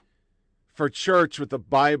dressed for church with the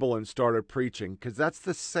Bible and started preaching, because that's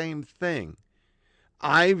the same thing.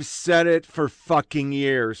 I've said it for fucking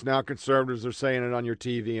years. Now conservatives are saying it on your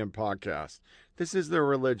TV and podcast. This is their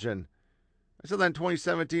religion. I said that in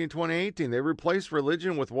 2017 and 2018. They replaced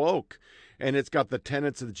religion with woke. And it's got the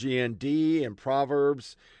tenets of the GND and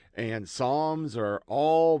Proverbs and Psalms are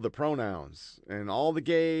all the pronouns and all the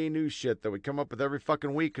gay news shit that we come up with every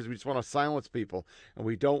fucking week because we just want to silence people. And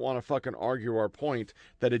we don't want to fucking argue our point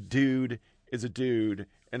that a dude is a dude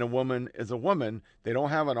and a woman is a woman. They don't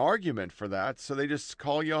have an argument for that, so they just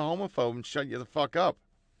call you a homophobe and shut you the fuck up.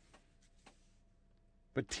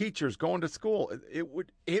 But teachers going to school,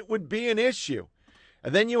 it would be an issue.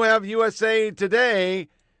 And then you have USA Today.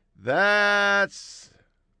 That's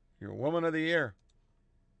your Woman of the Year.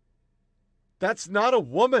 That's not a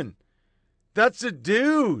woman. That's a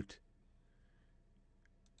dude.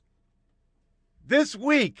 This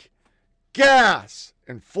week, gas,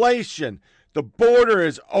 inflation, the border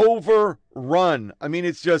is overrun. I mean,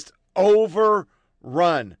 it's just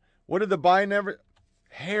overrun. What did the Biden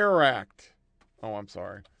Hair Act. Oh, I'm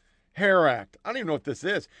sorry. Hair Act. I don't even know what this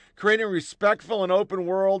is. Creating a respectful and open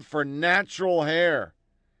world for natural hair.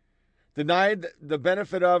 Denied the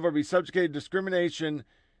benefit of or be subjugated to discrimination,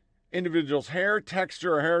 individual's hair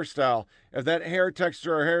texture or hairstyle. If that hair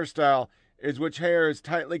texture or hairstyle is which hair is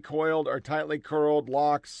tightly coiled or tightly curled,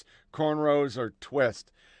 locks, cornrows, or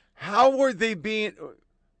twist. How were they being...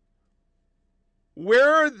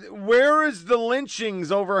 Where is the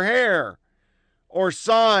lynchings over hair? Or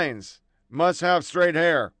signs, must have straight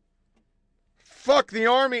hair. Fuck, the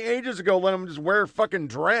army ages ago let them just wear fucking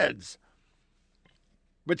dreads.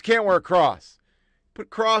 But you can't wear a cross. Put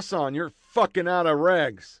cross on, you're fucking out of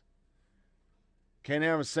regs. Can't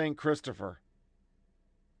have a St. Christopher.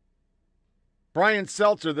 Brian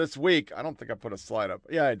Seltzer this week. I don't think I put a slide up.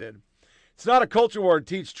 Yeah, I did. It's not a culture war to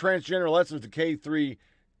teach transgender lessons to K-3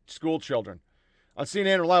 school children. On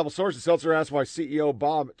CNN and reliable sources, Seltzer asked why CEO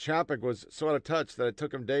Bob Chapek was so out of touch that it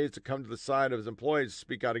took him days to come to the side of his employees to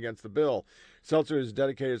speak out against the bill. Seltzer has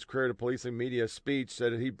dedicated his career to policing media speech,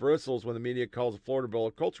 said he bristles when the media calls the Florida bill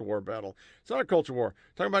a culture war battle. It's not a culture war.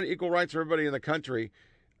 Talking about equal rights for everybody in the country,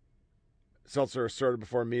 Seltzer asserted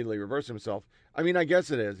before immediately reversing himself. I mean, I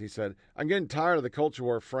guess it is, he said. I'm getting tired of the culture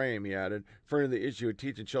war frame, he added, referring to the issue of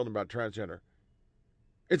teaching children about transgender.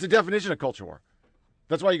 It's a definition of culture war.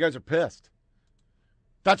 That's why you guys are pissed.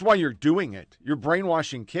 That's why you're doing it. You're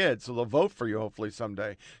brainwashing kids so they'll vote for you hopefully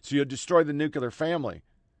someday. So you'll destroy the nuclear family.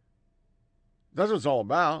 That's what it's all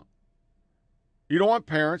about. You don't want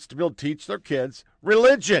parents to be able to teach their kids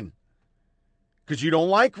religion because you don't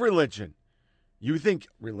like religion. You think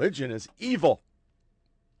religion is evil.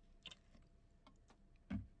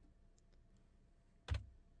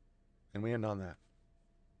 And we end on that.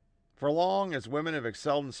 For long as women have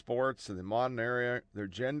excelled in sports in the modern era, their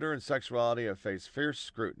gender and sexuality have faced fierce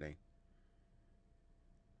scrutiny.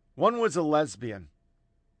 One was a lesbian.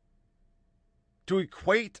 To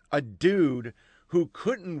equate a dude who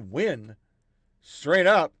couldn't win straight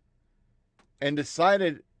up and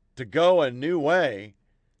decided to go a new way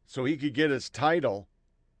so he could get his title.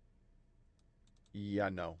 Yeah,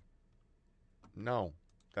 no. No,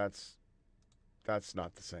 that's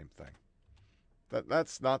not the same thing.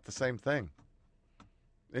 That's not the same thing.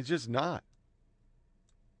 It's just not.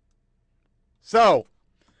 So,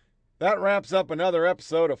 that wraps up another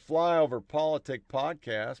episode of Flyover Politic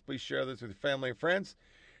Podcast. Please share this with your family and friends.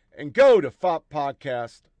 And go to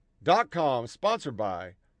foppodcast.com, sponsored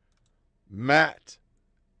by Matt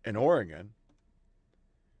in Oregon,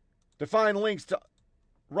 to find links to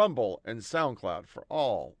Rumble and SoundCloud for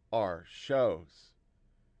all our shows.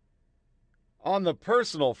 On the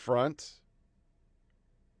personal front,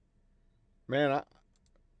 man,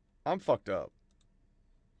 I'm fucked up.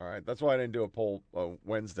 All right, that's why I didn't do a poll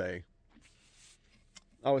Wednesday.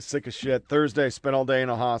 I was sick as shit. Thursday, spent all day in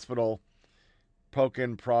a hospital,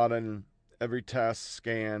 poking, prodding, every test,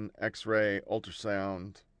 scan, x-ray,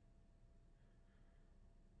 ultrasound.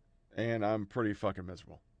 And I'm pretty fucking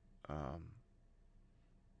miserable.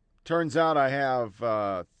 Turns out I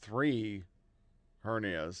have 3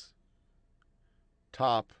 hernias.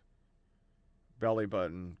 Top, belly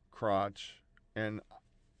button, crotch. And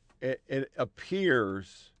it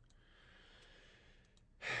appears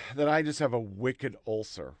that I just have a wicked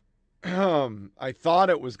ulcer. I thought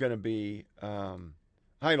it was going to be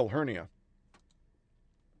hiatal hernia.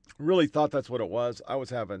 Really thought that's what it was. I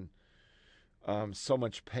was having so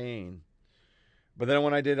much pain. But then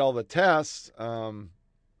when I did all the tests,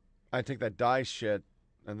 I take that dye shit,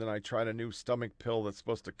 and then I tried a new stomach pill that's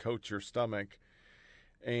supposed to coat your stomach,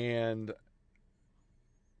 and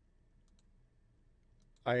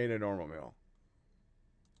I ate a normal meal.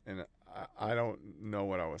 And I don't know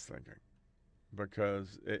what I was thinking,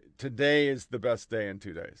 because today is the best day in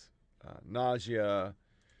 2 days. Nausea,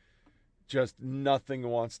 just nothing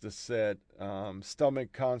wants to sit.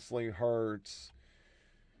 Stomach constantly hurts.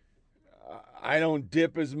 I don't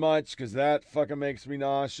dip as much because that fucking makes me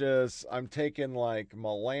nauseous. I'm taking like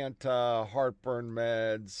Mylanta, heartburn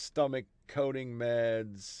meds, stomach coating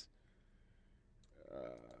meds.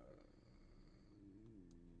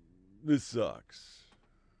 This sucks.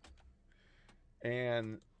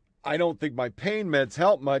 And I don't think my pain meds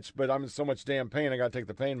help much, but I'm in so much damn pain, I got to take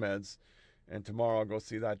the pain meds. And tomorrow I'll go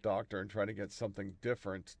see that doctor and try to get something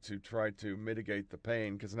different to try to mitigate the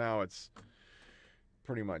pain, because now it's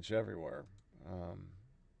pretty much everywhere.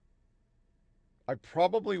 I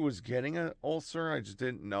probably was getting an ulcer. I just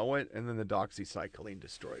didn't know it. And then the doxycycline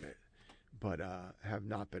destroyed it. But have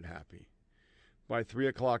not been happy. By 3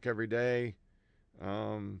 o'clock every day,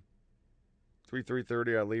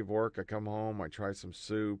 3:30, I leave work. I come home. I try some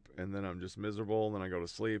soup. And then I'm just miserable. And then I go to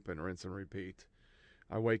sleep and rinse and repeat.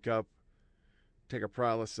 I wake up, take a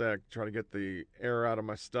Prilosec, try to get the air out of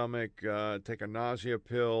my stomach, take a nausea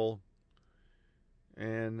pill,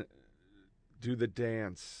 and do the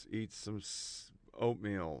dance, eat some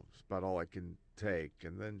oatmeal, it's about all I can take,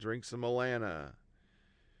 and then drink some Mylanta,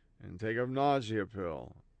 and take a nausea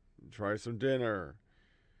pill, and try some dinner.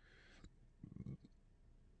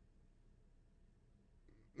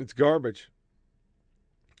 It's garbage.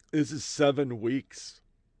 This is 7 weeks,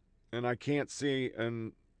 and I can't see,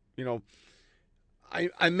 and, you know,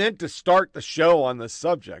 I meant to start the show on this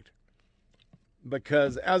subject,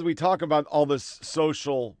 because as we talk about all this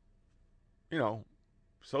social, you know,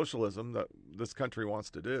 socialism that this country wants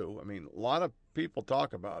to do, I mean, a lot of people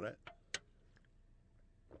talk about it.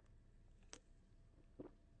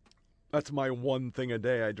 That's my one thing a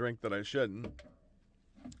day I drink that I shouldn't.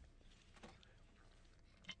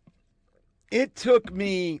 It took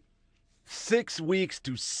me 6 weeks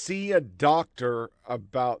to see a doctor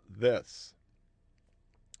about this.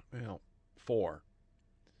 Well, 4.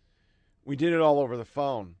 We did it all over the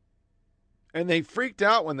phone. And they freaked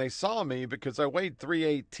out when they saw me because I weighed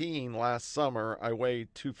 318 last summer. I weighed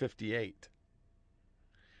 258.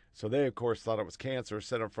 So they, of course, thought it was cancer.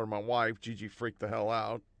 Said it in front of my wife. Gigi freaked the hell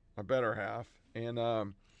out, my better half. And I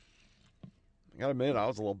got to admit, I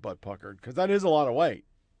was a little butt puckered because that is a lot of weight.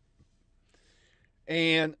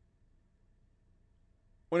 And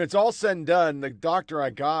when it's all said and done, the doctor I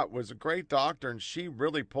got was a great doctor, and she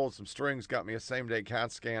really pulled some strings, got me a same-day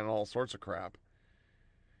CAT scan and all sorts of crap.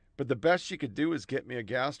 But the best she could do is get me a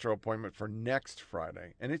gastro appointment for next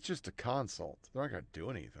Friday, and it's just a consult. They're not going to do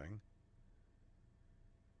anything.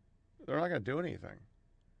 They're not going to do anything.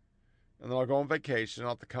 And then I'll go on vacation.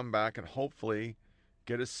 I'll have to come back and hopefully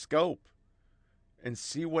get a scope and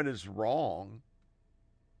see what is wrong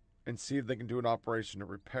and see if they can do an operation to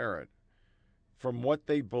repair it. From what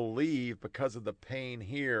they believe, because of the pain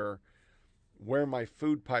here, where my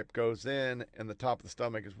food pipe goes in and the top of the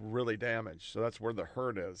stomach is really damaged. So that's where the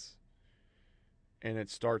hurt is. And it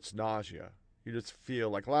starts nausea. You just feel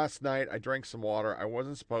like last night I drank some water. I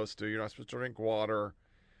wasn't supposed to. You're not supposed to drink water.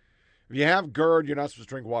 If you have GERD, you're not supposed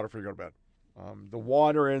to drink water before you go to bed. The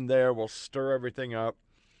water in there will stir everything up.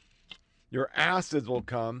 Your acids will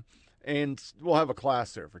come. And we'll have a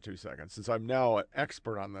class here for 2 seconds, since I'm now an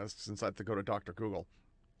expert on this, since I have to go to Dr. Google.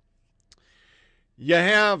 You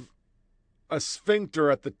have a sphincter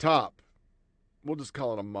at the top. We'll just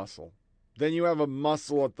call it a muscle. Then you have a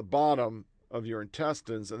muscle at the bottom of your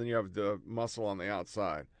intestines, and then you have the muscle on the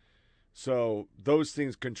outside. So those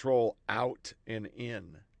things control out and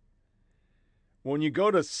in. When you go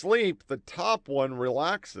to sleep, the top one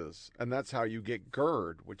relaxes, and that's how you get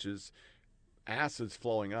GERD, which is acids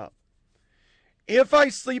flowing up. If I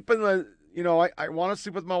sleep in the, you know, I want to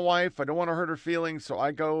sleep with my wife. I don't want to hurt her feelings, so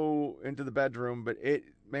I go into the bedroom. But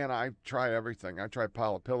I try everything. I try a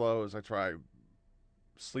pile of pillows. I try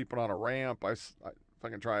sleeping on a ramp. I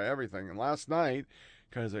fucking try everything. And last night,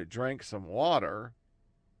 because I drank some water,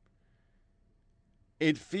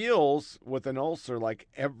 it feels with an ulcer like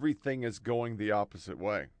everything is going the opposite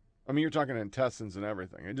way. I mean, you're talking intestines and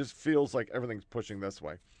everything. It just feels like everything's pushing this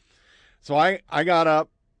way. So I got up,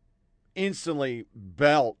 instantly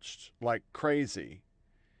belched like crazy,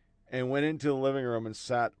 and went into the living room and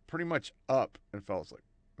sat pretty much up and fell asleep.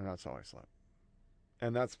 And that's how I slept.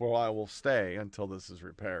 And that's where I will stay until this is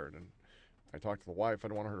repaired. And I talked to the wife. I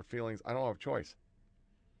don't want to hurt her feelings. I don't have a choice.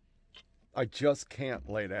 I just can't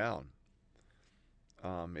lay down.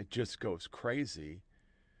 it just goes crazy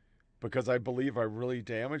because I believe I really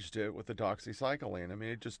damaged it with the doxycycline. I mean,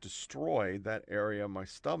 it just destroyed that area of my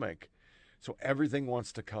stomach. So everything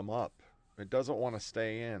wants to come up. It doesn't want to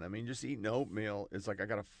stay in. I mean, just eating oatmeal is like I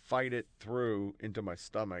got to fight it through into my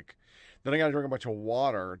stomach. Then I got to drink a bunch of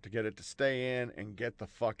water to get it to stay in and get the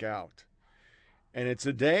fuck out. And it's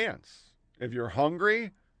a dance. If you're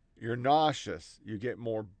hungry, you're nauseous. You get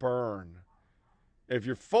more burn. If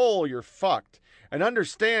you're full, you're fucked. And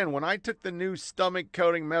understand, when I took the new stomach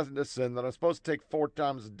coating medicine that I'm supposed to take 4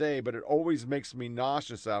 times a day, but it always makes me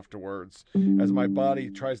nauseous afterwards as my body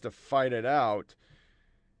tries to fight it out.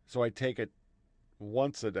 So I take it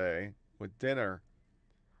once a day with dinner.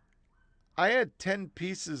 I had 10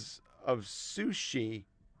 pieces of sushi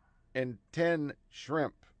and 10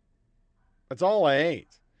 shrimp. That's all I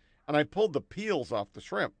ate. And I pulled the peels off the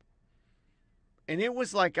shrimp. And it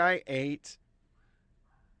was like I ate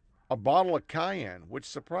a bottle of cayenne, which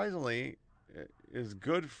surprisingly is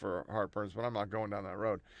good for heartburns, but I'm not going down that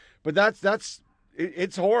road. But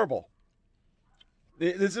it's horrible.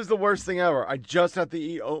 This is the worst thing ever. I just have to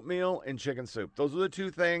eat oatmeal and chicken soup. Those are the 2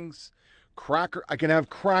 things. I can have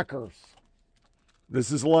crackers. This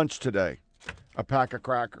is lunch today. A pack of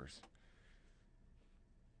crackers.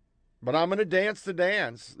 But I'm going to dance the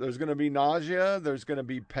dance. There's going to be nausea. There's going to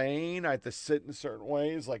be pain. I have to sit in certain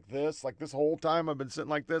ways like this. Like this whole time I've been sitting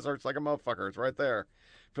like this. Hurts like a motherfucker. It's right there.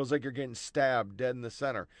 Feels like you're getting stabbed dead in the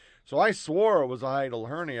center. So I swore it was a hiatal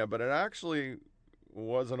hernia, but it actually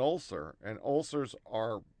was an ulcer. And ulcers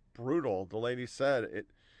are brutal. The lady said it.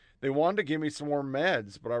 They wanted to give me some more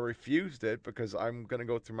meds, but I refused it because I'm going to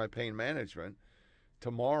go through my pain management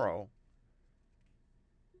tomorrow.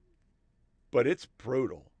 But it's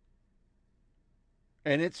brutal.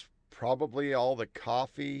 And it's probably all the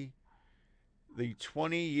coffee, the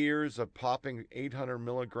 20 years of popping 800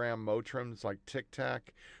 milligram Motrins like Tic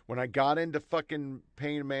Tac. When I got into fucking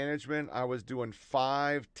pain management, I was doing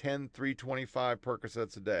 5, 10, 325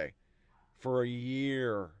 Percocets a day for a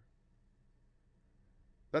year.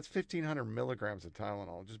 That's 1,500 milligrams of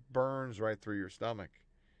Tylenol. It just burns right through your stomach.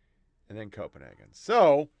 And then Copenhagen.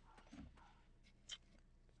 So,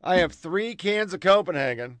 I have 3 cans of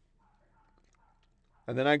Copenhagen.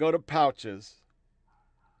 And then I go to pouches.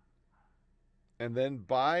 And then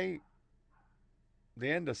by the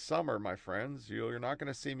end of summer, my friends, you're not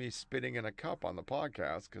going to see me spitting in a cup on the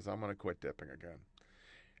podcast because I'm going to quit dipping again.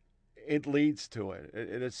 It leads to it.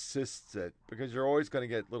 It assists it because you're always going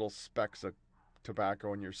to get little specks of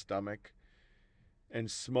tobacco in your stomach. And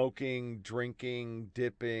smoking, drinking,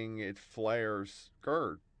 dipping, it flares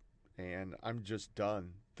GERD. And I'm just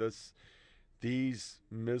done. These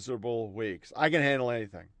miserable weeks. I can handle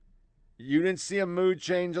anything. You didn't see a mood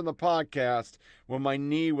change on the podcast when my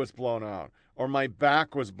knee was blown out or my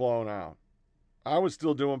back was blown out. I was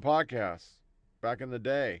still doing podcasts back in the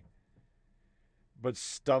day. But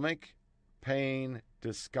stomach pain,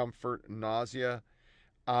 discomfort, nausea,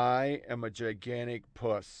 I am a gigantic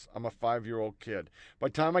puss. I'm a 5-year-old kid. By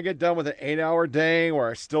the time I get done with an 8-hour day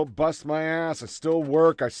where I still bust my ass, I still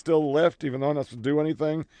work, I still lift, even though I'm not supposed to do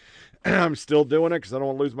anything, I'm still doing it because I don't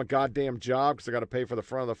want to lose my goddamn job because I got to pay for the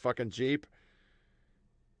front of the fucking Jeep.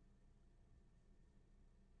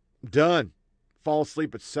 Done. Fall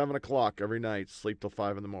asleep at 7 o'clock every night. Sleep till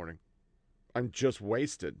 5 in the morning. I'm just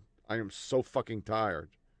wasted. I am so fucking tired.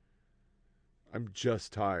 I'm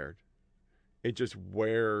just tired. It just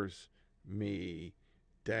wears me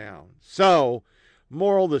down. So,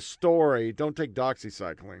 moral of the story, don't take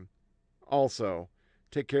doxycycline. Also,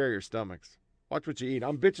 take care of your stomachs. Watch what you eat.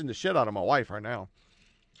 I'm bitching the shit out of my wife right now.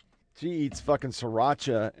 She eats fucking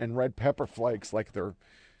sriracha and red pepper flakes like they're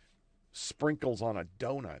sprinkles on a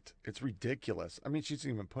donut. It's ridiculous. I mean, she doesn't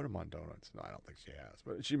even put them on donuts. No, I don't think she has.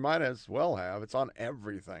 But she might as well have. It's on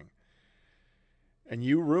everything. And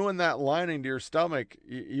you ruin that lining to your stomach,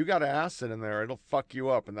 you got acid in there. It'll fuck you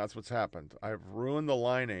up, and that's what's happened. I've ruined the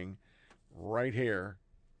lining right here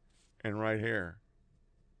and right here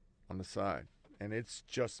on the side. And it's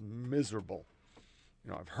just miserable.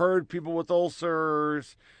 You know, I've heard people with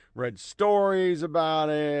ulcers, read stories about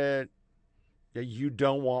it. Yeah, you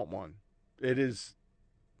don't want one. It is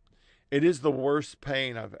the worst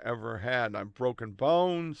pain I've ever had. I've broken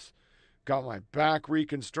bones, got my back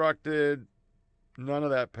reconstructed. None of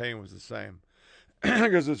that pain was the same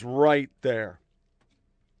because it's right there.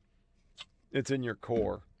 It's in your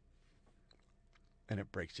core and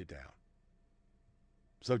it breaks you down.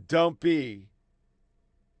 So don't be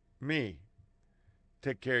me.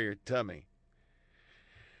 Take care of your tummy.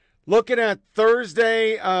 Looking at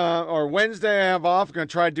Thursday or Wednesday, I have off. I'm going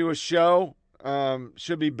to try to do a show.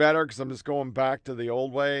 Should be better because I'm just going back to the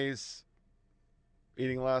old ways.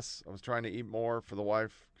 eating less. I was trying to eat more for the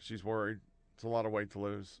wife. She's worried. It's a lot of weight to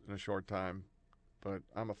lose in a short time. But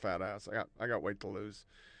I'm a fat ass. I got weight to lose.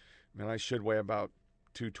 I mean, I should weigh about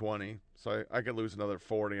 220. So I could lose another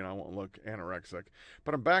 40 and I won't look anorexic.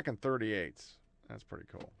 But I'm back in 38s. That's pretty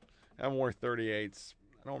cool. I haven't worn 38s.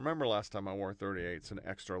 I don't remember last time I wore 38s in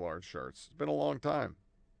extra large shirts. It's been a long time.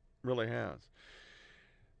 It really has.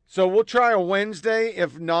 So we'll try a Wednesday.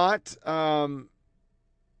 If not, I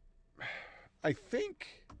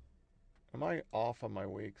think, am I off on my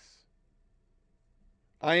weeks?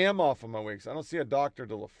 I am off on my weeks. I don't see a doctor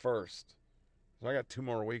till the 1st. So I got 2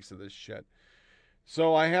 more weeks of this shit.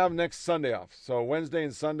 So I have next Sunday off. So Wednesday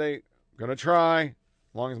and Sunday, I'm going to try. As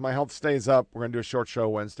long as my health stays up, we're going to do a short show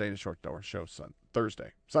Wednesday and a short show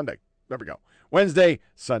Thursday. Sunday. There we go. Wednesday,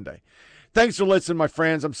 Sunday. Thanks for listening, my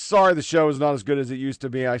friends. I'm sorry the show is not as good as it used to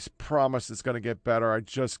be. I promise it's going to get better. I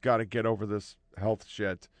just got to get over this health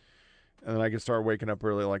shit. And then I can start waking up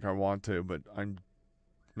early like I want to. But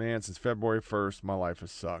man, since February 1st, my life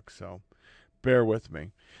has sucked. So bear with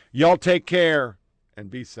me. Y'all take care and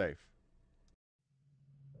be safe.